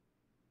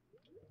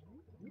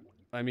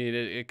mean,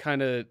 it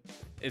kind of,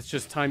 it's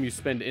just time you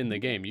spend in the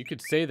game. You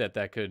could say that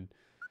that could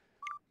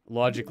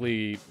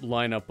logically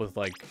line up with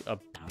like a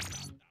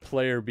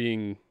player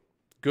being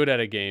good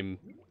at a game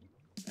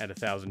at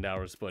 1,000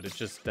 hours, but it's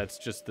just, that's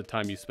just the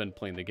time you spend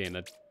playing the game.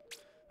 That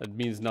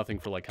means nothing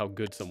for like how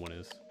good someone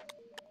is,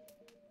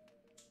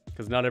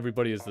 because not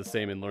everybody is the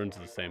same and learns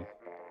the same.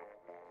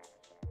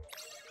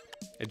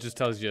 It just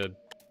tells you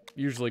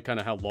usually kind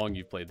of how long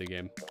you've played the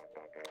game.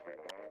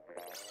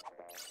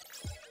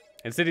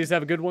 And Cities,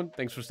 have a good one.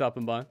 Thanks for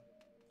stopping by.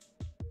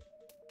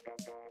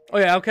 Oh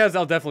yeah, Outcast,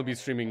 I'll definitely be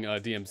streaming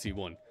DMC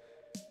 1.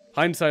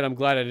 Hindsight, I'm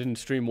glad I didn't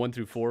stream 1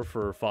 through 4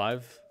 for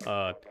 5.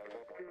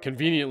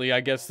 Conveniently,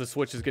 I guess the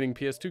Switch is getting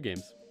PS2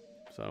 games.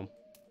 So.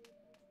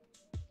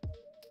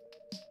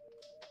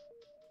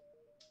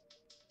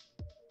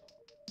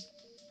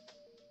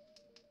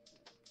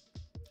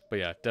 But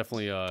yeah,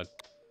 definitely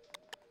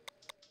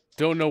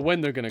don't know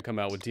when they're going to come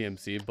out with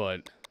DMC,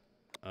 but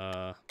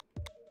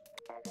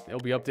it'll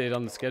be updated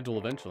on the schedule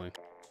eventually.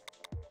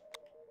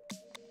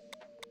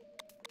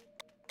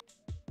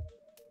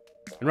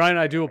 And Ryan,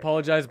 I do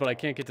apologize, but I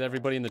can't get to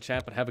everybody in the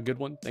chat, but have a good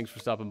one. Thanks for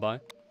stopping by.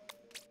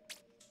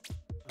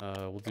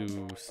 We'll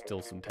do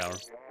still some tower.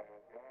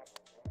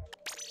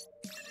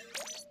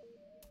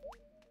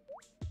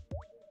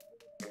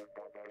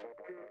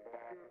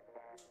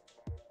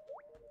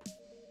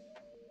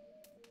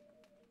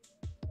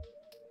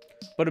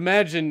 But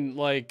imagine,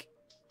 like,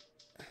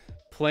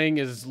 playing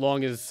as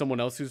long as someone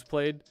else who's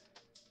played,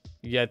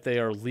 yet they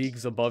are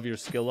leagues above your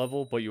skill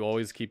level, but you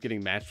always keep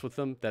getting matched with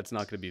them. That's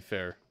not going to be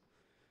fair.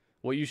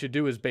 What you should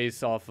do is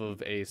base off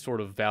of a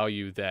sort of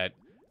value that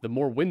the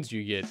more wins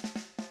you get,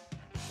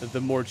 the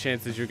more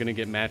chances you're going to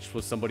get matched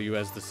with somebody who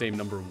has the same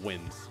number of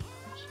wins.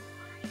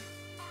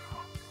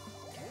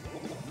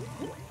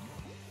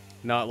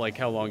 Not like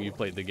how long you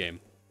played the game.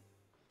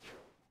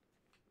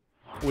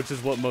 Which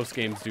is what most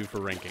games do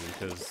for ranking,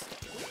 because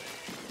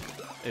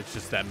it's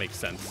just that makes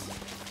sense.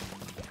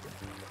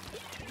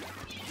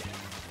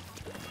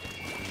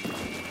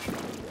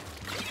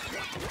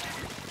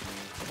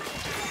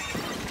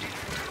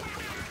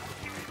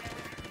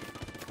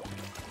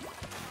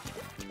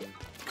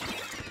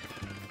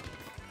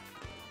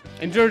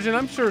 And Georgian,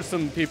 I'm sure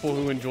some people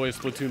who enjoy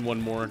Splatoon 1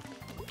 more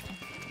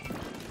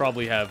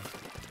probably have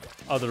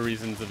other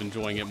reasons of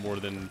enjoying it more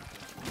than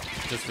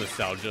just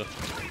nostalgia.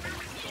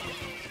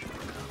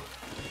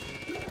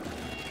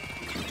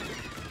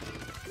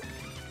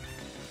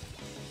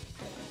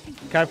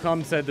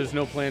 Capcom said there's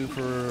no plan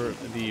for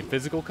the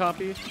physical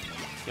copy.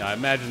 Yeah, I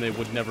imagine they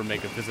would never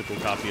make a physical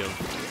copy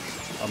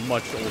of a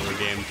much older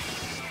game.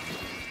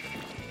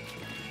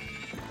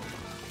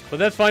 But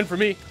that's fine for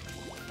me.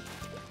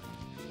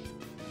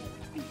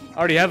 I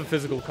already have a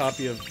physical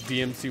copy of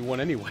DMC1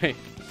 anyway.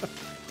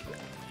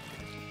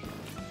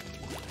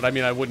 But I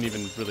mean, I wouldn't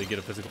even really get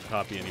a physical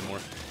copy anymore.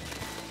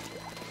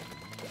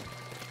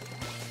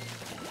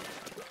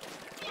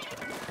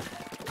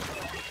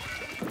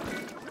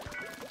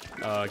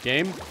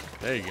 Game?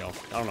 There you go.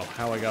 I don't know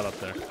how I got up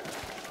there.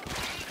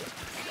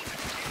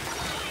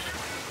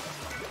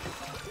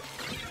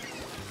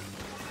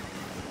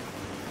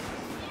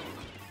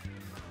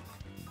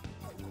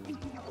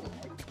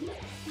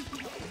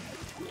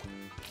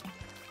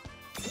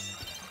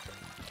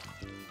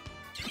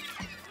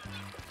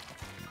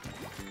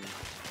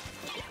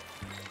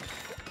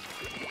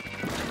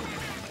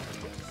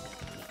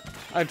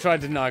 I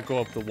tried to not go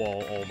up the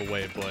wall all the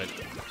way, but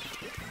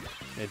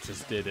it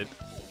just did it.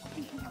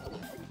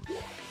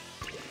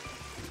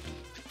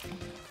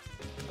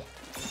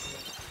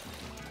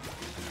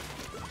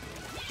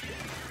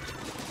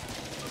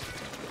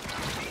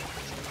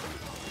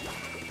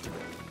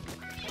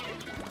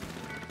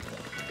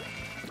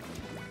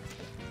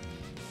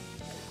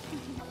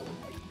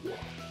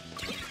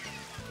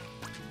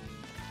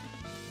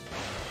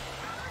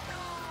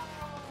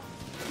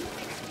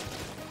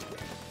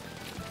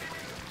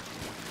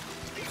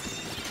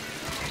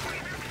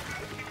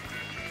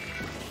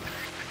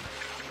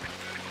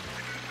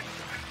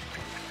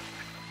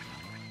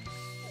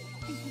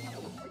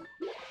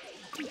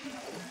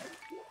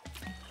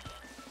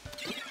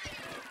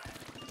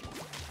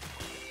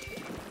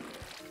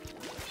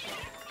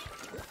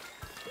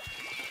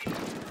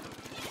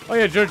 Oh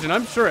yeah, Jurgen,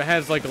 I'm sure it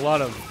has like a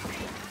lot of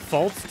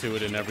faults to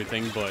it and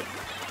everything, but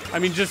I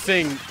mean, just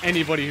saying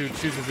anybody who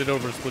chooses it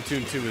over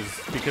Splatoon 2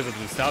 is because of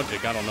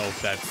nostalgic, I don't know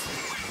if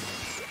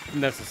that's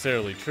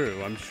necessarily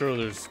true. I'm sure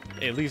there's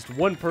at least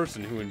one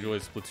person who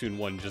enjoys Splatoon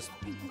 1 just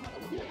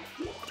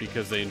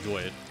because they enjoy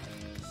it.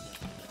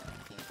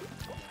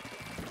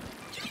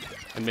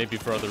 And maybe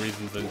for other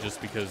reasons than just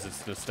because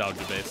it's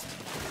nostalgia-based.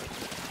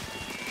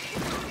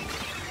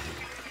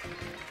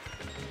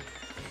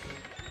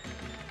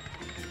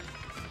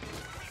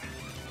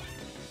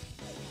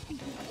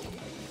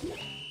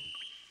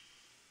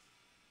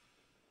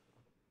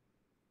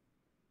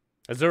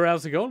 Azura,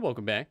 how's it going?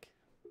 Welcome back.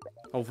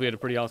 Hopefully you had a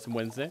pretty awesome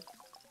Wednesday.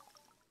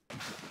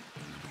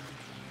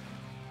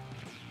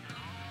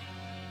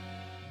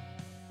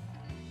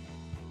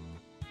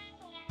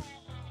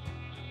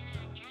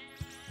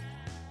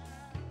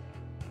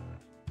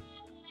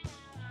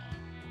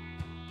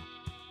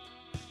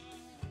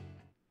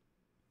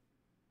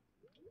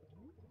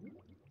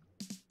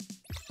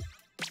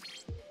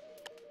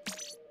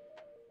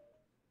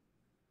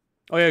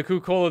 Oh yeah,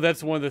 Coca-Cola,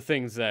 that's one of the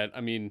things that,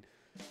 I mean,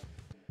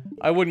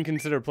 I wouldn't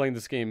consider playing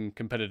this game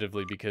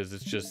competitively because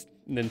it's just,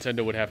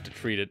 Nintendo would have to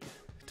treat it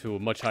to a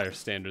much higher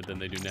standard than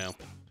they do now.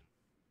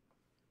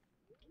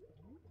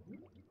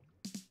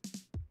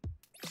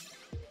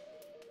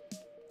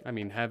 I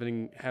mean,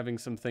 having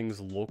some things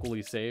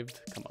locally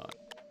saved, come on.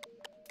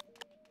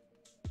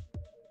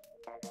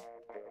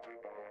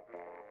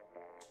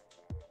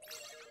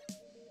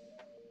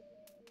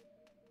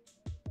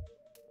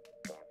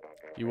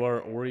 You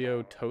are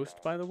Oreo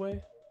toast, by the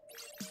way?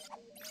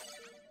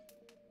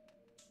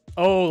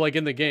 Oh, like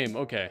in the game.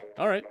 Okay.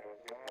 All right.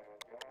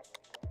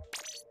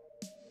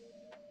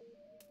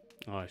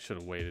 Oh, I should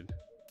have waited.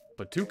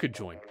 But two could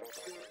join.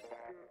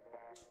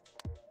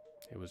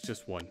 It was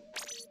just one.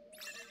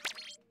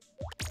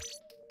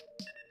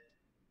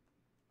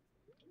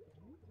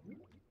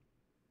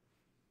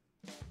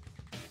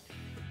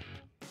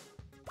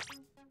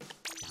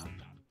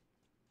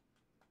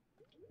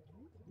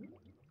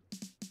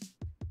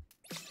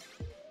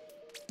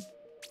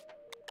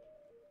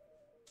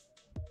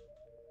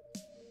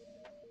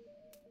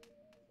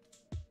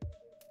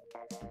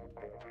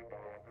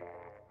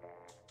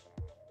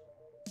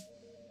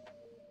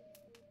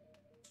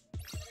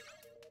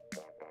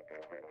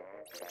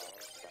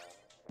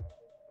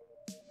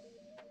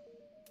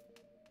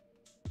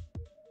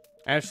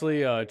 Ashley,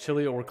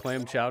 chili or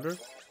clam chowder?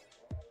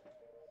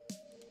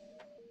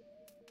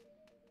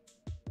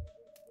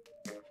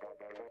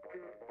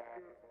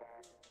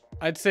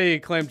 I'd say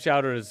clam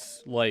chowder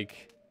is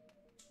like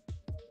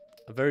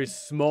a very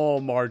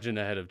small margin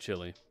ahead of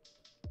chili.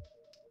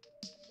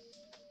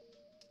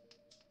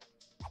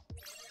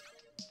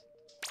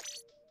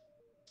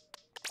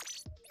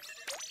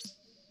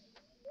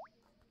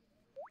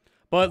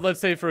 But let's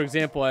say, for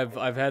example,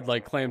 I've had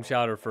like clam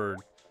chowder for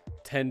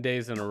 10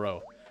 days in a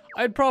row.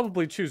 I'd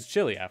probably choose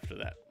chili after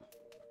that,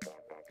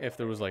 if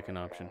there was like an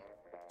option.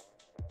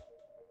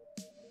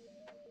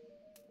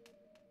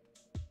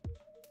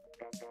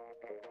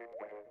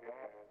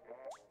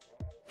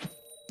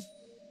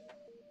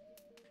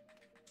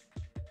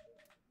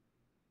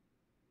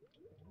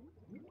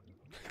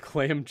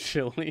 Clam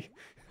chili.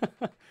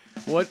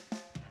 What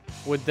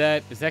would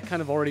that... Is that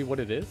kind of already what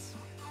it is?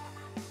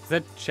 Is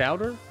that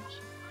chowder?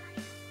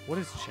 What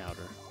is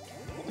chowder?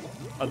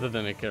 Other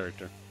than a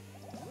character.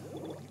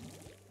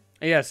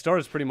 Yeah, Star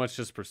is pretty much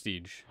just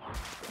prestige.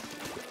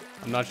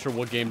 I'm not sure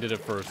what game did it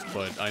first,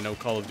 but I know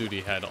Call of Duty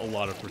had a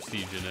lot of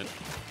prestige in it.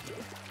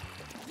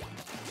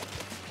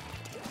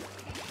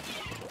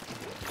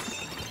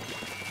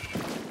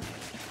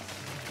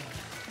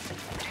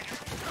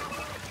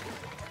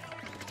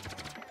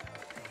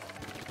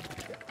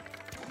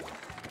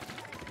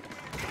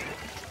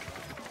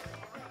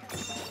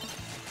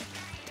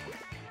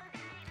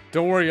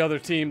 Don't worry, other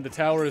team. The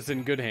tower is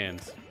in good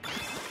hands.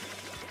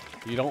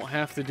 You don't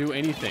have to do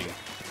anything.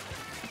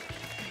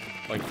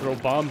 Like throw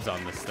bombs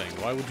on this thing.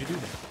 Why would you do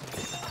that?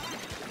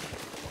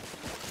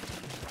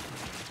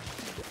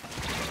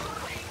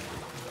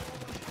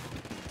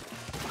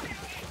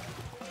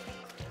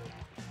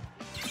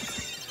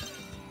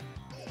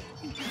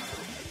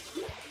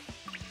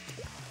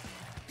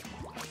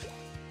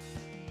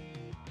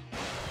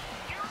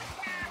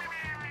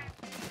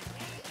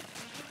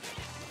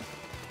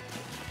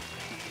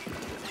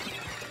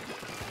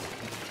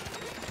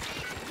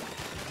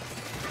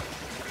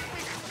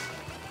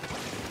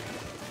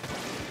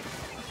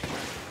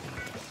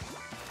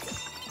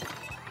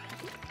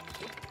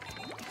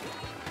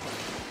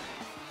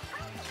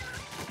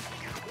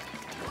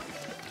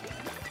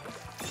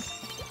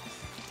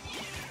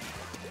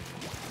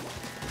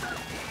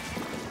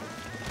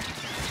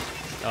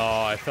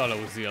 Oh, I thought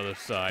it was the other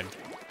side.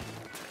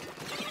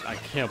 I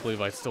can't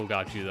believe I still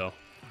got you, though.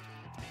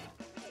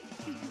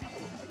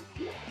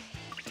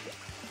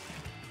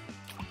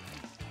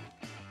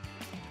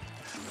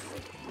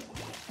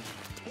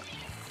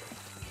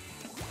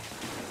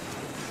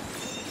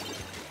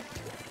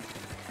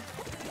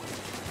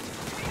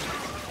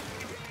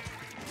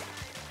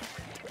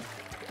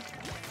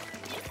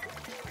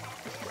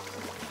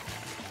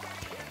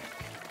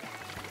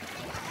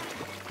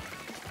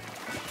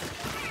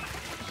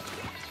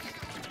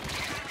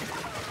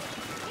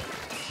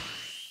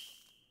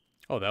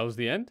 Oh, that was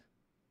the end?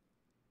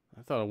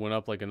 I thought it went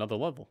up like another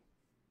level.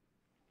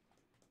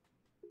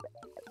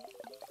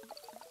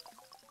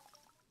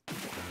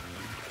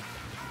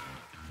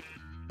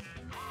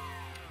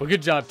 Well,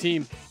 good job,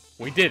 team.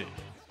 We did it.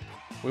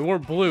 We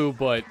weren't blue,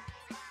 but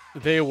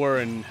they were,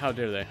 and how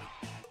dare they?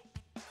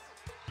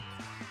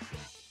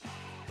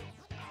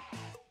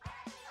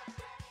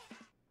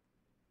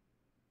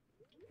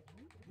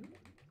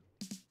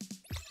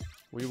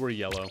 We were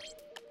yellow.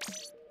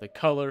 The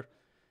color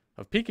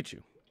of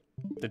Pikachu.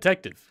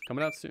 Detective,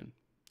 coming out soon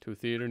to a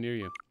theater near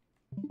you.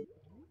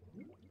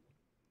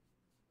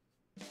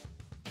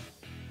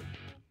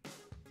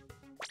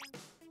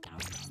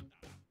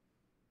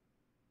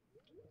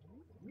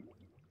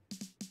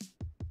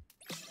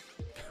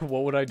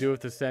 What would I do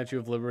if the Statue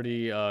of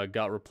Liberty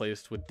got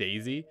replaced with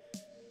Daisy?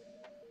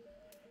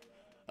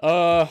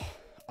 I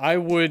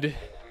would...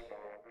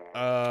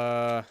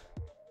 I'd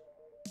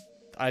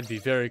be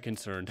very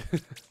concerned.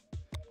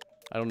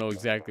 I don't know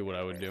exactly what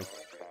I would do.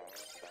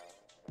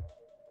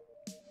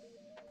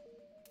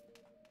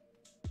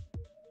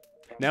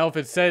 Now, if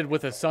it said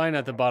with a sign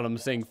at the bottom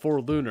saying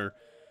for Lunar,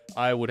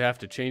 I would have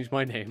to change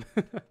my name.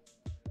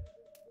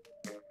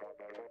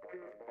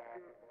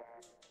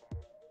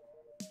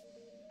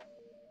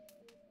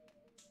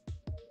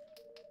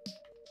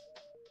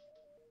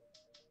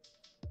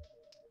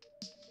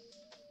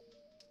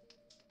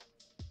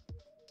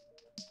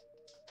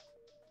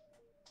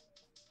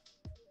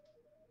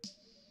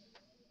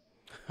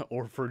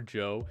 Or for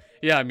Joe.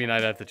 Yeah, I mean,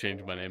 I'd have to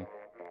change my name.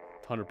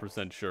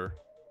 100% sure.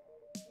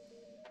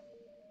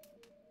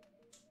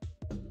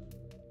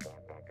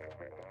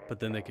 But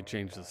then they could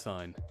change the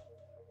sign.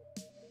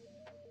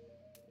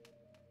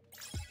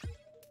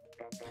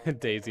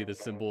 Daisy, the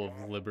symbol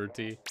of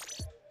liberty.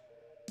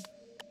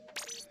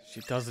 She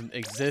doesn't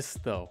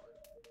exist, though.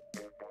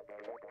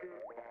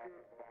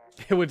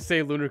 It would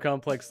say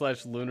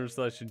Lunarcomplex / Lunar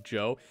 /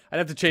 Joe. I'd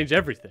have to change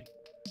everything.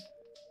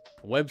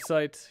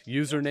 Website,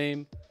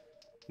 username,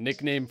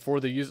 nickname for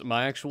the user,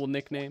 my actual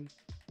nickname.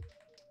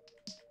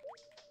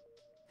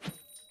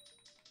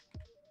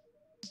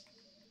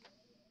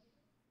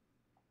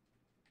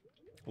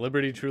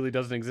 Liberty truly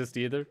doesn't exist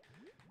either.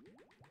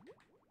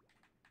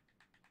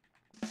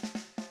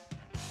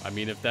 I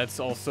mean, if that's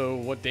also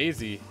what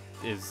Daisy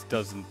is,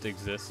 doesn't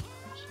exist.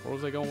 Where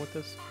was I going with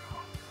this?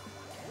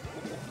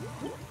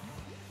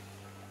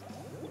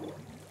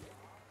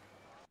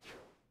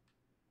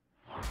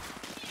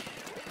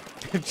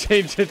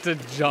 Change it to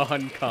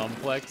John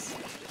Complex.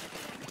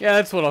 Yeah,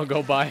 that's what I'll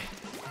go by.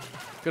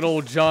 Good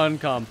old John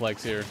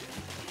Complex here.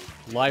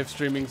 Live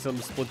streaming some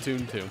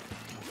Splatoon 2.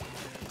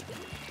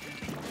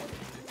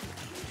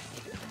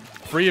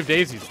 Free of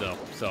daisies, though,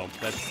 so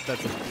that's a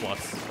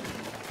plus.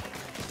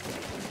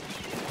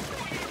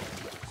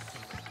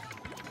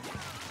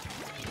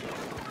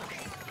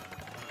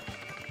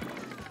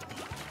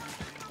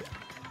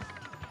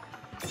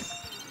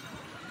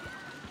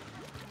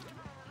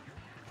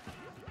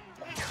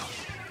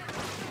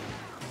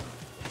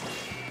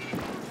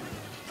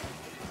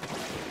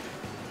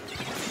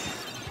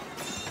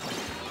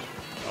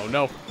 Oh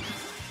no.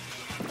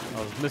 I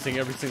was missing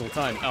every single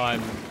time. Oh,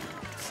 I'm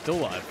still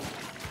alive.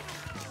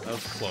 That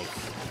was close.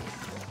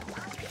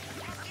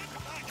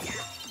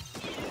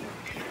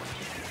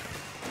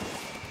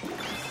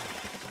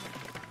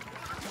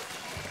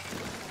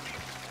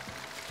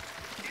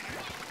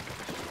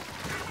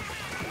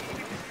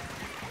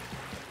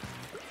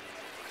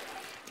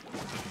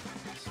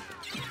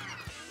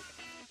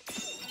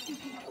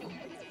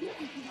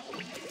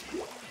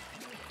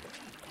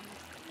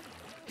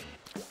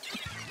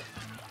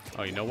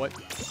 Oh, you know what?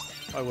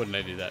 Why wouldn't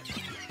I do that?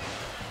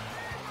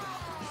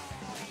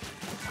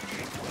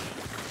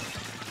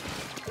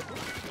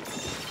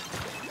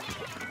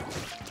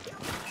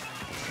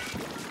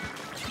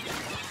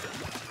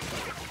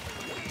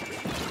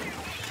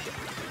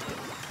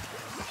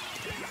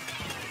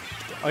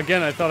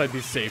 Again, I thought I'd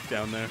be safe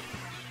down there.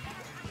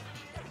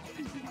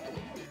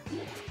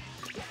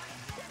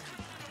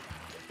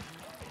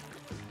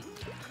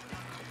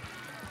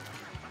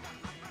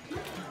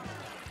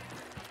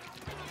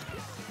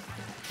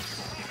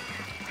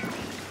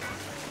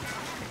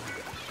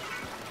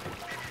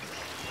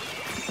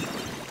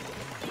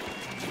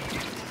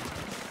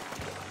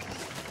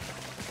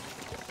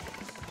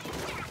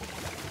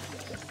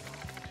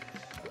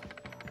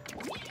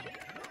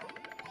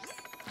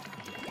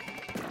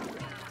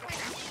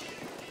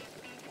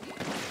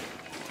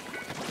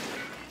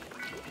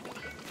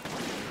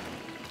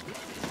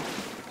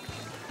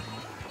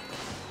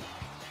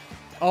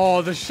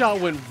 Oh, the shot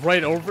went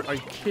right over. Are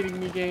you kidding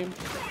me, game?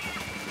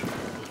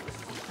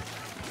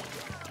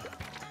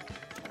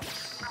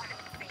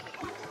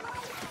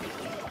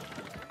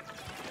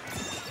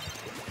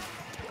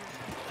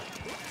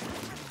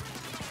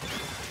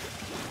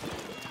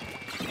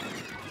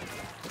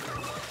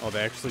 Oh, they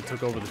actually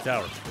took over the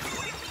tower.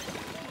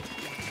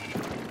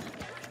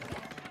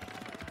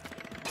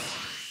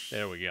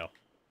 There we go.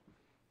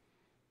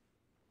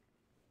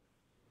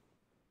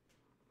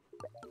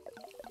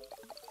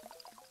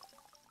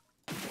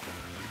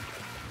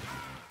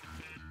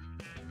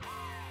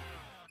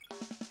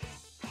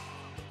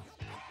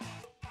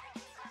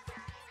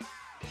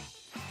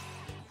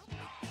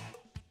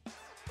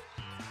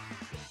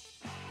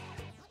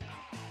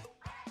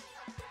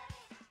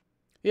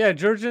 Yeah,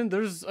 Jurgen,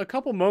 there's a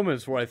couple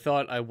moments where I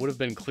thought I would have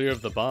been clear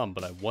of the bomb,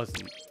 but I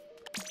wasn't.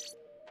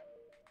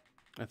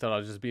 I thought I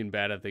was just being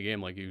bad at the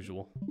game like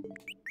usual.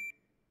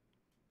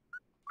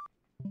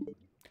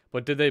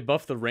 But did they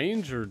buff the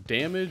range or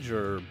damage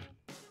or...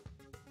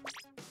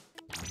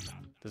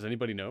 Does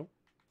anybody know?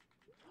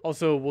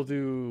 Also,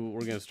 we're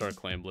gonna start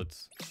Clan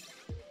Blitz.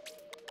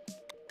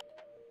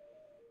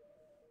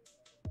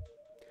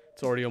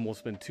 It's already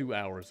almost been 2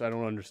 hours. I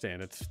don't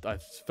understand. It's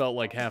felt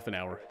like half an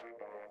hour.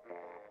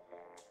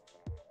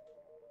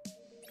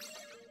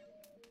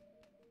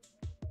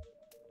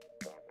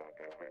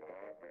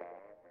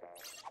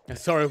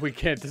 Sorry, we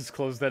can't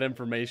disclose that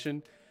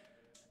information.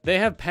 They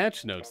have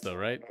patch notes, though,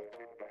 right?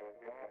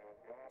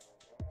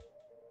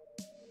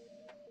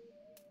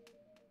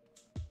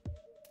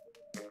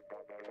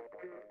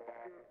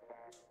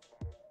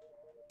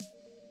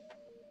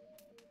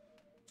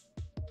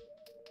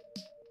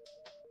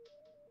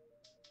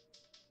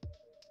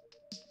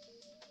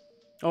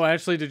 Oh,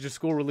 actually, did your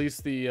school release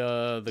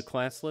the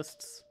class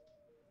lists?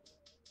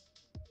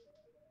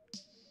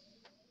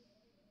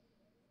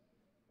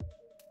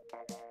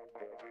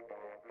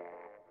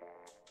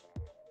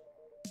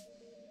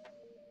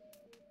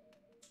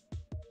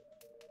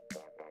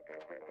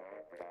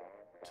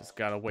 Just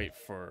gotta wait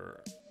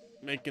for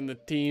making the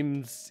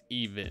teams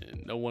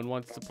even. No one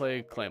wants to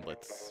play Clan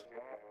Blitz.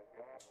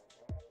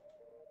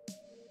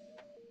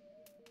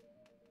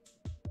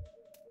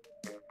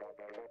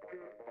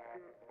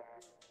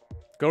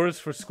 Goers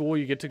for school,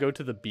 you get to go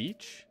to the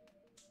beach?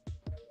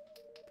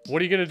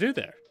 What are you gonna do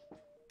there?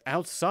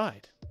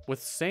 Outside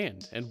with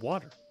sand and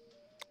water.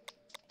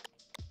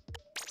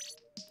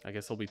 I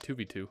guess it'll be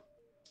 2v2.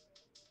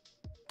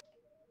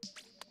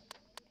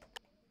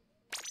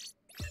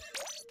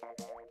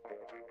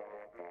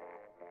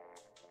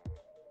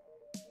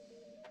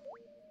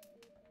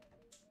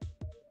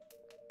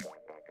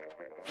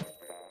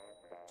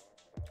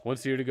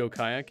 Once a year to go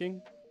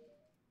kayaking?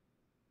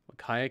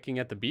 Kayaking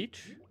at the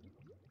beach?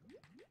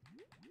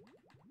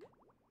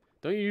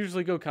 Don't you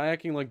usually go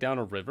kayaking like down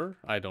a river?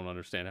 I don't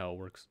understand how it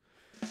works.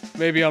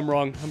 Maybe I'm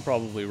wrong. I'm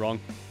probably wrong.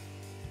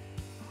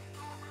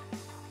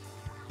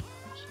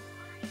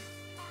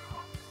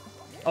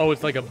 Oh,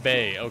 it's like a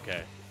bay.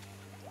 Okay.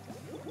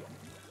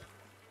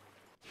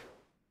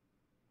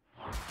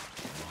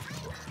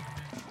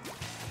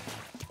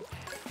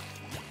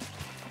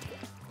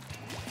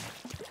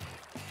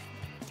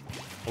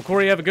 Well,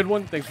 Corey, have a good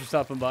one. Thanks for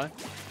stopping by.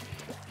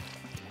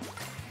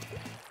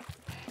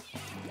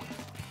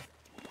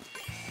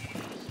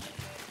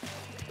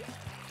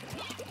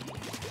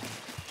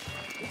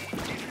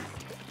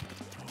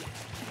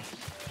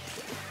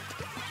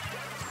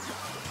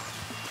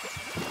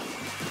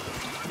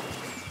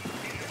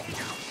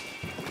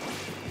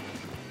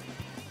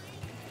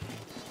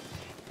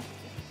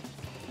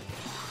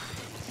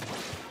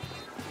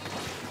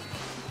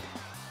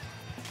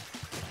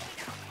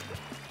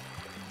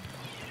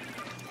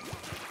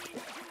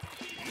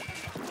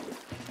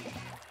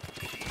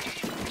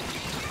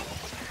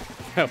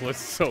 That was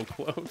so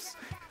close.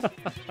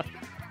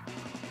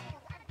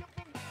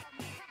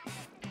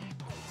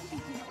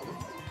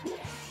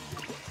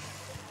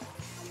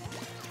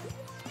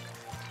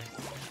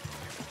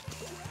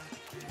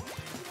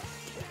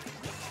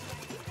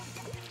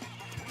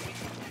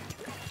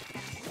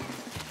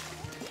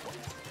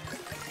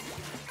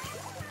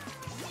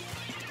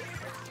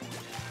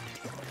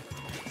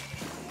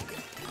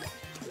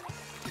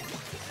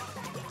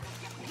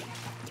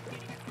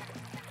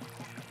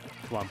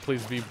 Come on,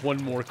 please be one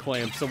more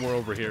clam somewhere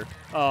over here.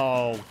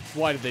 Oh,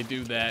 why did they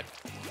do that?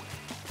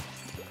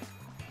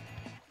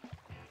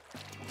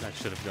 I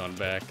should have gone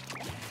back.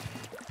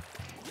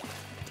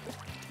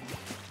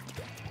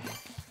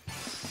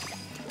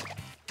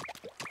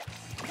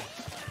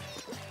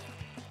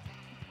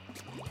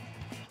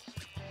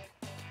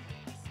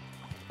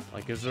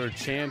 Like, is there a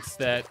chance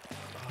that...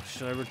 Oh,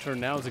 should I return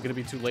now? Is it going to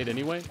be too late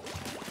anyway?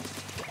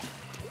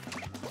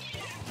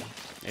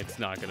 It's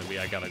not going to be.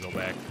 I gotta go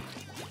back.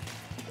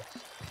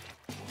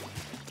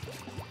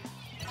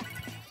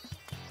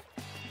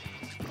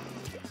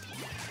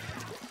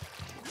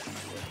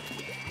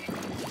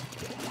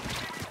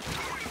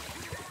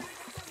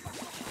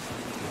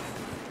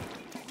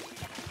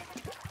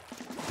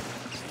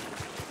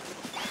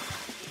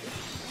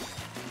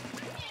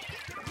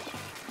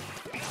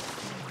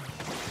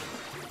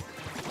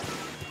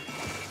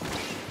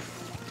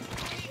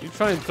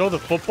 Try and throw the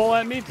football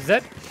at me? Does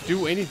that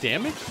do any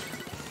damage?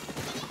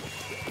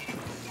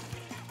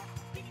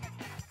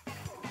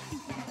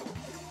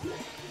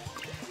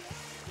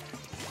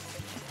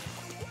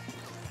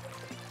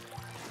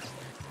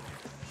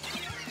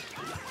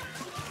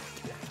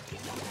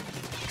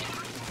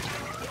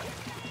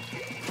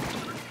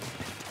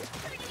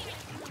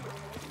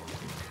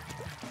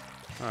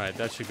 Alright,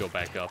 that should go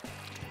back up.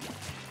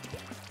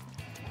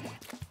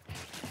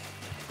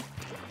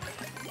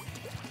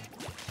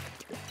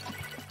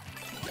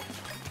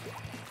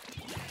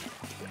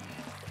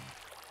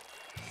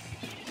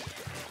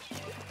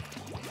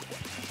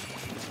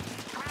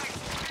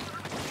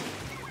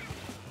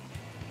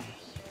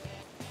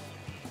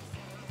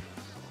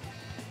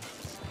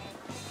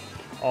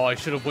 Oh, I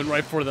should have went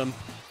right for them.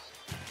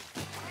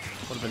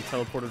 Would have been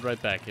teleported right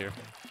back here.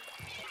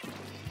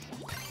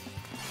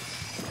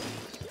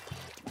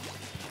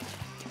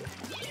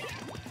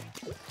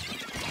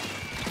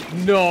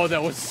 No,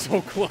 that was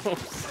so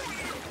close.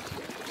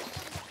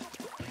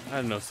 I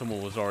didn't know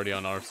someone was already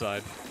on our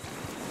side.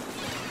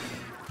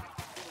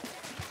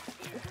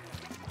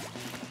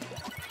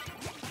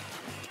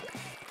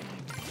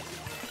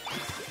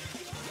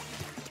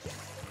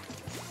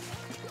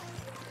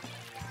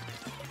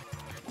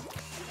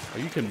 Oh,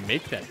 you can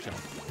make that jump.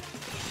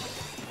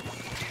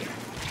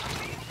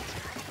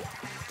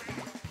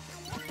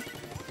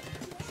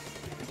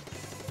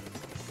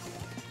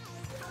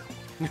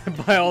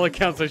 By all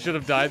accounts, I should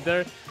have died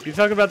there. You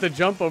talking about the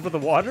jump over the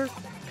water?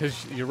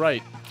 Because you're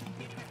right.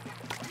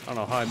 I don't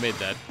know how I made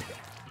that.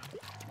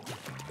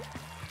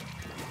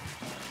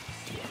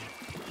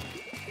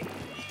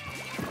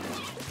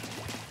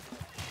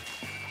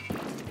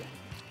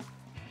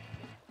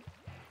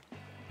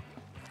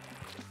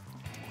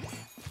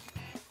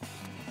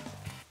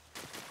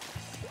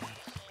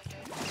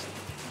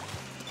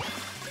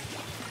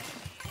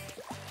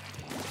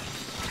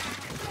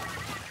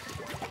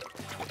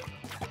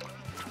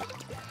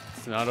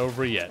 It's not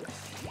over yet.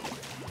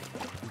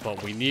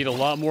 But we need a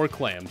lot more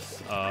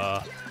clams.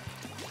 Oh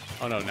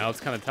no, now it's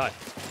kind of tight.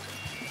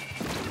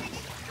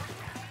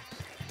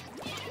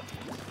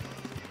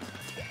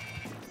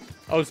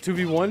 Oh, it's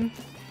 2v1?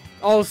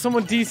 Oh,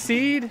 someone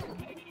DC'd?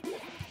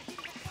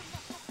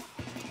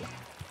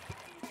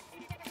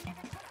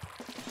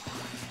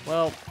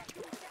 Well,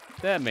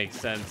 that makes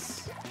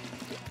sense.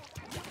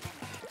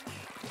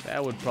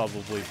 That would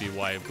probably be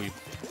why we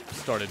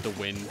started to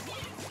win.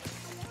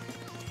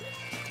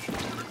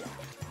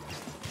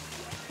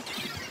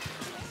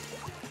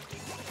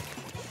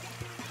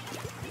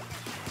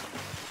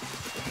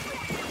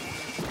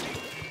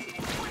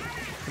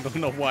 I don't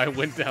know why I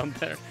went down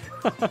there.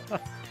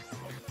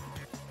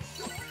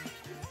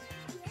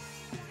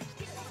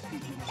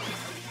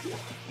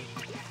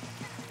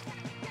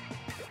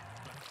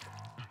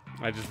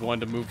 I just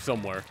wanted to move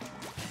somewhere.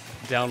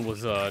 Down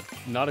was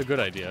not a good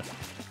idea.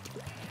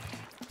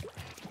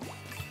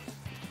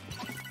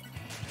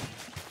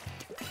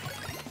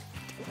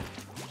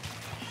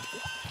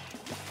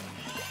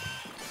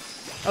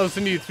 Oh, so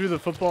you threw the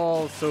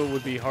football so it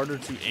would be harder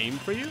to aim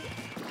for you?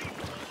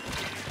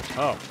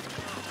 Oh.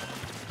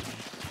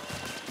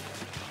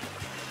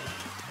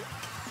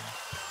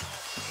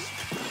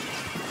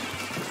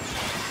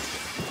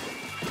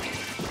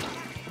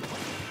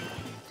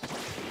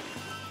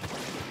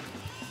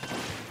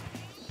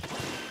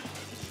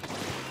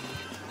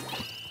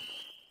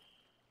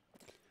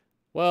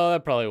 Well,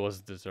 that probably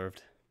wasn't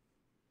deserved.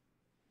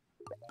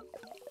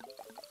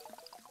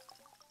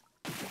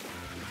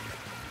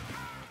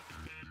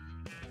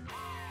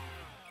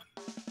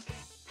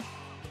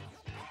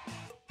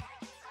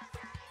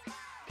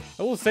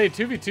 I will say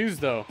 2v2s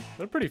though,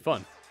 they're pretty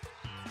fun.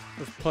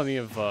 There's plenty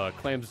of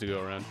clams to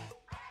go around.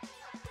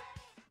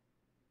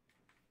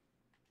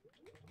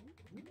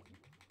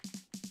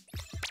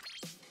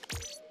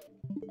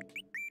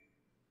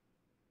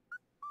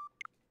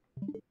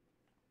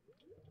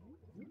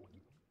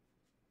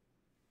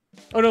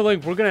 Oh no,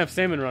 Link, we're gonna have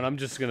salmon run. I'm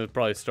just gonna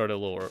probably start a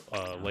little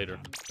later.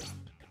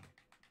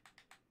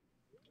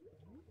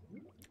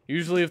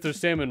 Usually if there's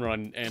salmon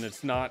run and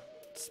it's not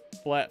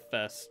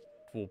Splatfest,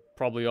 we'll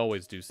probably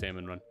always do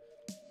salmon run.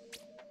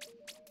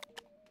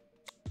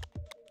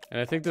 And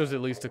I think there's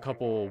at least a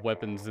couple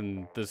weapons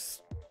in this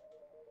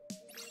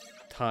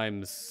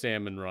time's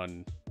salmon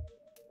run.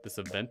 This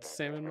event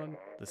salmon run?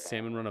 The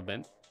salmon run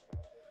event?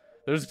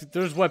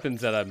 There's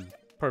weapons that I'm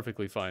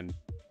perfectly fine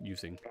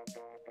using.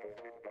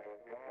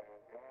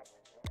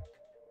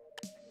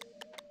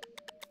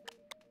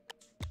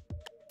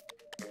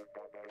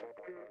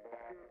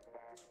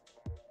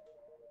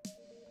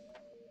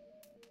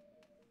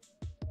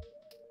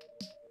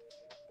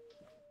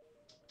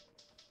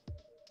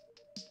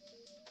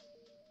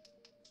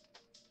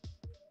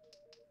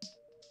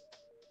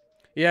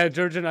 Yeah,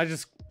 Jurgen, I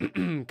just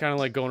kind of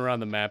like going around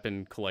the map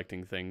and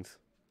collecting things.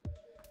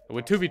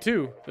 With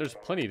 2v2, there's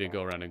plenty to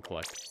go around and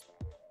collect.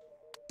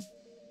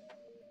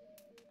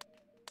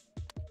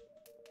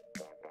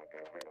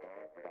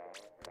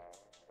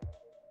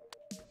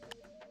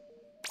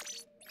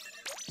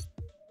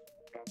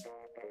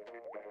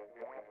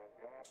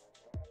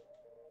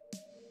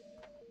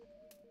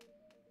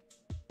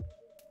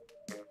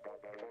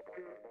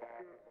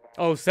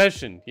 Oh,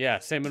 session. Yeah,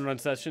 salmon run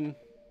session.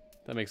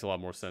 That makes a lot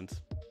more sense.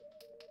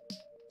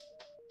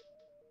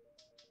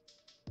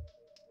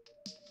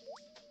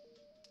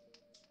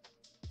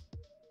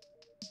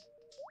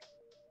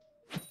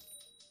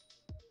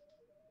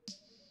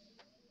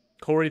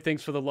 Corey,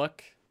 thanks for the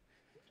luck.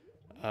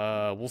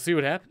 We'll see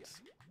what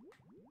happens.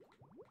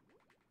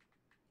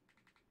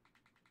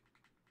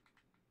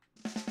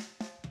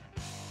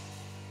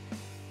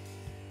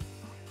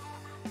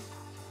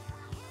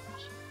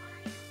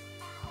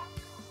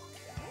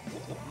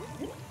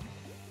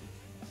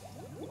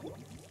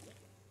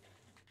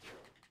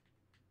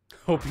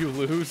 Hope you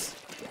lose.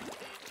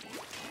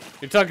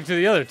 You're talking to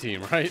the other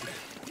team, right?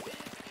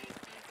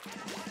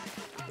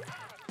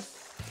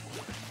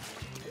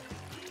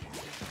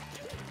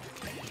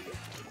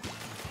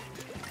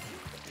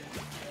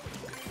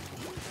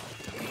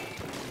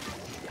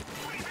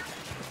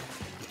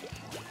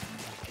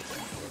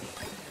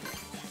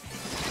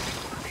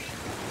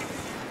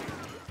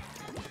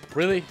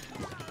 Really?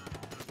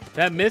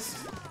 That missed?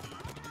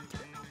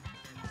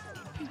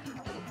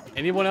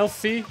 Anyone else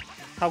see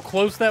how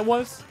close that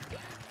was?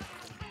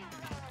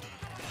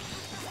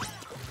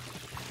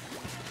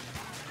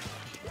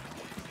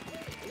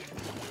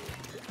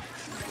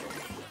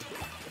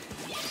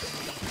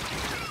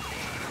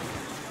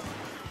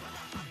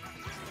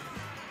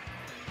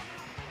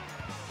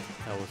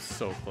 That was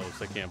so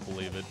close, I can't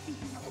believe it.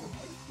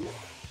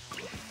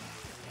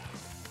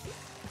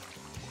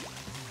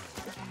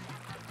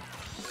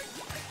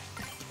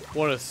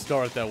 What a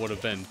start that would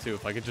have been, too,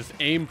 if I could just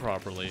aim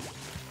properly.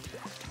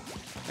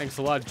 Thanks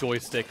a lot,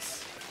 joysticks.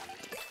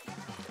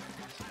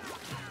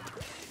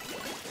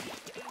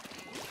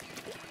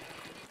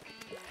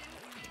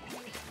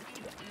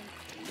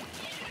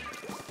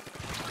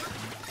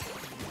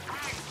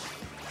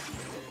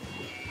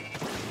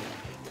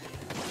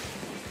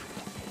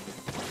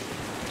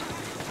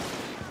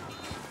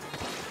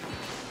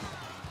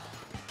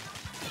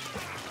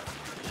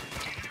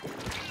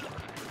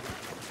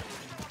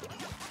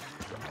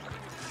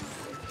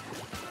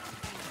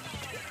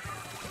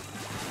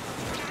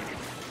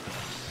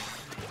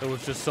 There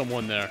was just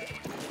someone there.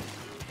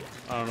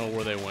 I don't know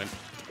where they went.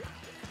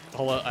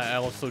 I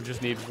also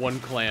just need one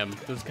clam.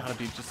 There's gotta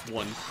be just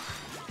one.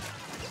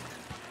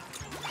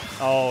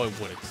 Oh, it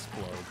would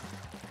explode.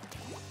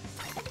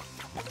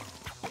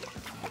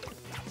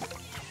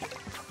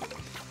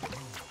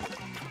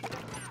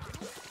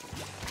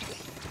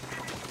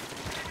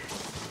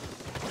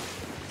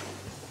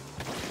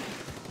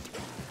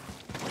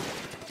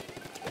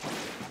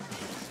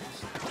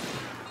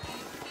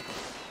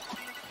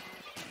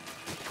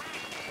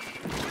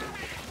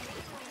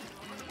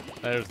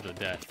 There's the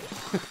death.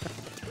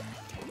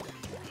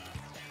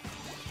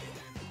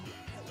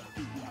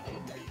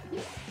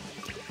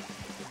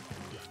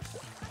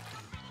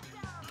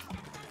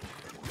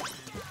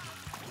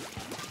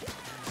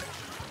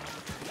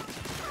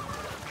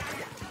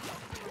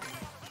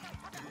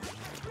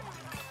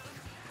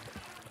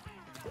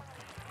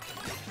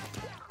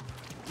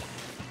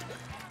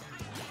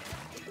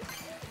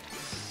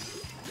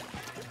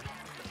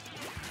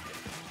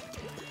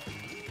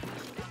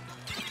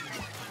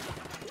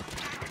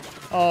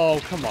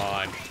 Oh, come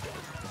on.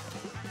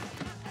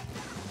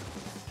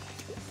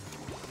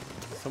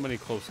 So many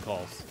close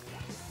calls.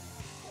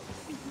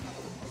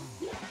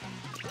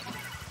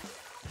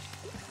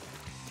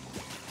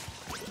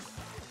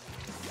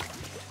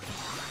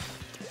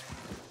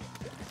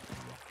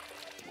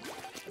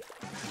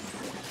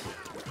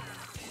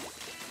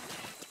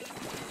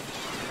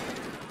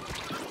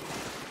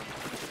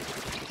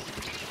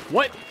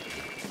 What?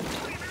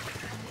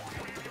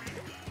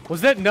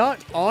 Was that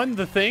not on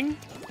the thing?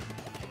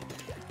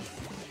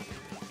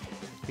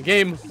 The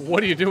game,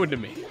 what are you doing to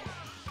me?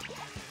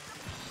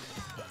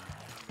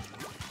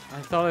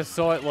 I thought I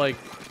saw it like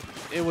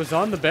it was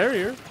on the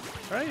barrier,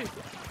 right?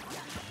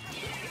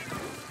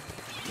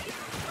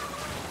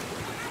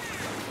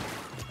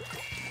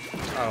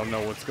 I don't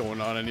know what's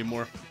going on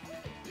anymore.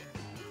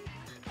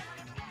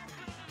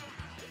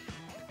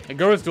 And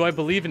girls, do I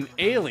believe in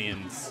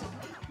aliens?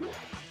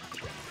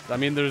 I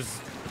mean,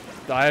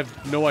 I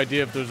have no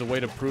idea if there's a way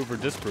to prove or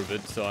disprove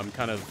it, so I'm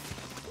kind of,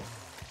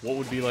 what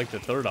would be like the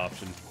third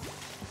option?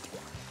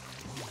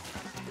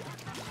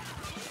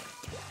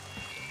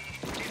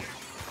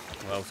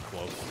 Well, that was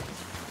close.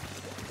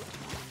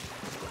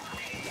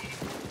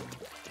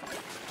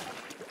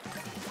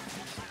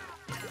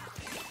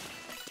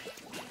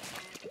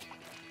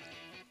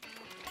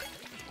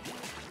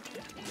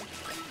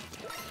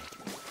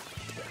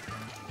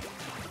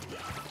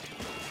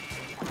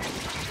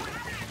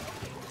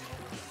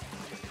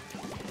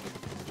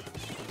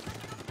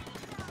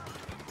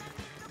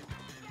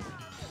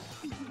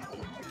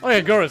 Oh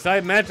yeah, Goris, I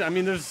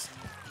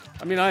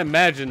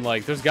imagine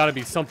like there's got to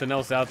be something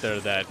else out there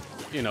that,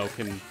 you know,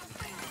 can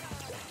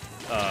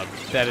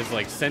that is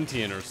like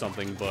sentient or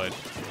something, but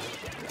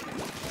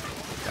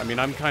I mean,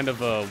 I'm kind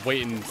of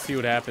wait and see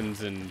what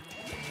happens, and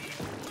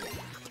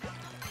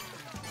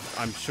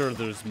I'm sure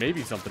there's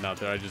maybe something out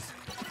there. I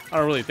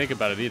don't really think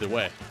about it either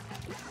way.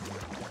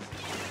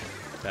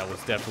 That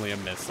was definitely a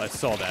miss. I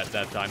saw that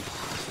time.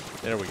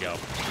 There we go.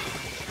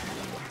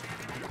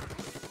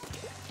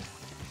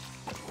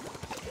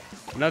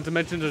 Not to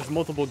mention there's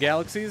multiple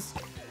galaxies.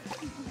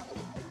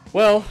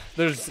 Well,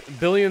 there's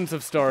billions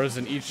of stars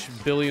in each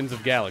billions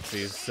of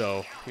galaxies,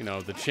 so, you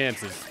know, the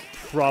chance is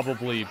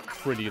probably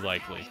pretty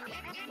likely.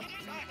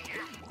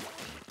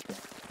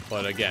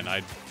 But again,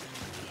 I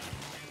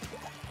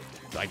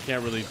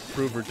can't really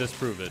prove or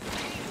disprove it.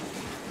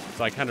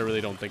 So I kind of really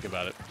don't think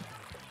about it.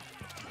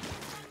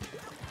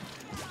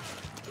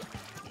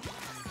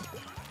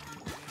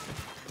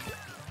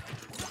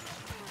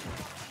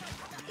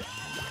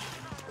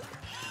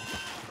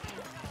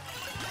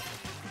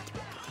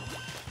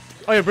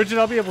 Oh yeah, Bridget,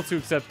 I'll be able to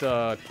accept,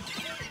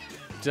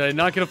 did I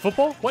not get a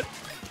football? What?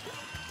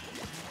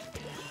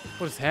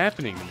 What is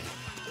happening?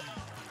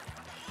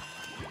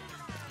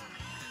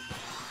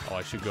 Oh,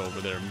 I should go over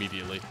there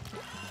immediately.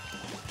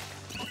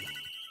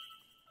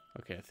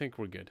 Okay, I think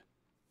we're good.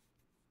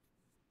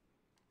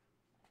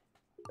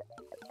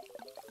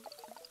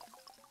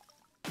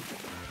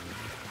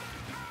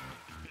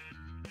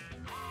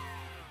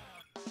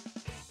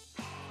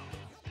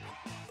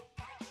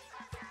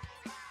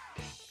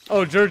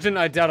 Oh, Jurgen,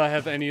 I doubt I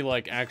have any,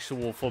 like,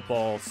 actual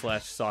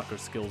football/soccer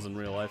skills in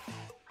real life.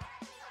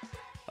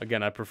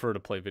 Again, I prefer to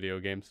play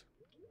video games.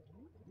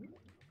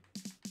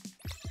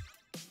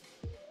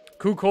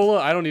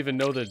 Coca-Cola, I don't even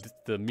know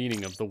the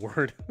meaning of the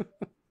word.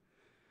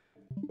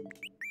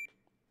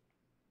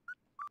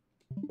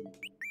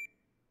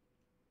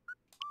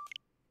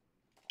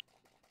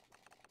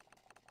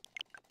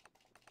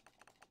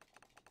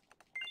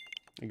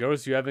 And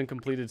Ghost, you haven't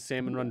completed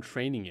Salmon Run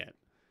training yet,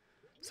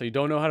 so you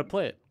don't know how to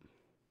play it.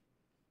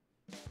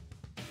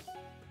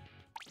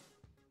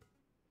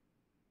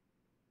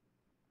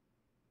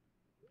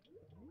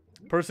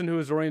 Person who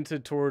is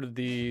oriented toward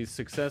the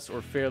success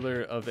or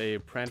failure of a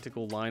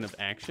practical line of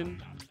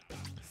action,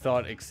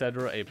 thought,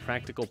 etc. A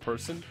practical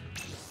person.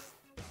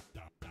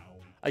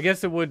 I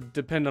guess it would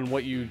depend on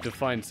what you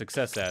define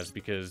success as,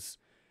 because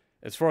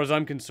as far as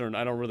I'm concerned,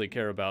 I don't really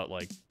care about,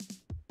 like,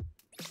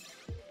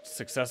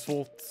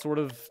 successful sort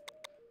of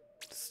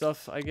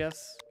stuff, I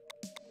guess.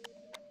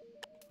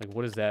 Like,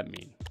 what does that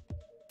mean?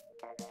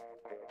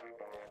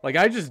 Like,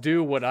 I just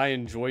do what I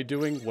enjoy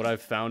doing, what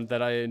I've found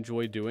that I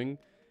enjoy doing.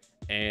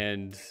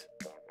 And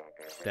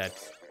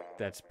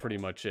that's pretty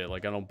much it.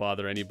 Like, I don't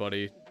bother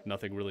anybody.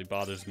 Nothing really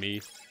bothers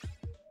me.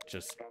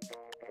 Just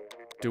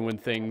doing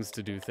things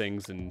to do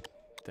things, and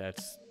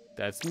that's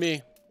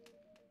me.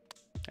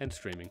 And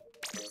streaming.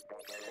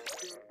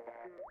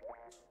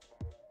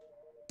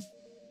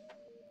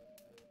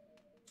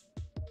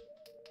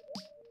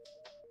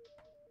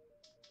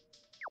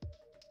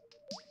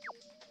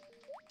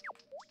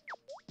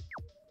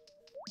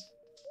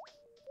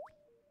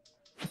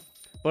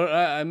 But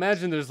I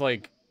imagine there's,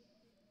 like,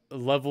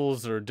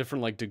 levels or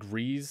different, like,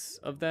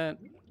 degrees of that,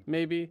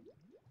 maybe?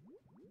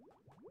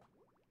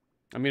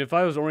 I mean, if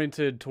I was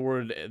oriented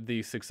toward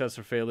the success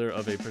or failure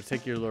of a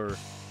particular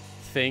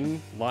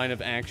thing, line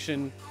of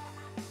action,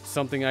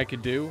 something I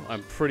could do,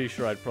 I'm pretty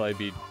sure I'd probably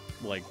be,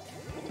 like,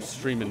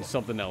 streaming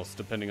something else,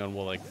 depending on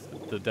what, like,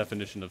 the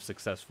definition of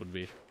success would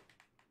be.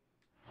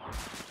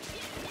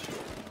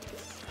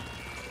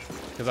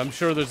 Because I'm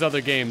sure there's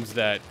other games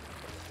that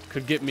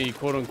could get me,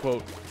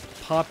 quote-unquote,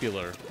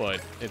 popular, but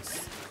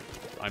it's,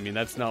 I mean,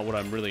 that's not what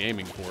I'm really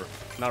aiming for.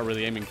 Not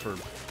really aiming for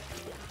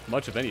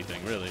much of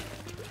anything, really.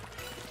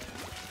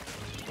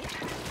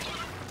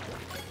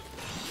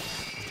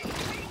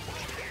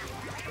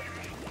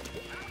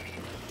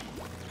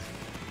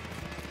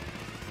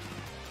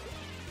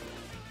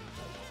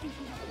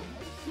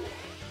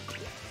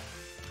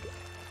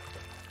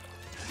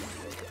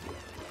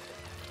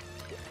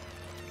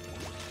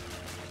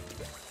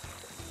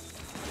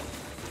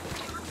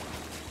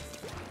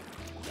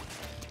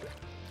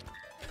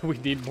 We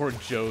need more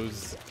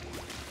Joes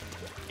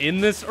in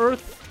this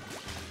Earth?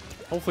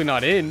 Hopefully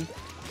not in.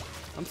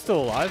 I'm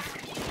still alive.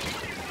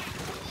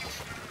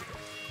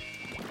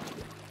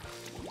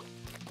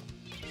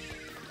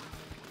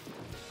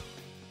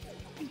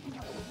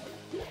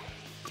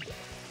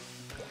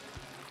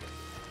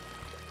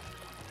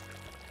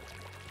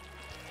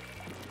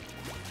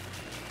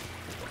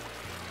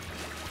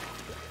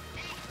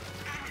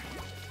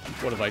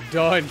 What have I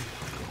done?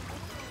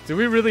 Do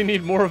we really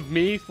need more of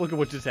me? Look at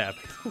what just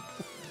happened.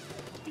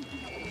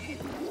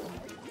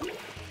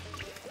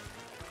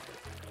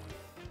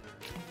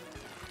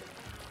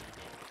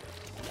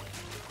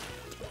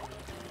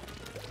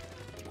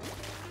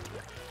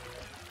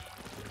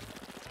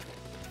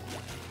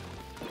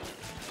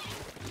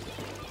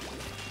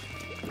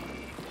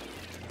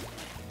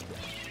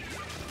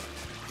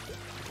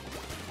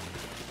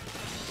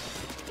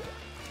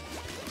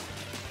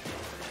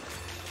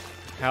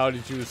 How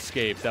did you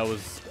escape? That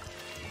was...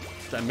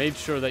 I made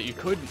sure that you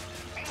couldn't.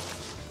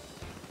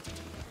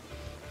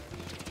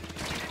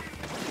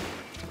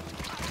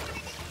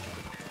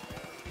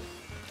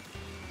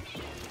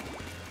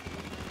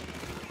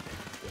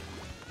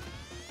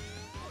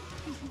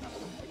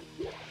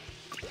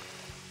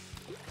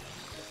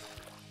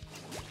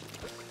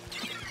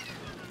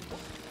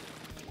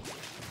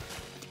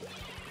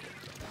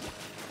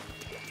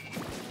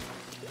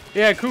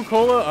 Yeah,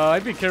 Coca-Cola,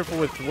 I'd be careful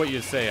with what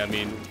you say. I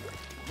mean,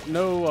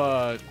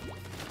 no,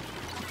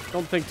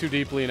 don't think too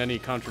deeply in any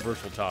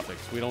controversial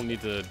topics. We don't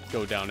need to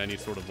go down any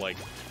sort of, like,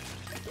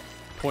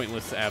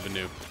 pointless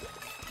avenue.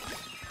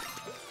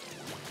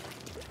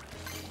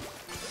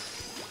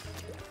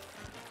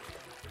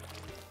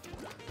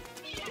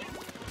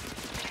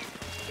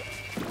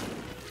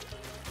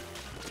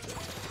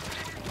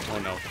 Oh,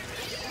 no.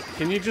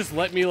 Can you just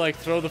let me, like,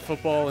 throw the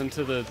football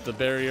into the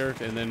barrier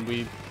and then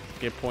we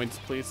get points,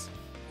 please?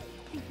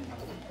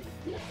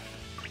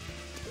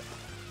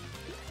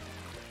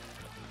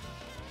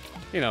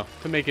 You know,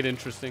 to make it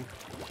interesting.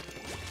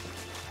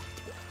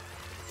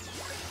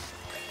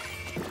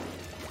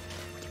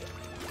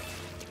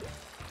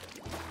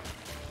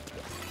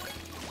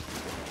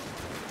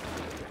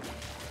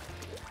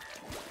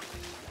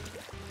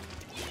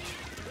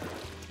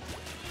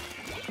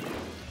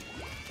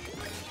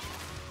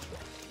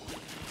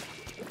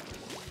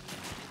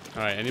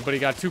 Alright, anybody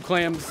got 2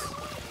 clams?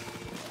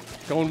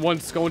 Going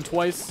once, going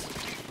twice.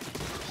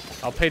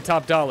 I'll pay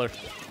top dollar.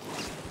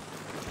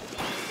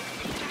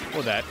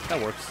 Or that. That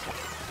works.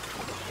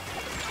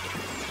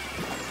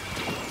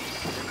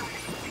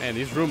 Man,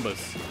 these Roombas.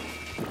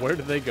 Where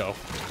did they go?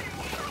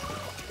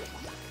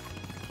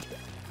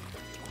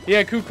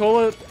 Yeah,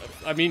 Coca-Cola,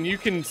 I mean, you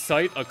can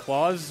cite a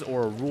clause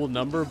or a rule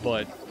number,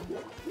 but...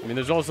 I mean,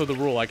 there's also the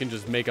rule. I can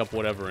just make up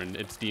whatever and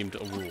it's deemed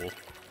a rule.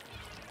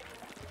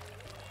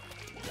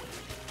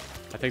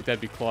 I think that'd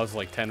be clause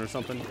like 10 or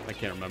something. I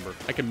can't remember.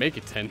 I can make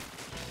it 10.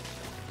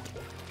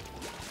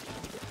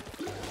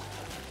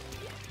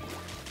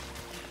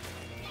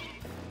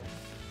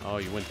 Oh,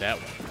 you went that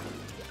way.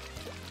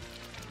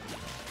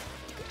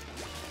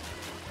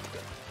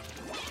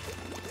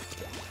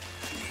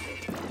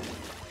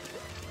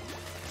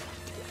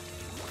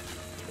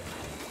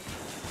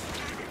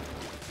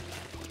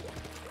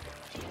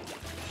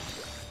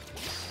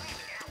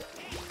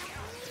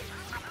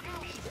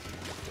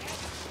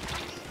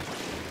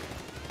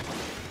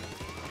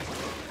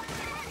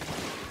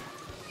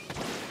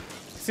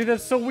 See,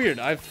 that's so weird.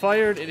 I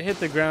fired, it hit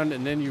the ground,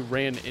 and then you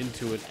ran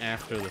into it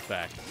after the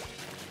fact.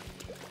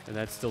 And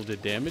that still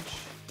did damage?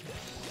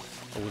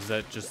 Or was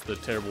that just the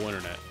terrible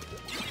internet?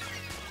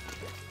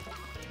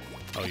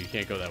 Oh, you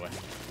can't go that way.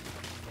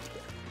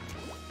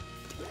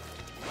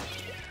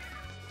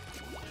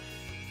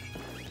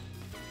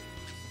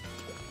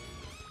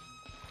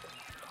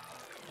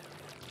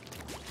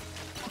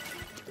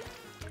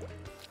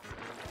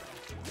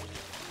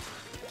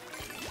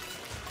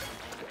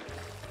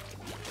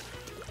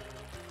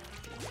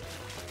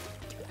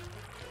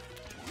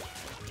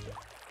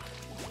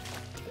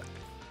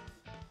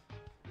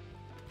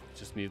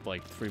 Need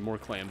like 3 more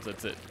clams,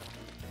 that's it.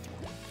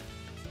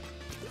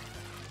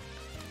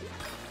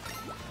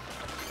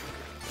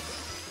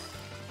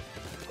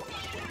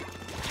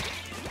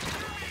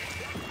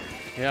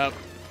 Yep,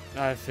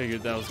 I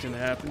figured that was gonna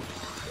happen.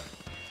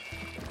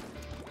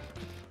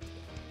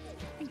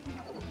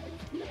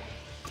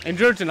 And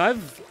Jurgen,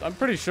 I'm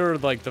pretty sure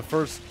like the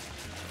first,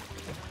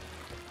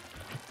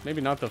 maybe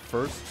not the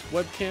first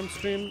webcam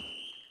stream,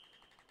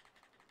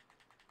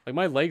 like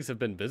my legs have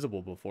been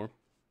visible before.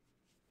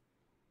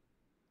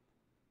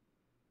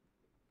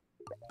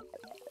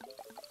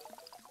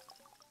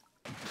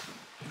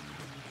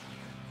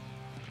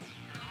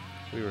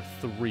 We were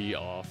 3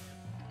 off.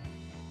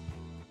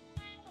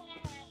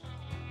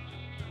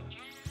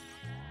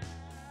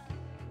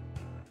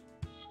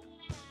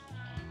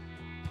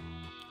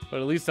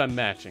 But at least I'm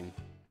matching.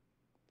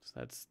 So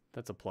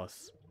That's a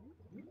plus.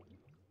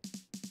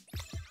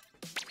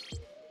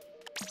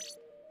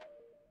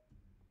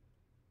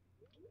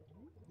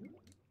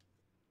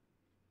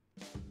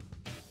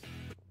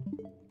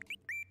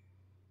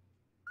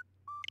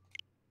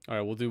 All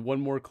right, we'll do one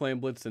more Clam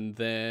Blitz and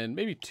then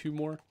maybe two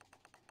more.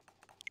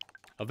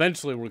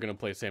 Eventually, we're going to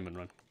play Salmon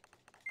Run.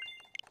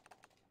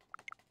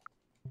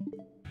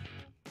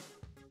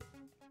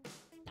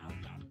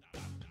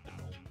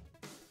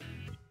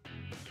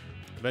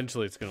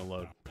 Eventually, it's going to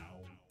load.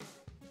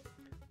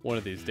 One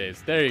of these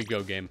days. There you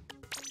go, game.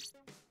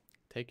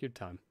 Take your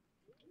time.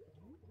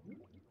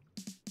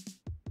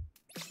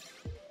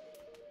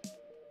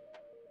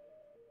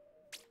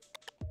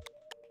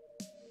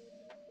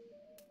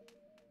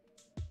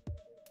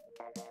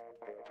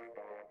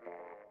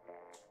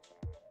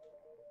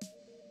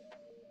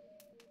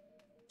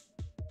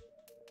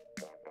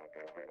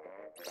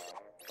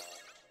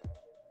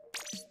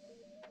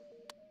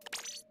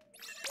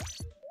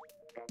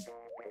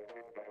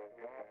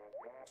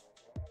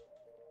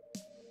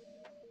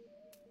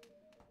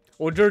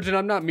 Well, Jurgen,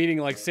 I'm not meaning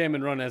like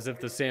Salmon Run as if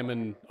the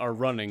salmon are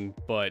running,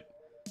 but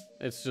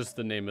it's just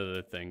the name of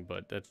the thing.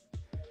 But that,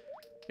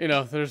 you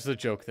know, there's a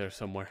joke there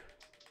somewhere.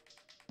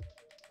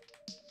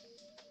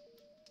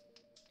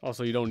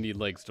 Also, you don't need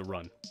legs to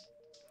run.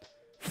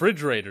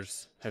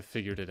 Refrigerators have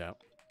figured it out.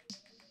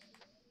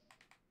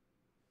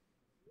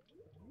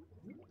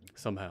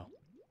 Somehow.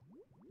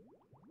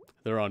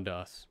 They're on to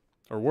us.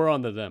 Or we're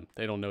on to them.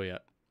 They don't know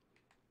yet.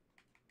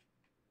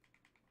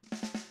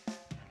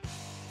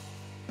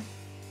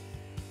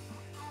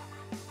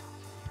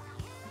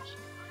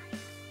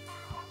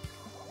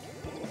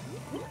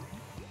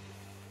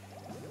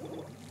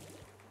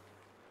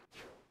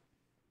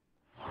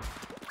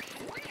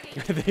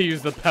 They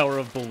use the power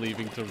of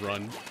believing to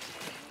run.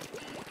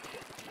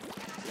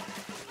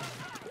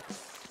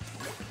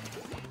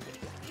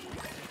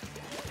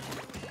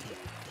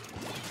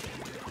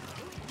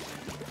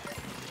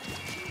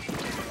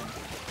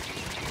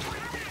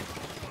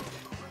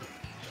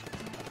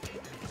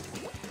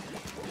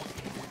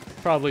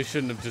 Probably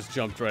shouldn't have just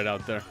jumped right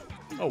out there.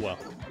 Oh well.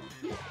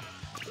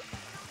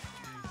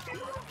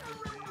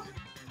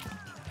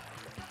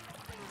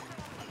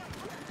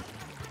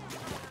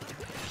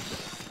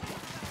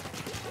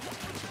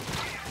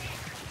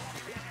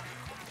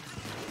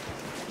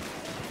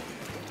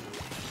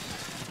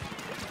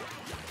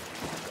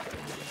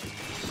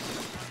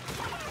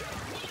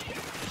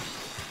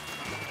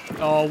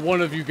 Oh, one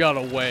of you got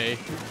away.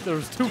 There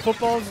was two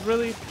footballs,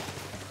 really?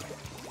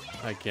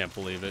 I can't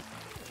believe it.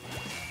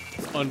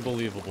 It's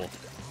unbelievable.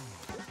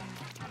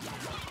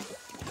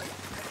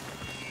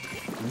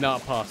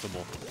 Not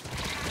possible.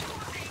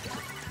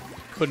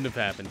 Couldn't have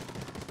happened.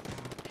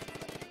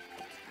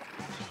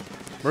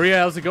 Maria,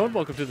 how's it going?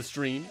 Welcome to the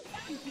stream.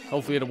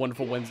 Hopefully you had a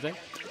wonderful Wednesday.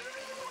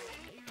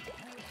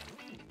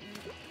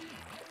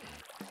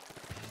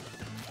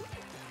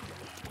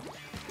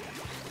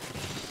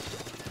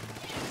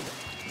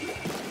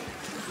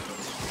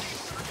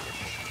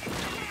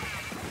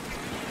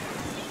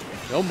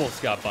 They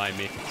almost got by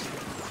me.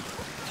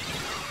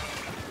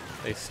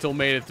 They still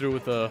made it through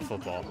with the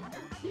football.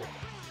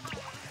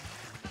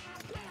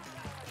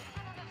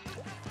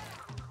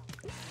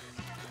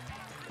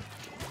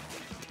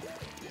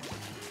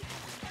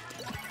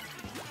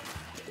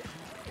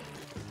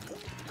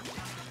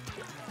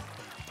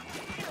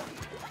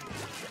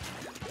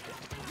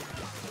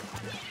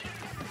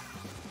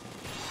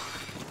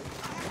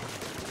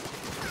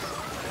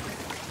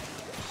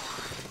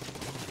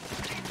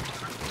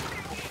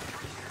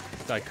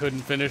 I couldn't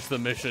finish the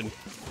mission.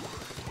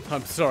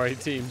 I'm sorry,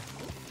 team.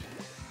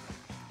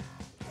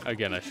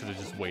 Again, I should have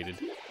just waited.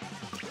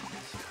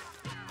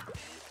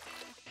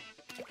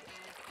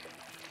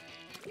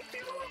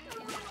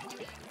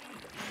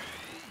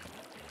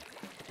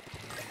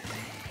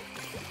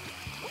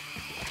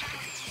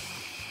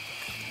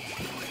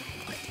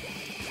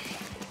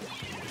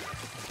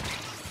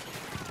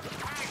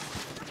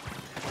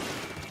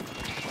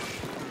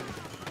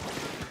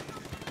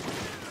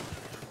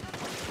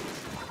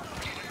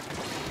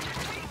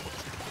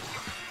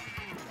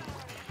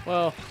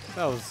 Well,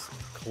 that was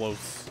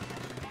close.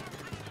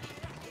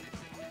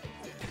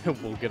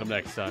 We'll get them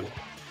next time.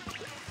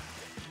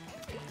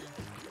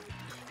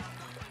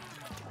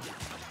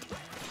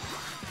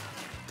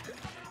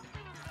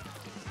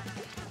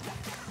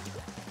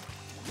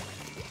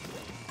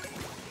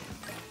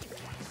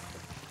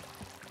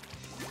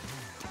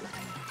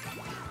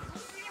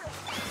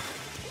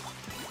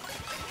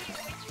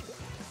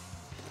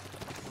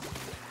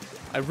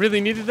 I really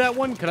needed that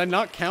one? Could I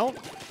not count?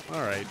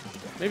 Alright.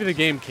 Maybe the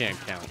game can't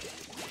count.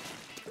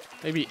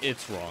 Maybe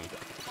it's wrong.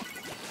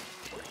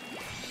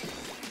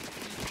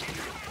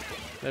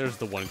 There's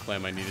the one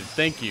clam I needed.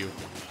 Thank you.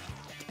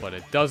 But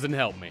it doesn't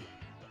help me.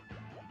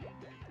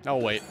 Oh,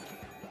 wait.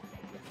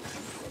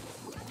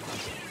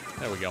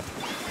 There we go.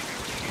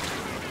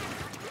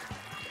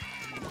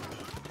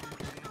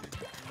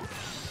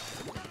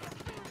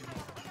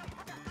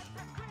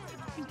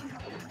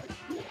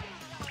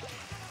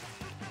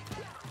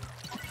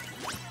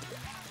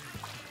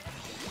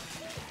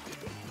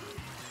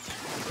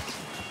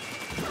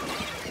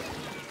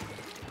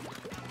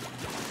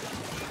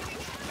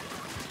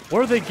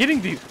 Where are they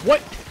getting these?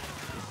 What?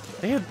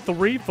 They had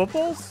 3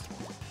 footballs?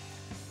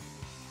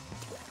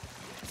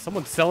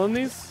 Someone selling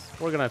these?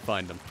 Where can I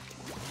find them?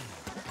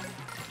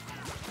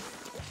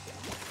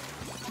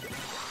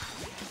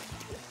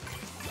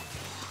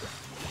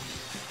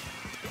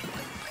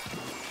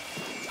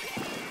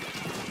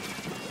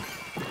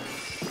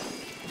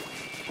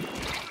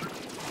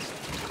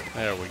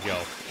 There we go.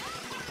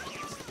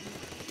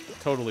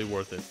 Totally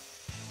worth it.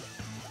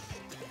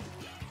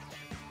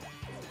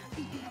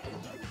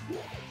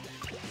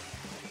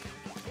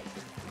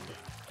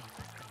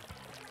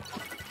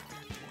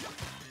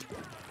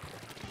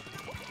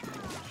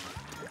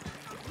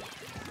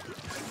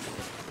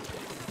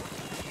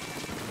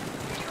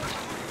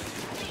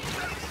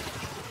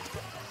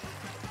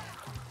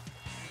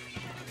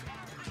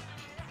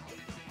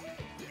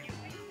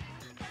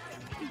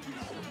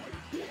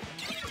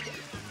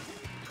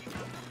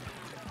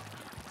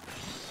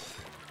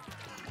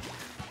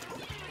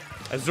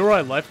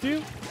 Azurai left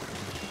you?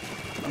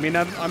 I mean,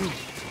 I'm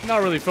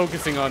not really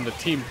focusing on the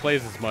team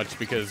plays as much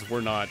because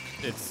we're not.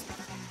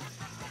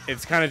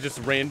 It's kind of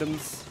just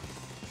randoms.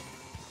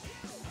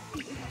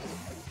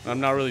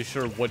 I'm not really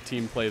sure what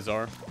team plays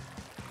are.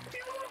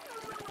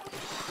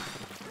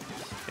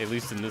 At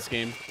least in this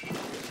game.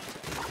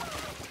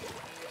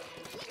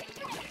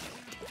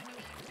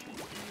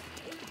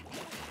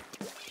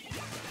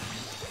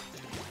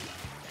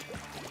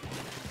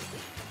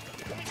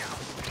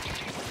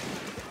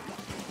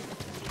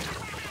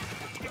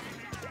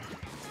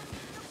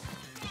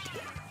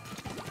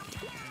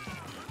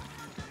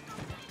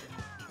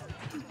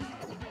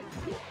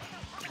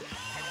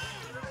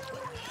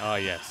 Ah,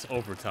 yes,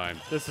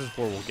 overtime. This is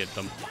where we'll get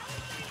them.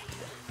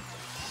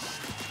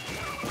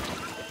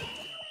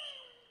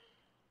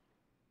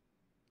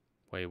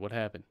 Wait, what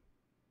happened?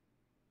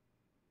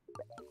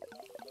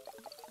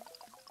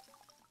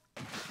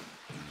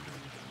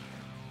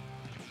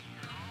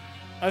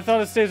 I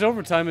thought it stays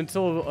overtime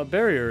until a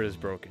barrier is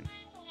broken.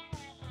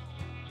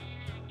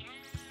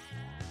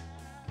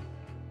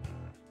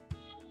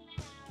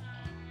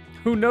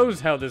 Who knows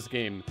how this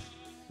game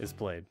is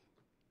played?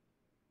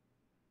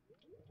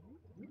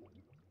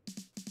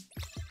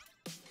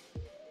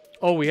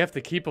 Oh, we have to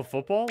keep a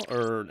football,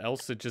 or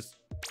else it just...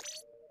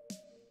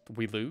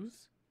 we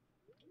lose?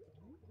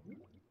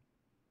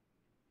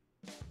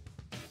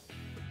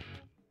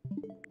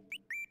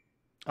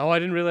 Oh, I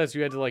didn't realize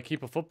you had to, like,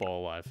 keep a football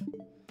alive.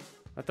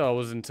 I thought it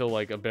was until,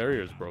 like, a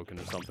barrier's broken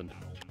or something.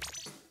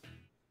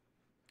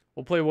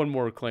 We'll play one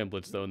more Clan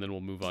Blitz, though, and then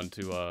we'll move on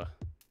to,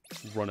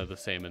 Run of the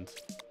Saiyans.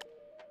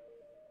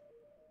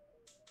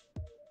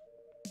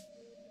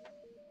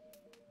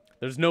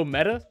 There's no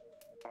meta?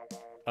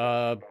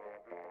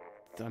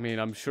 I mean,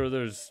 I'm sure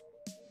there's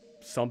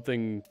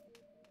something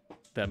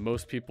that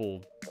most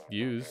people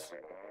use.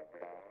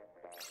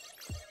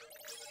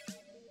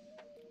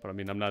 But I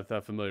mean, I'm not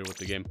that familiar with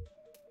the game.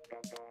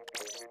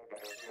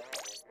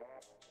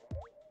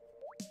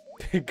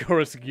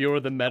 Gorus, you're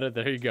the meta.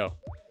 There you go.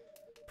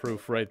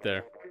 Proof right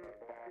there.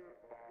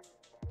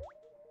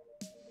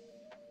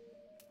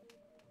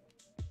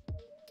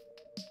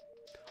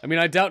 I mean,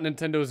 I doubt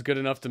Nintendo is good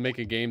enough to make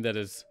a game that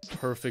is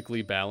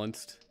perfectly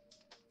balanced,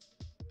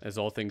 as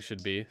all things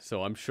should be.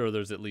 So I'm sure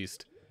there's at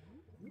least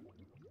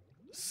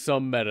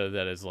some meta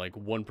that is like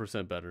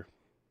 1% better.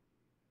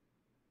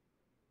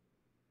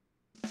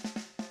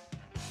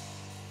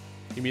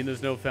 You mean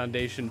there's no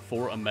foundation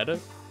for a meta?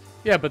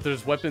 Yeah, but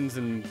there's weapons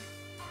and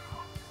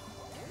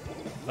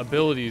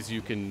abilities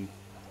you can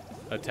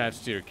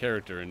attach to your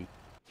character, and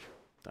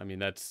I mean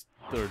there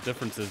are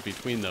differences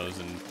between those,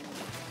 and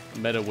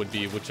meta would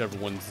be whichever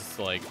ones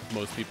like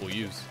most people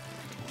use.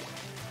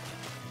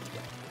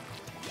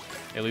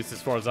 At least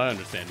as far as I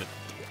understand it.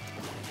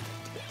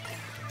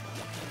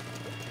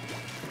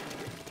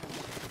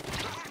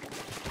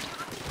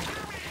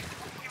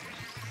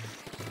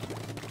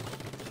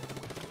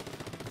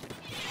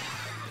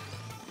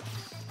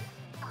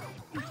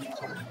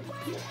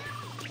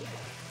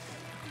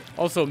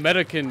 Also,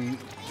 meta can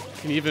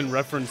even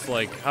reference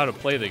like how to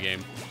play the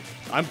game.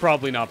 I'm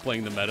probably not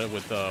playing the meta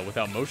with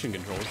without motion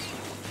controls.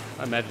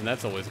 I imagine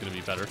that's always going to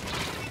be better.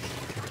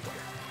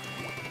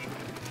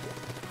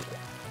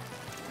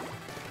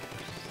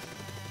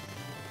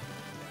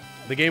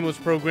 The game was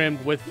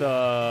programmed with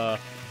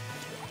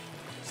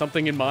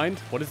something in mind.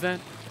 What is that?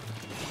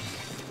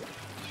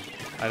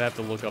 I'd have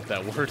to look up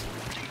that word.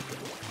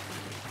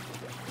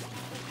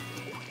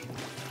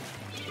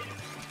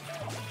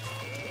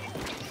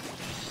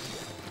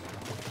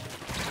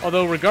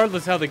 Although,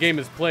 regardless how the game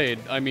is played,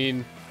 I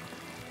mean,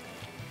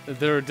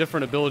 there are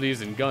different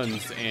abilities and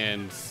guns,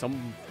 and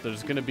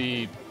there's going to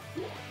be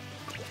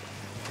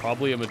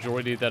probably a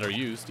majority that are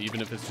used,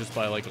 even if it's just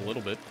by like a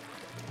little bit.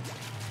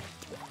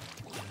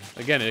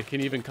 Again, it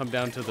can even come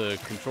down to the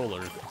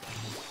controller.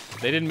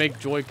 They didn't make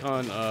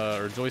Joy-Con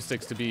or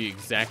joysticks to be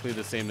exactly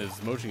the same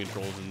as motion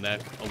controls, and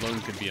that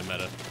alone could be a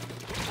meta.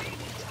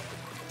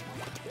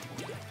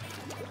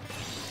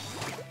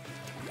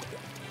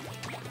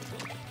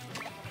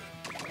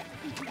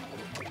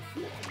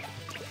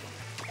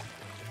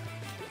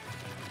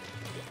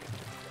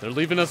 They're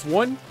leaving us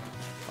one?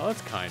 Oh,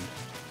 that's kind.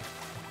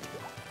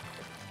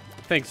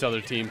 Thanks,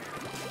 other team.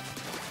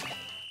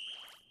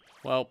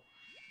 Well.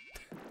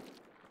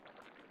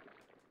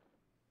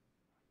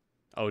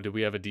 Oh, did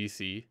we have a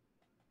DC?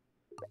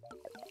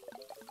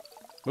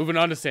 Moving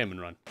on to Salmon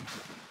Run.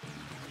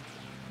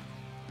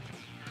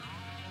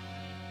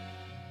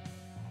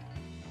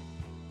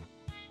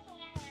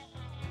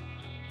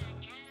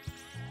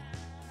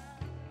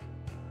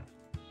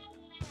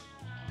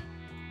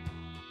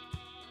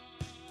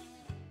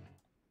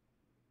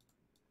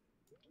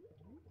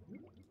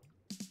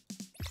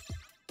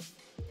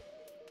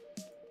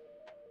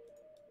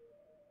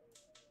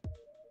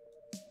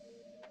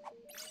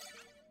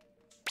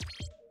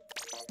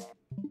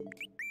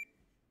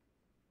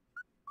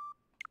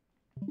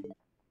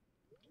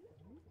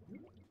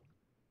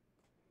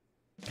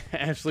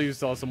 Ashley, you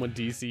saw someone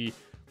DC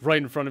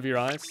right in front of your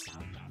eyes?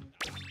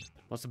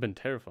 Must have been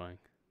terrifying.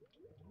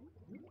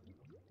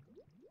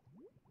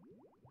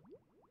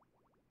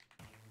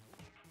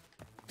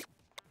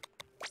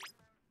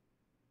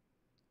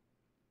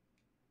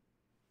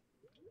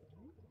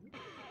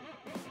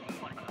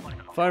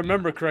 If I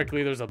remember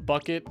correctly, there's a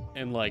bucket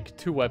and like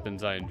 2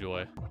 weapons I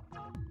enjoy.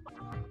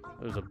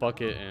 There's a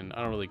bucket and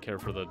I don't really care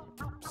for the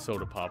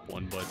soda pop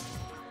one, but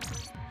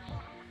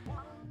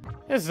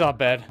it's not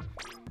bad.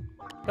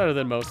 Better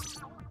than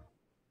most.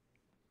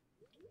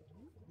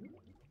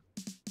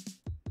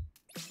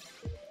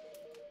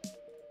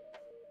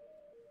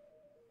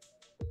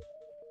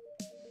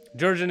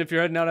 Georgian, if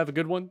you're heading out, have a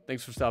good one.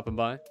 Thanks for stopping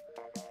by.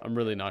 I'm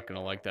really not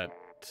gonna like that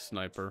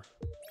sniper.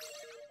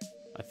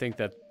 I think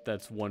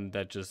that's one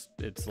that just,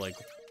 it's like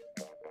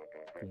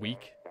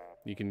weak.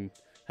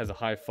 Has a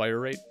high fire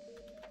rate.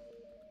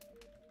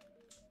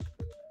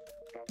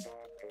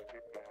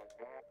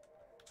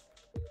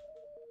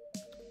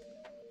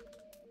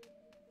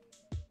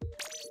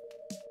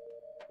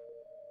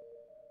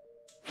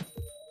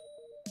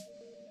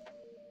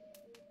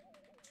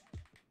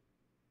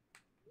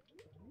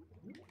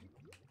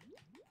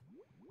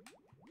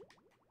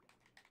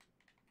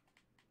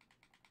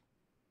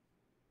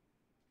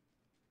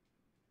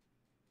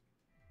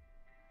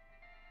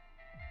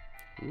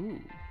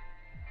 Ooh.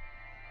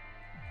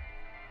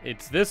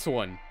 It's this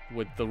one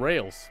with the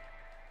rails.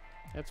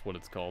 That's what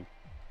it's called.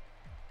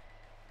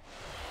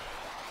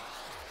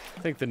 I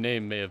think the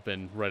name may have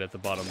been right at the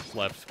bottom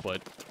left,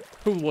 but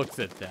who looks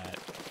at that?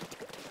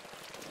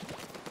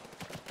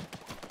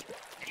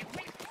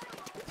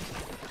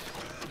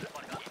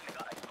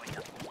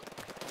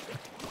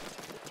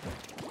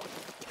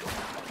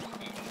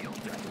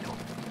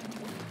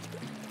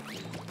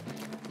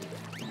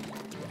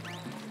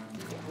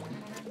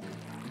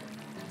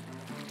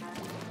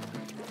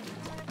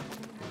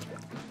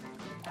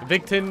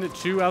 Victon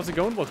Chu, how's it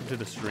going? Welcome to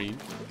the stream.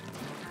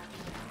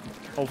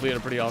 Hopefully you had a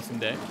pretty awesome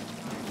day.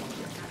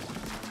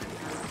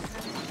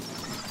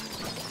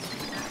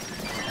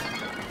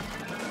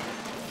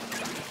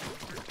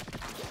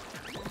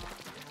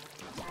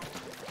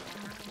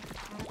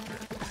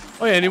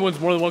 Oh yeah, anyone's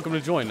more than welcome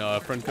to join.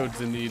 Friend code's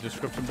in the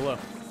description below.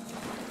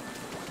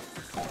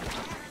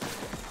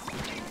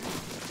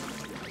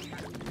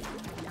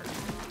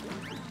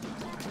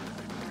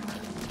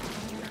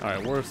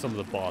 Alright, where are some of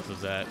the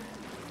bosses at?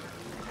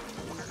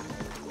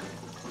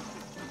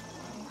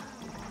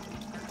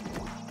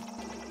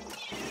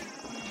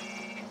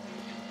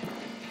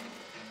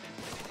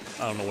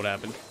 I don't know what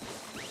happened.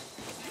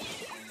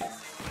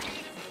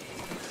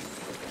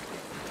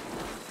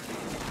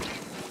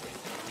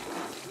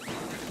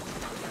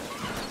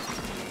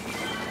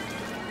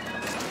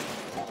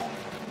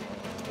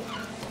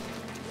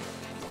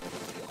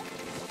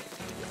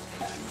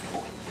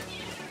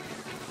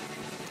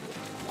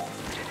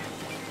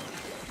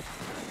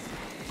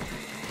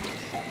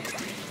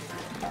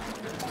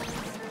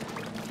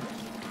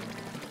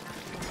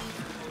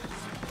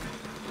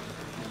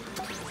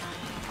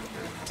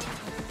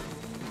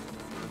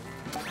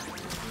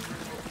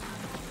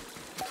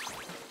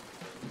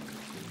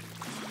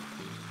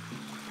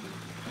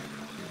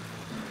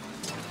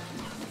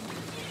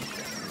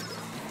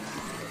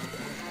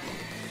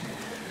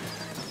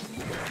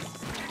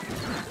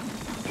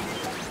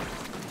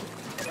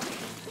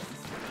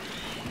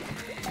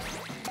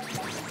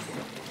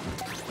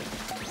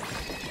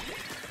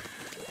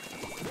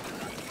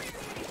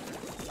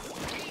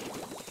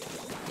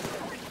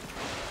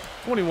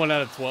 $21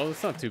 out of 12.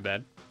 That's not too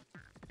bad.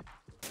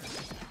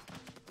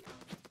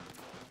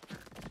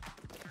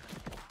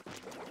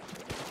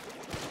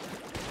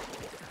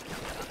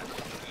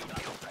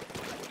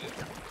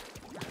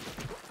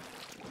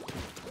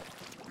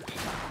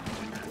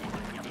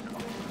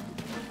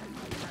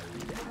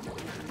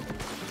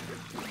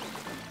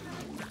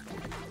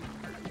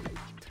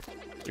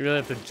 You really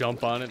have to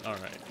jump on it? All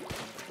right.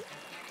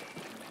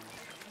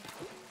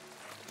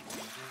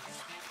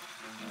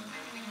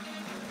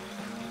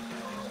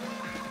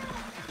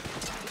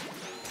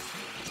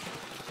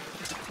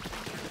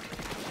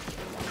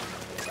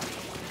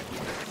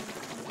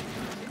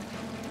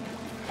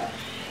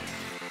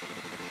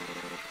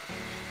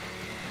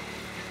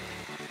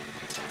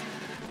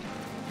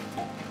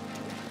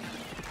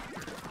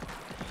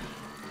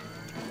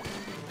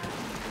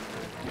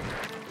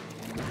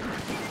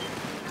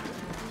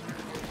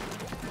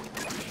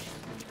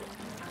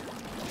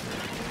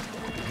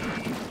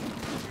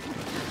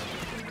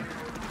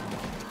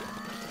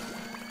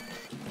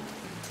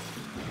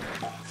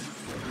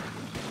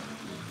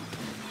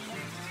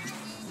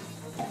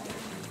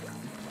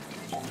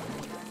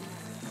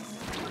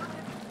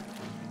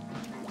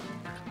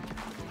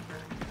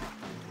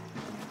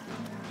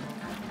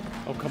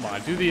 Oh, come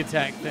on. Do the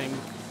attack thing.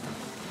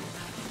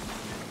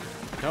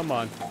 Come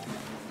on.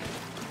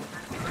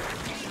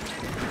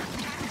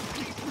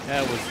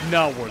 That was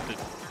not worth it.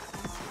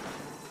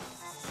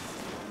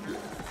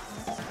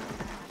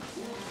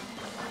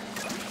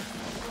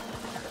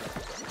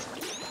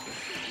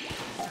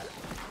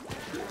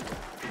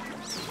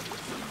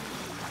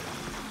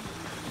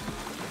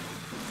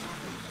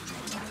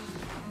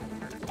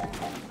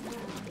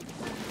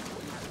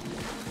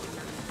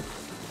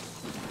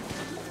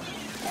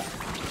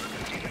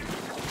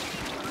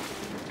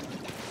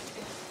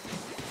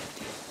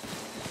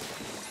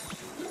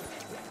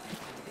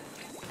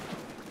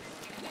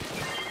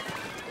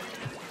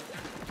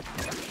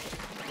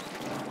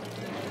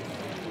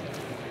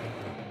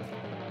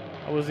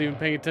 I wasn't even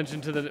paying attention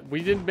to the...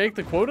 We didn't make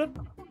the quota?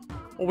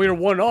 Oh, we were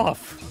one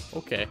off.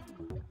 Okay.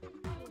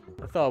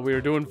 I thought we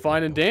were doing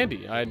fine and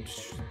dandy. I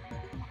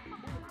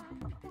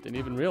didn't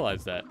even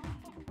realize that.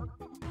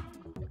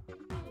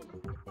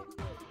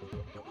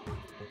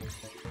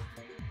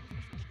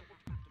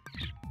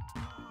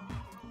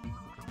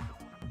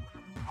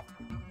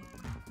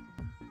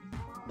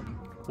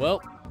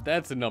 Well,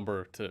 that's a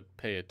number to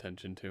pay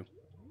attention to.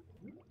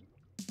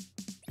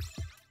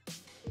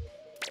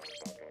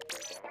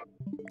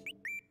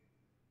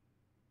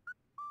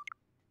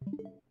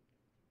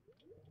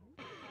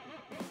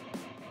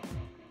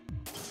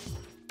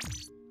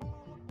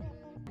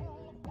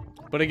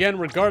 But again,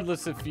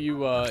 regardless if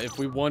you if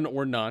we won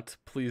or not,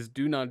 please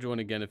do not join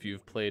again if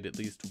you've played at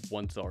least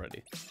once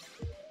already.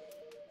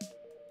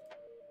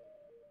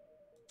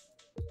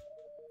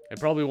 It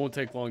probably won't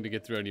take long to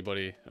get through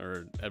anybody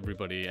or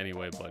everybody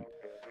anyway, but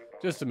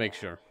just to make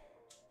sure.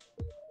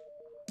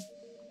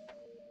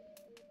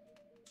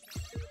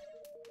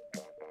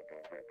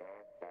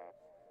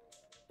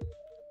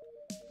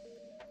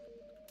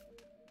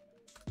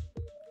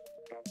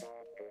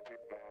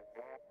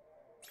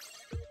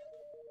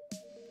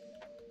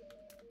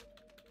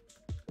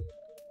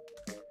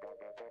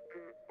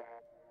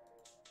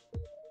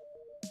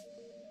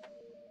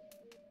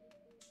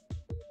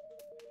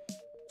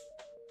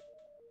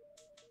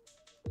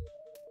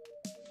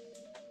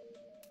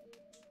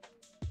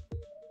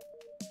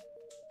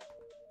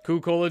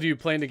 Coca-Cola, do you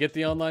plan to get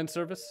the online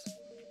service?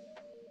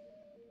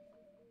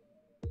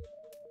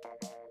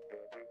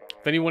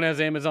 If anyone has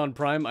Amazon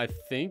Prime, I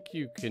think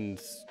you can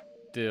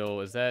still...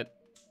 was that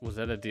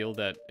a deal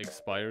that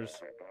expires?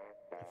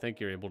 I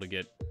think you're able to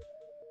get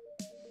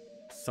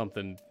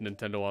something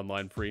Nintendo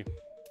Online free.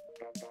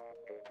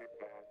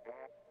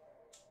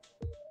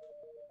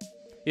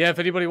 Yeah, if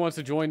anybody wants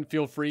to join,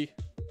 feel free.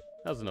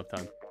 That was enough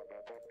time.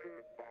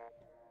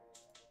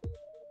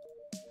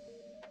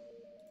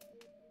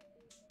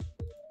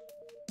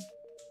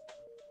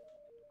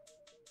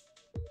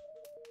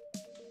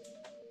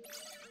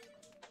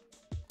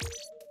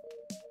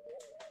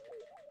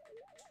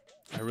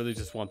 I really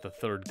just want the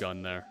third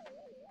gun there.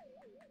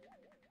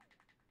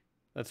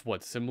 That's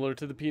what, similar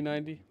to the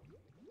P90?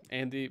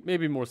 And the,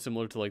 maybe more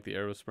similar to like the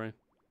Aerospray.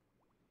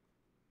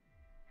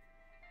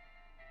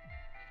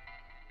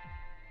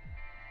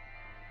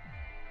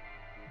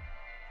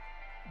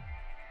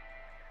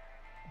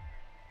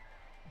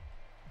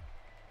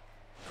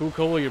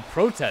 Coca-Cola, you're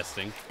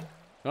protesting.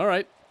 All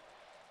right.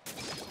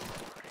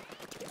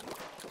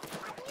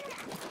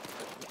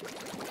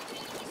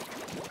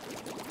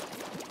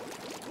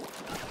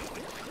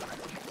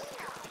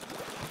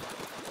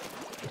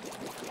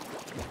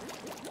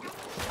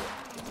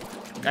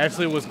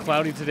 Actually, it was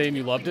cloudy today and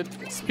you loved it.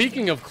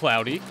 Speaking of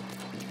cloudy,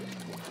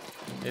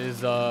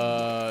 these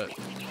are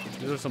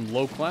some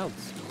low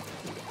clouds.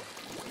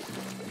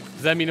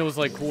 Does that mean it was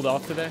like cooled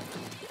off today?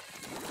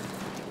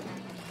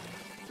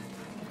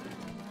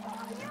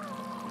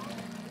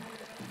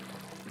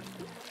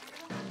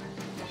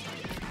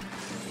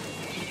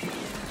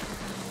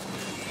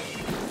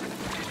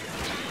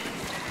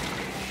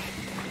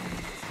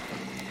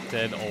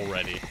 Dead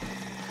already.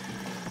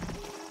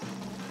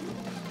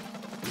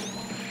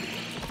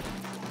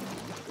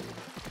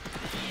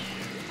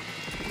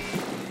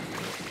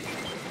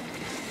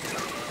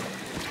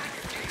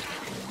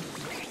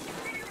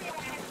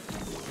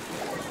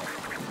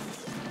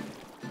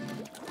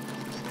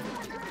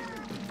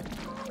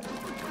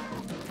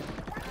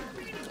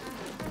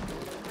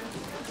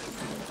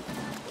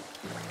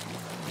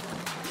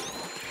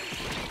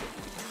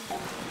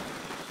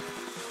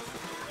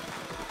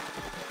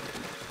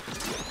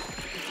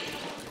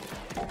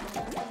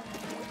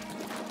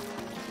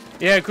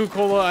 Yeah,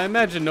 Coca-Cola, I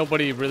imagine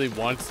nobody really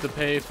wants to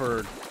pay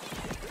for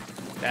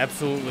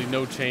absolutely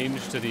no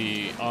change to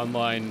the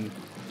online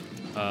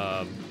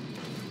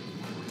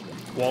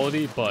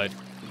quality, but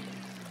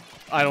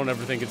I don't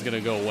ever think it's going to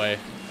go away.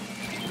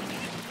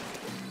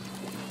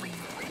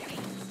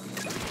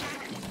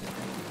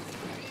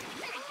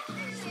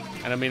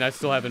 And I mean, I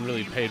still haven't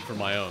really paid for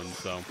my own,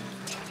 so...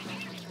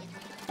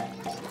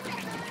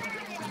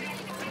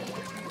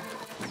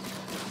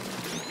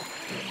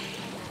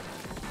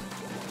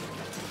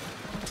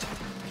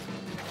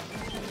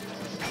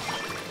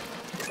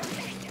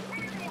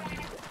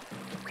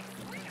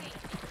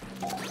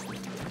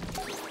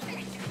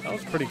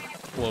 was pretty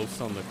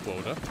close on the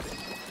quota.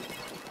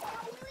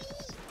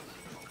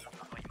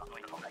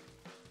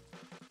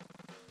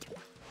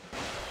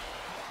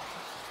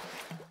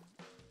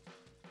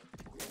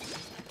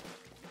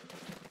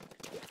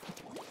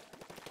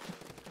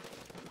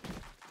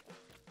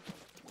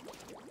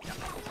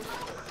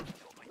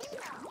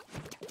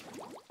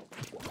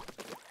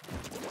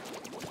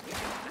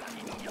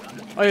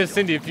 Oh yeah,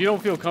 Cindy, if you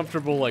don't feel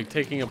comfortable like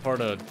taking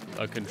apart a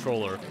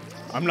controller,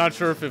 I'm not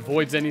sure if it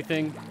voids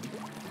anything,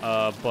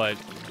 but I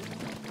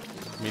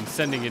mean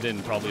sending it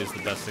in probably is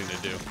the best thing to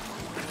do.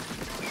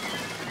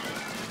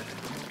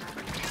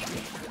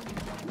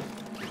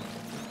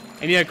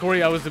 And yeah,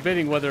 Corey, I was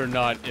debating whether or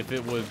not if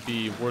it would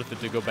be worth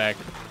it to go back,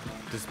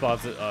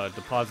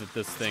 deposit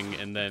this thing,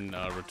 and then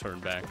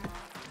return back.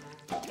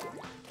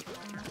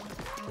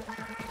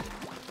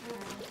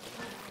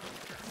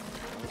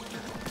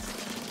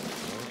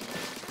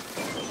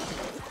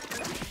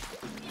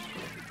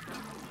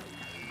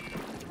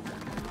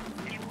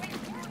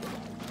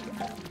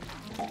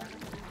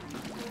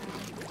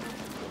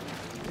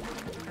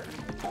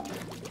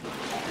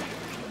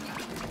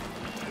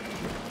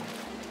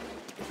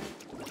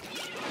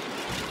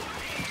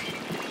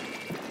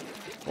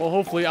 Well,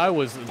 hopefully I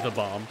was the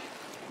bomb.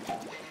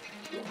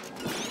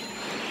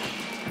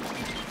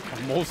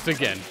 Almost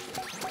again.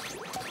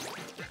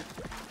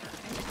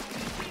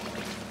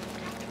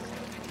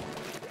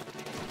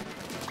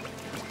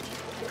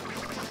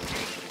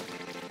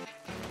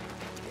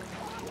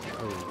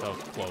 Oh, that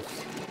was close.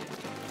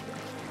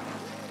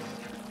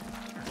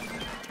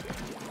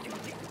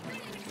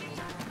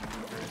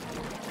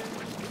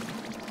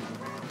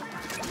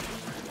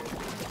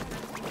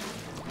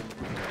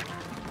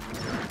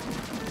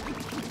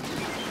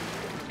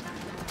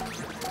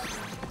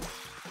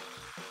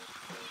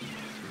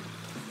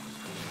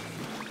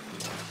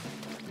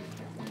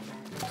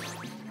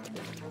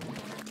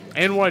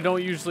 And why I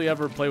don't usually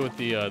ever play with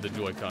the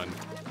Joy-Con.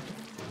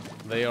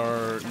 They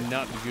are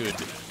not good.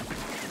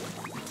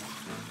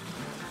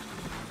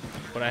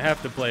 But I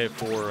have to play it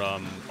for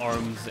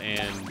ARMS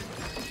and...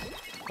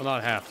 Well,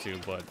 not have to,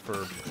 but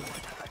for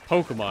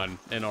Pokemon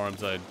and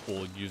ARMS, I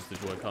will use the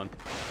Joy-Con.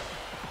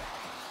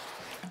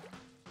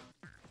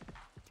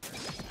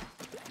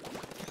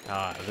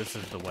 Ah, this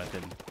is the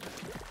weapon.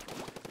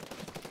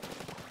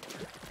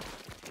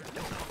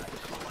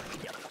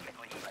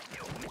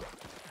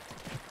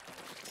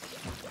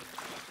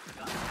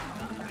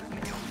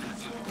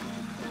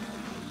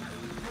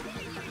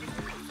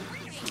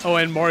 Oh,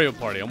 and Mario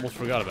Party. Almost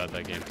forgot about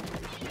that game.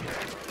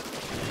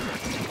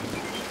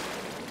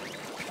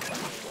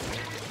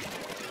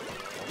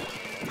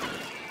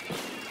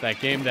 That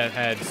game that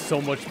had so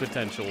much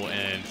potential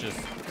and just...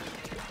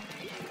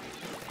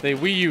 They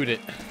Wii U'd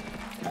it.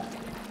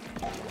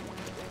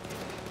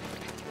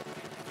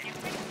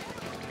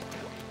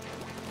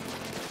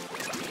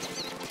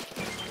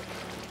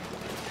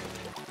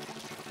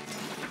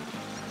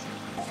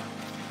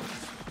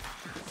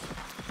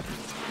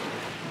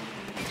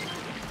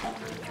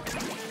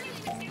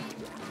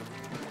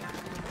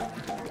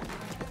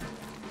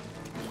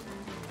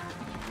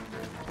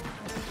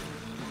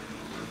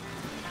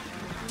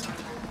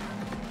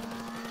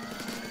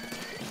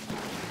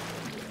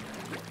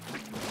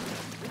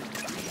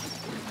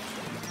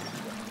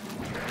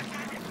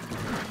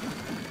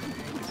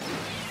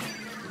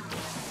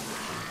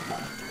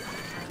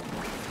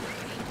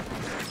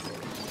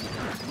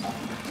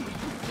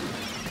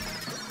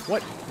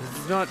 What?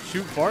 Does it not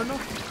shoot far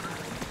enough?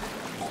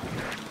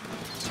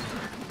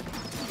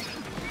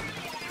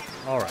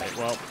 Alright,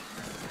 well.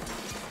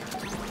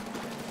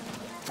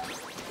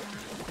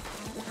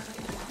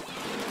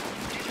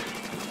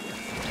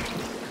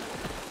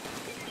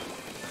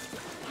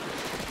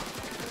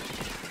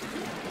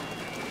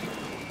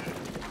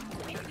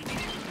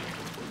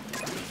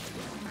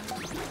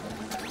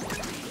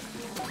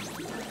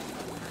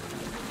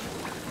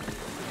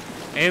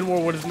 And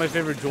what is my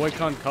favorite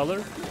Joy-Con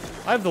color?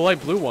 I have the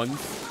light blue ones.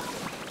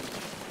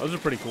 Those are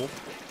pretty cool.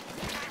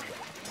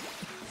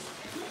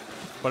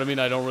 But I mean,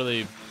 I don't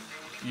really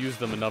use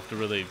them enough to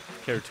really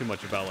care too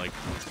much about, like,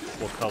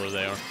 what color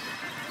they are.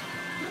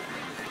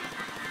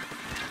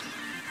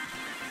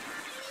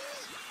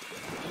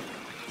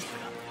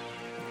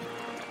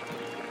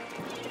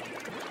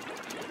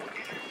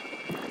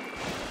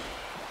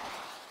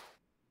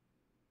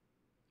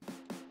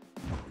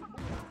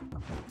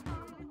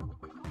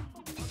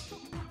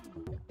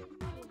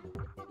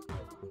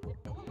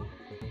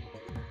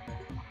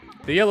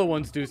 The yellow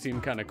ones do seem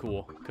kind of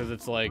cool, because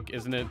it's like,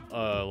 isn't it,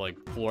 like,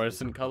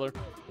 fluorescent color?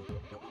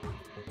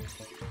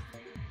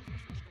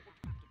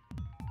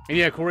 And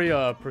yeah, Corey,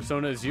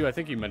 Persona is you. I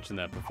think you mentioned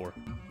that before.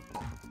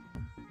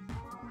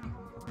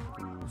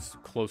 Ooh,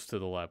 close to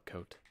the lab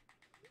coat.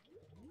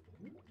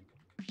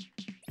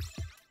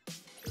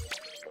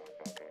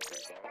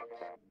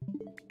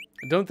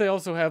 Don't they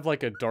also have,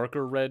 like, a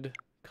darker red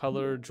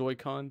color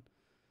Joy-Con?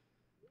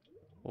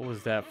 What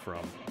was that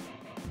from?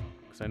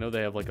 Because I know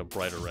they have, like, a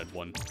brighter red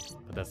one.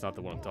 But that's not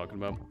the one I'm talking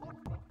about.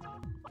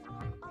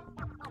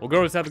 Well,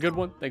 girls, have a good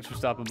one. Thanks for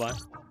stopping by.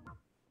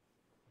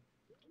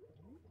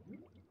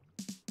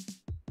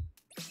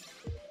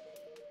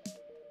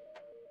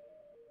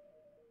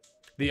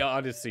 The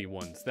Odyssey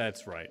ones,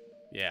 that's right.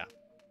 Yeah,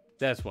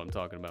 that's what I'm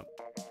talking about.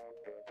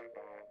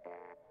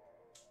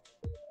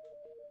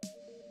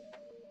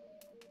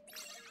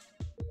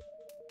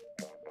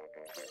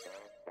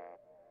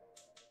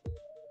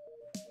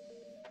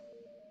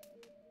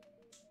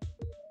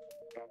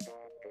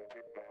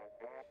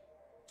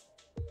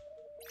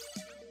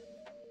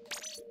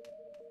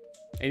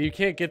 And you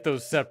can't get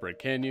those separate,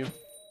 can you?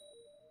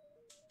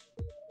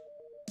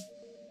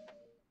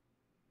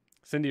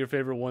 Cindy, your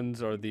favorite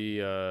ones are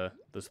the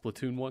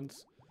Splatoon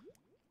ones?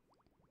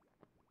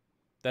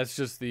 That's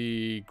just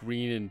the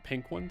green and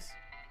pink ones?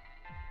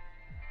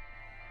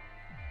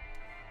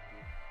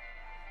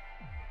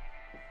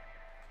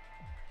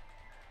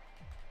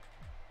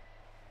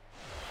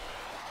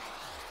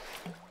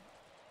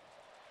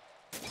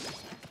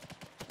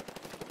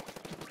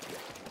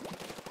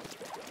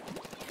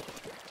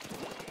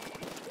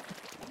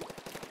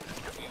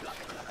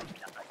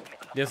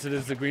 Yes, it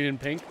is the green and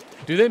pink.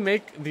 Do they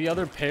make the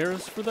other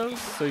pairs for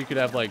those? So you could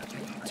have like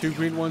 2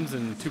 green ones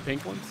and 2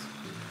 pink ones?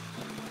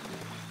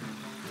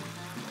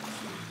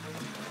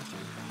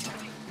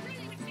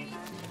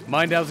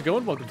 Mind, how's it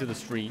going? Welcome to the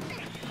stream.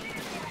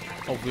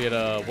 Hopefully you had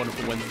a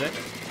wonderful Wednesday.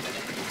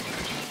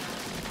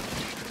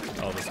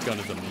 Oh, this gun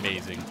is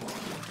amazing.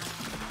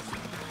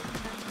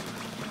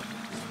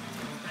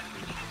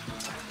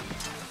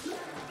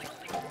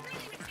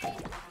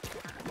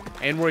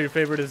 And where your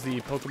favorite is the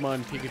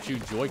Pokemon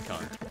Pikachu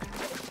Joy-Con.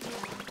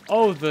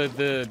 Oh,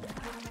 the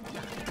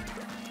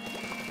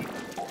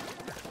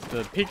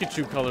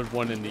Pikachu colored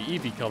one and the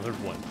Eevee colored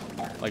one.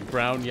 Like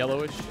brown,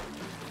 yellowish.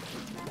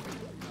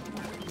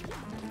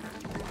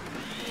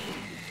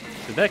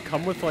 Did that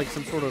come with like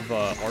some sort of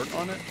art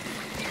on it?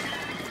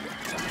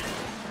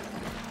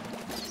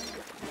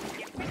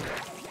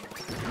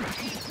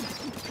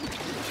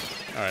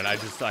 Alright,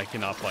 I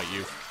cannot fight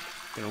you.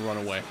 I'm gonna run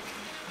away.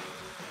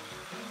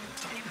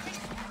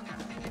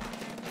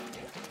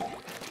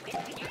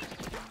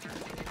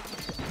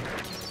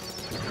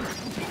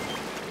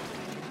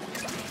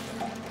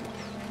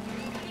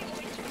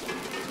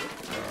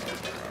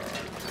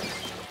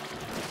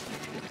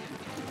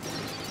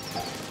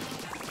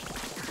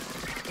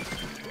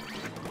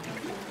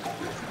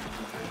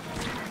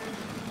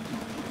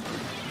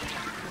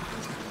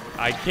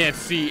 I can't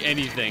see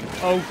anything.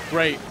 Oh,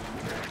 great.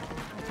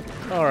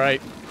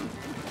 Alright.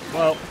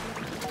 Well,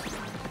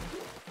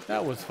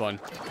 that was fun.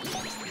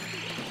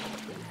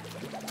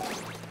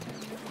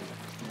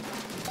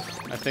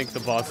 I think the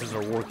bosses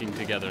are working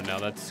together now.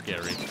 That's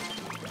scary.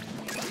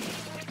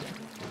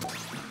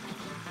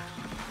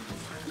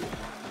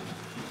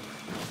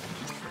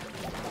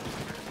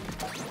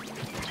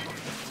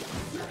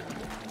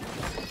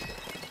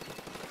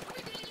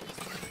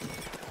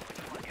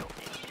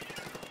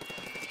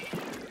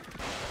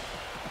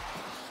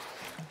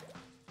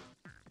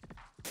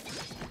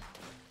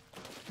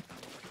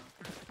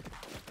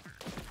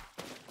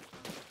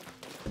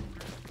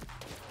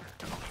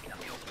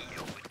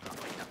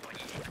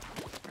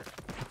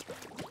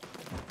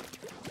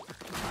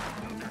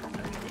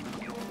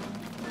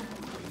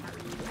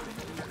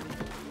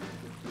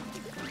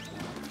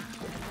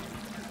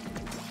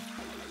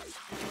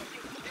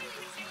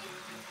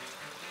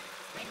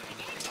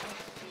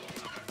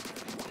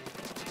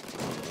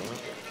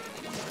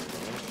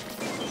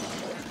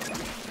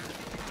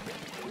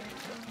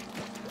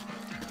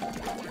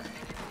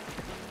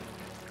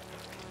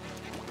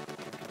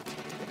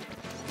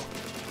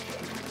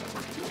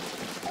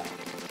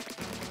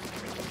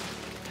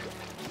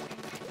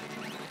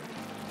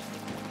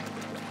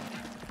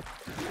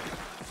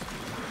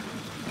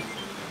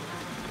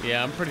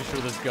 Yeah, I'm pretty sure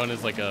this gun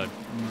is like a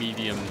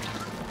medium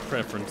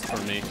preference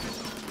for me.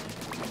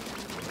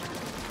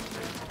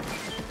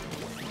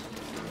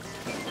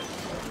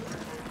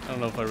 I don't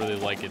know if I really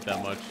like it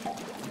that much.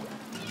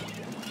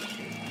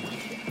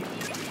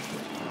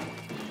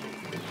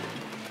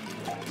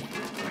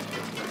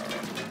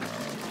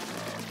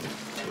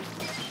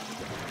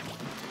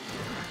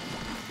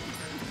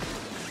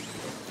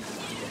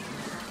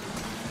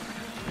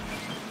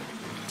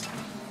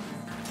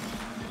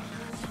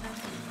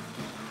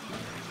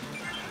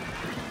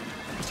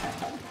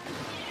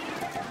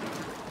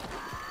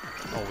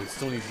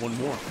 Still need one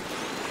more.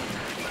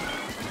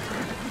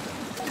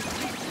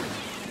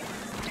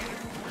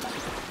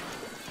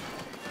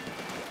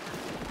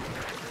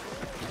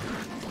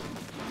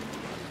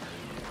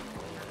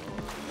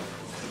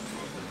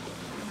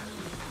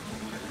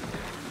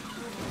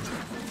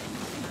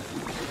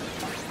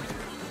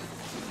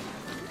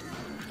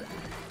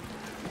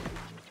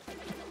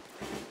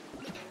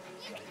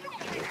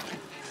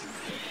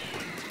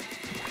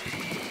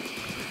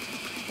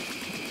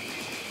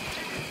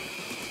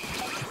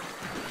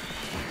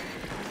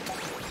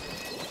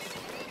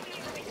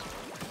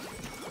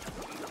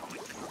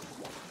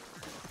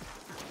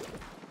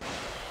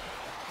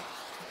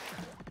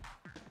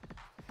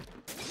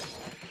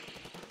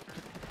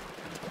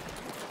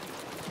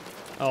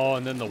 Oh,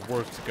 and then the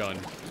worst gun.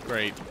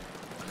 Great.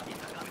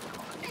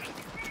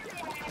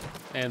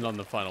 And on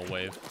the final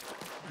wave.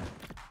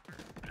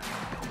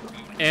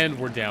 And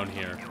we're down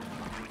here.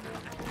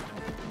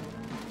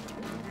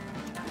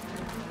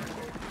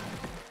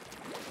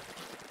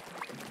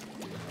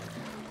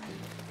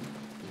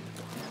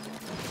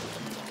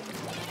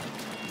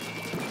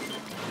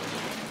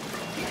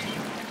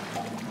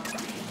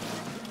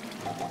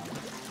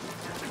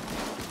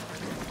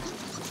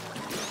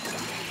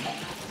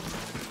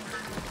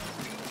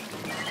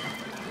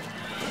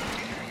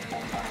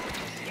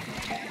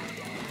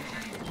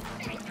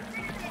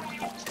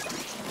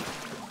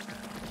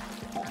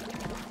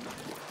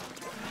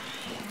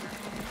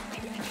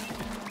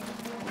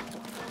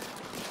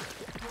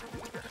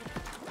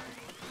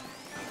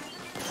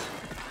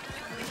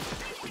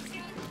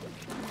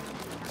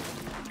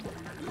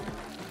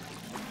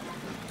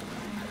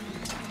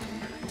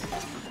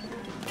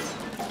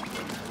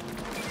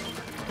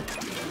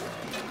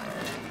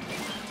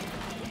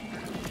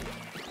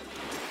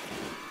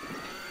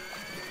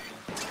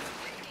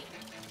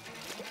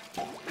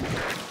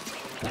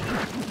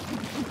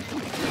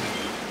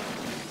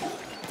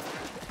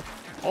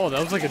 Oh, that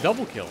was like a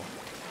double kill.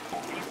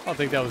 I don't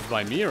think that was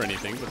by me or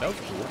anything, but that was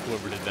cool,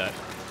 whoever did that.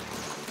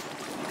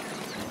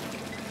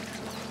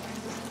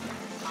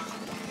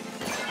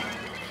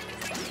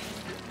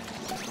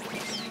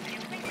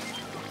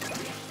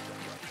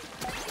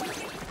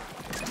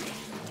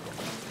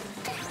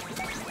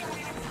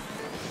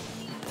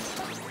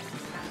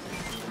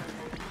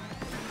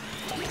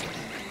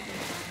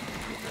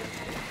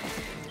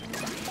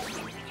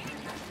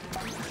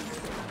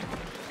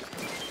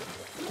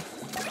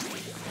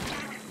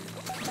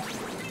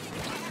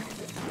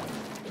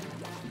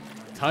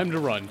 Time to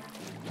run.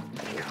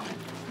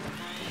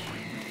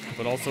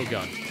 But also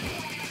gun.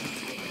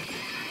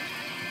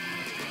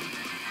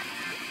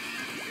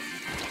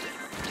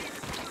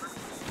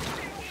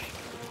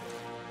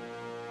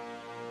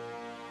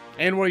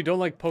 And where you don't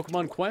like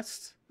Pokemon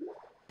Quest?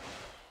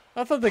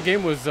 I thought the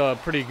game was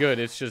pretty good.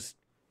 It's just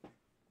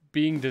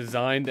being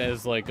designed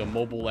as like a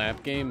mobile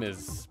app game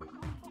is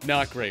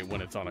not great when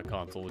it's on a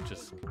console. It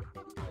just,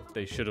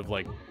 they should have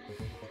like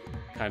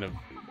kind of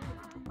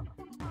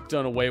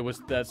done away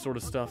with that sort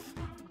of stuff.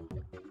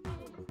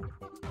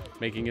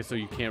 Making it so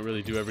you can't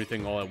really do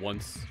everything all at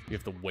once. You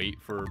have to wait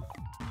for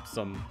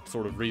some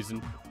sort of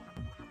reason.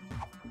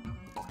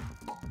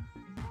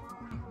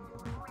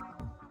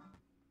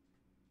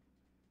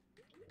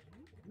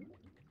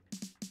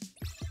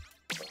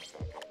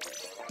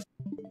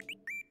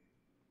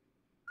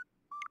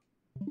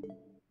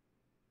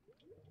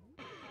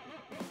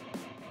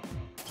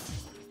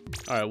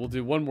 Alright, we'll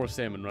do one more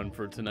salmon run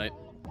for tonight.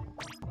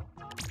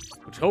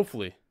 Which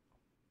hopefully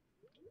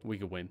we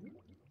could win.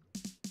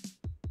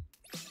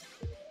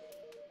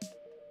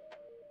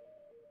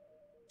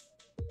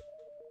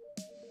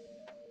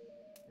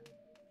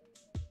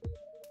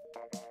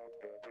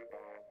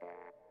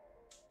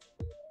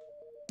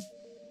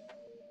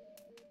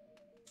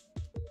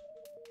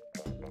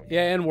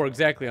 Yeah, and we're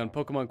exactly on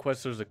Pokemon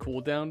Quest. There's a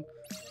cooldown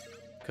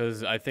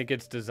because I think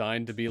it's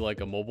designed to be like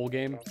a mobile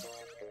game.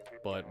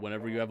 But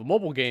whenever you have a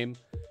mobile game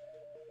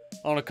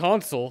on a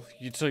console,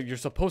 you're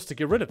supposed to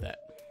get rid of that.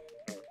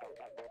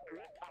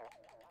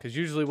 Because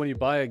usually when you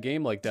buy a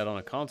game like that on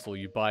a console,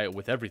 you buy it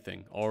with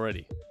everything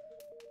already.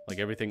 Like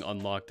everything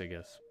unlocked, I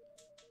guess.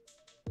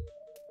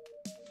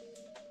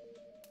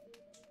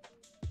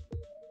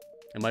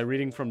 Am I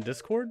reading from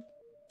Discord?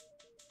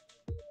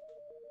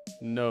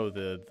 No,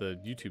 the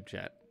YouTube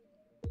chat.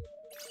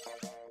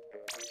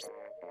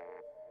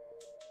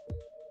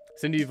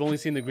 Cindy, you've only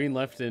seen the green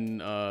left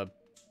and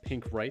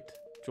pink right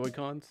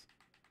Joy-Cons?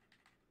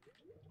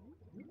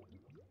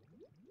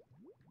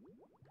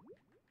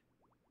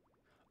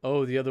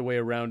 Oh, the other way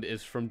around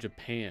is from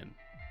Japan.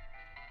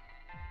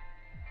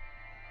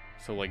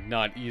 So, like,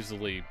 not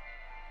easily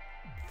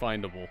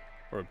findable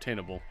or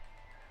obtainable.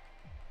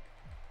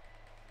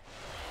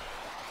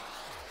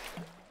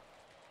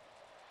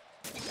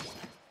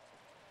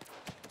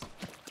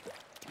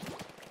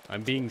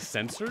 I'm being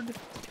censored?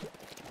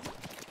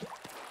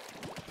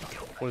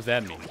 What does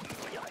that mean?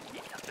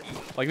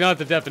 Like, not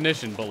the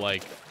definition, but,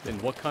 like, in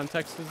what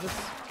context is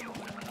this?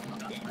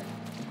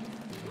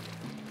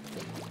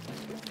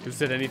 Who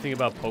said anything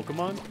about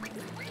Pokemon?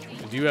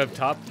 Do you have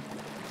top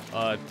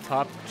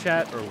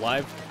chat or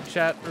live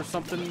chat or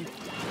something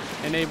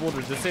enabled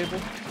or disabled?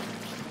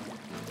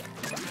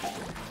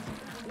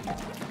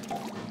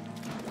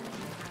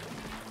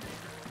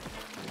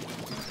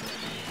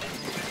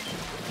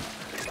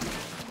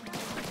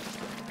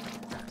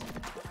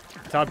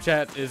 Top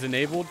chat is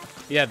enabled?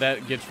 Yeah,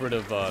 that gets rid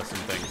of some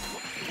things.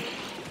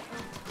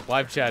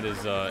 Live chat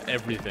is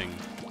everything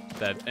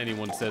that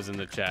anyone says in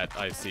the chat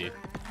I see.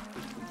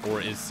 Or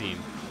is seen.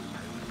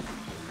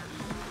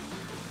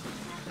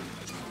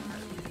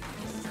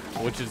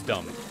 Which is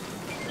dumb.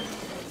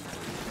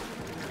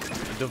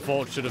 The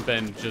default should have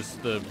been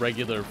just the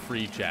regular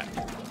free chat.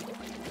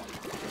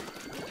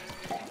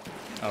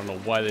 I don't know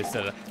why they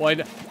said it.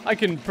 Well, I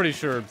can pretty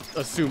sure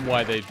assume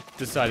why they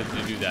decided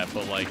to do that,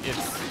 but like,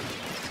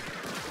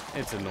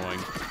 it's annoying.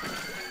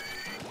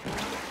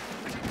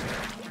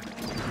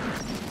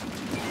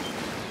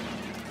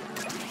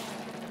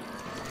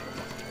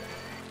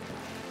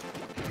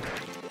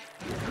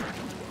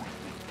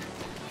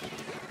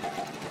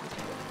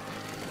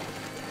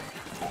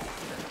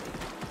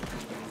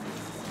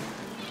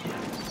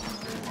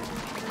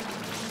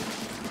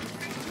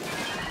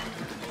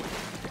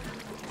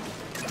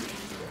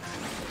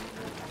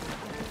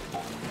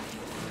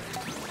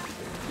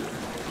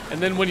 And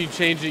then when you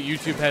change it,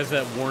 YouTube has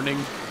that warning.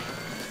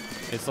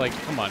 It's like,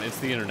 come on, it's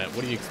the internet.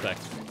 What do you expect?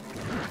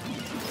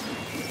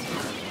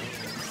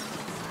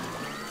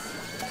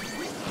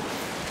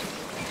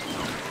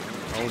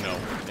 Oh no,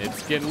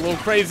 it's getting a little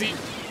crazy.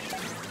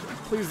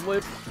 Please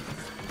live.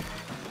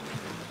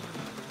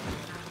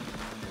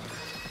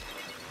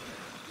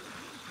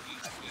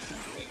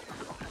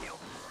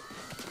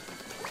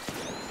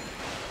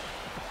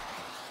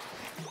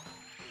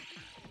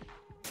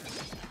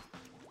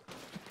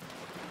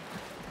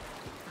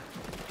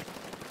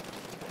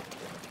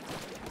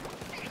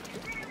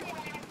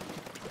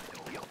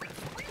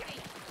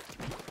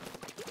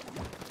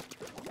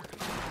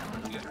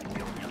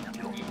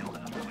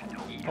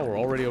 Oh, we're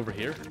already over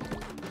here?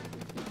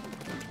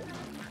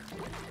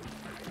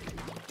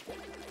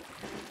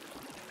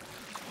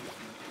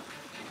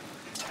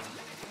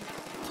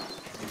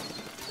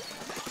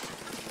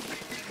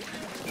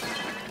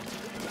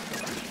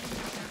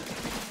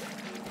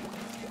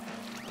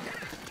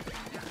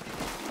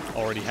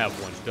 Already have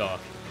one, duh.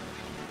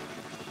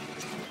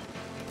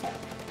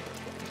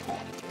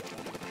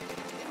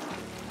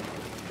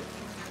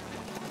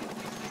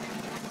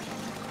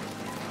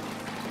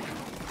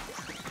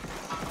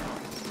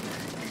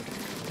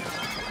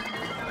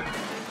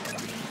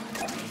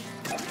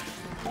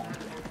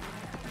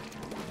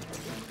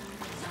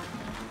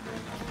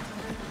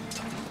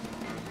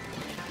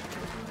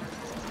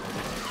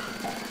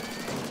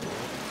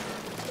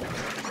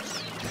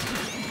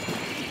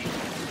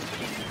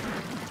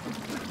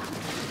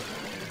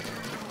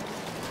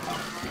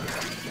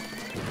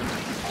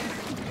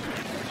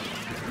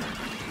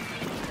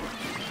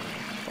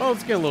 Oh,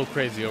 it's getting a little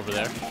crazy over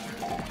there.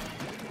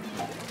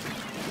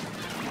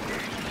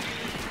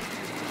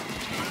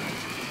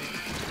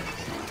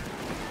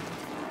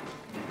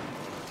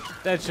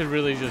 That should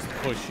really just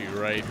push you,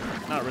 right?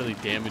 Not really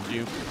damage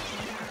you.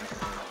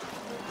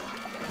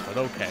 But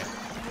okay.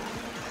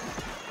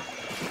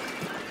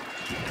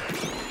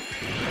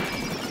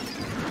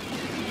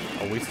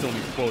 Oh, we still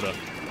need quota.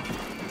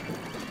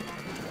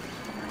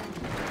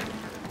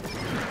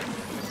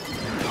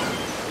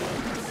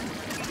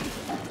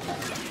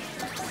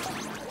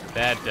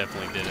 That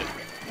definitely did it.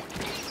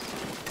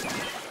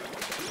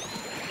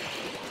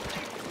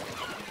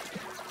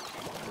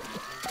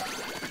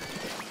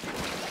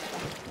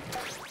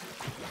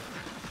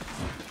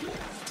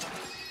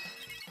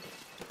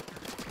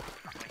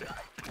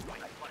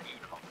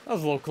 That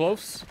was a little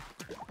close.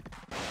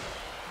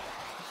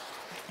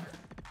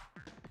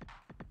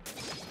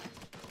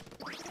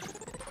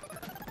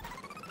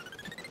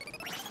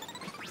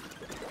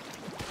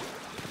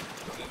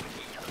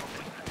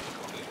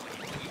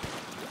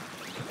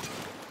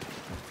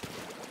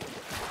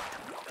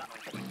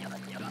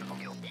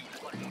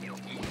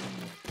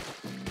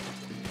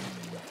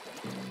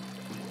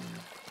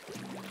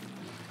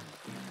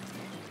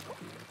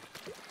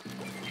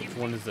 Which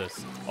one is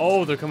this?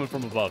 Oh, they're coming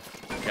from above.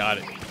 Got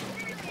it.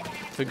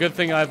 It's a good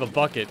thing I have a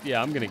bucket.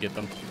 Yeah, I'm gonna get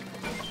them.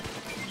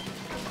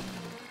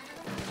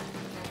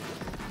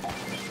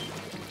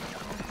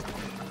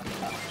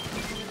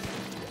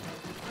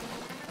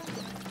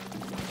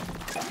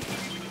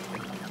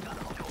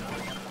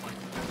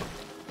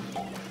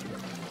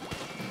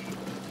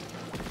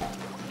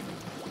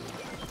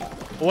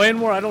 Well, and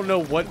more, I don't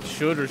know what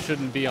should or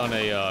shouldn't be on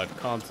a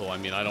console. I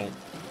mean, I don't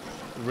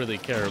really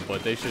care,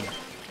 but they should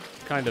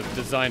kind of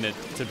design it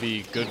to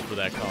be good for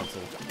that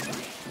console.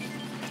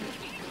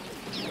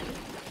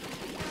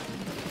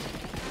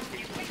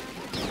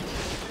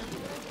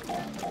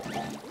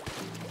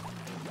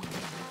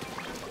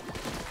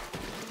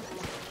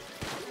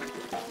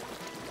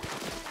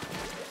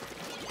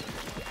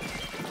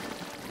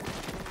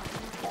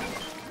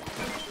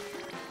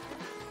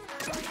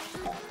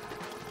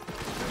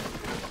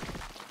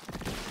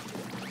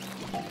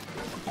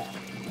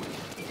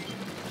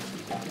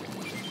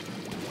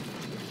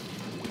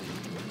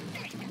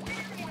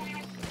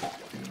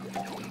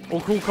 Well,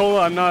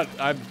 Coca-Cola,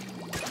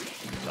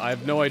 I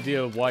have no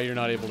idea why you're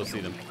not able to see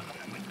them.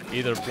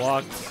 Either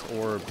blocked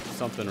or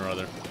something or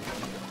other.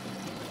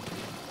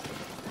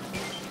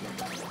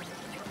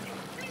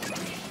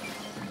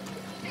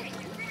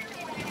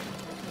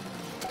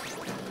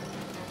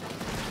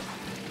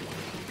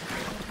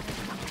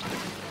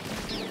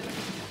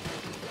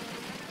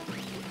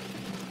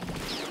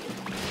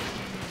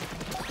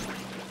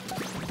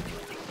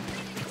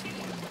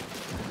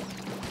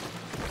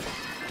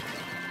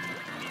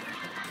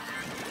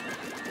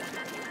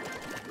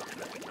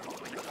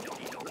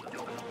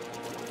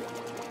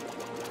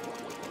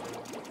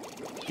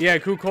 Yeah,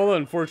 Coca-Cola,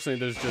 unfortunately,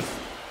 there's just...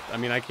 I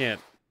mean, I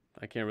can't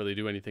really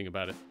do anything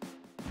about it.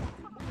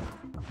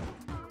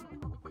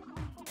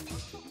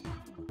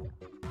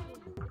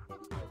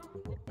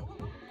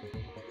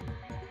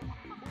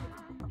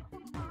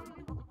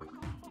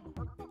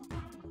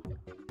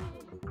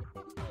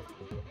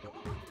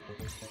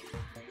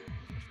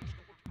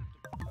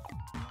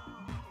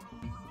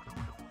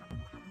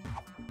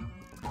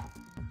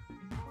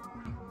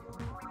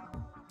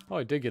 Oh,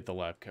 I did get the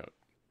lab coat.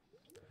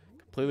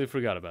 Completely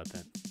forgot about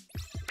that.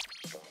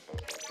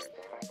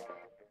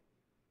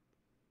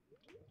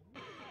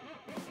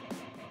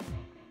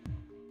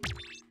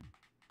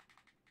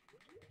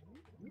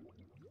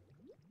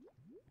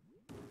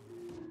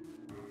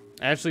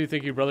 Ashley, you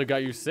think your brother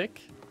got you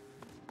sick?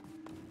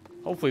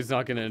 Hopefully it's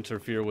not going to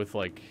interfere with,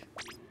 like,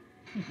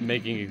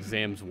 making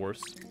exams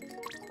worse.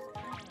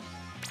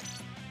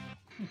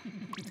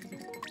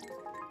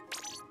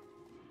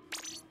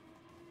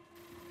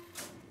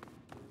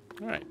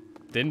 Alright.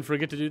 Didn't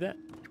forget to do that.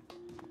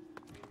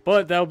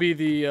 But that'll be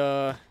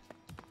the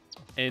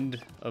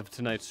end of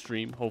tonight's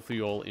stream. Hopefully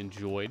you all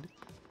enjoyed.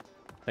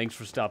 Thanks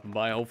for stopping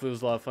by. Hopefully it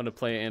was a lot of fun to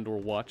play and or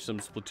watch some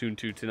Splatoon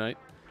 2 tonight.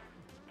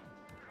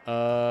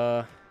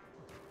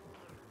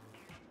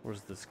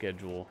 Where's the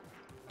schedule?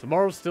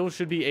 Tomorrow still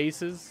should be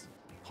Aces.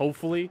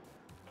 Hopefully.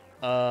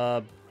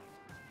 I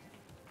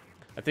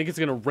think it's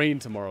going to rain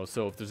tomorrow,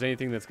 so if there's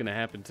anything that's going to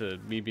happen to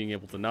me being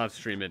able to not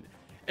stream it,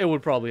 it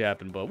would probably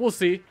happen, but we'll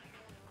see.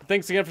 But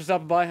thanks again for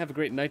stopping by. Have a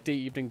great night, day,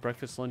 evening,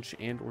 breakfast, lunch,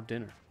 and or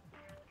dinner.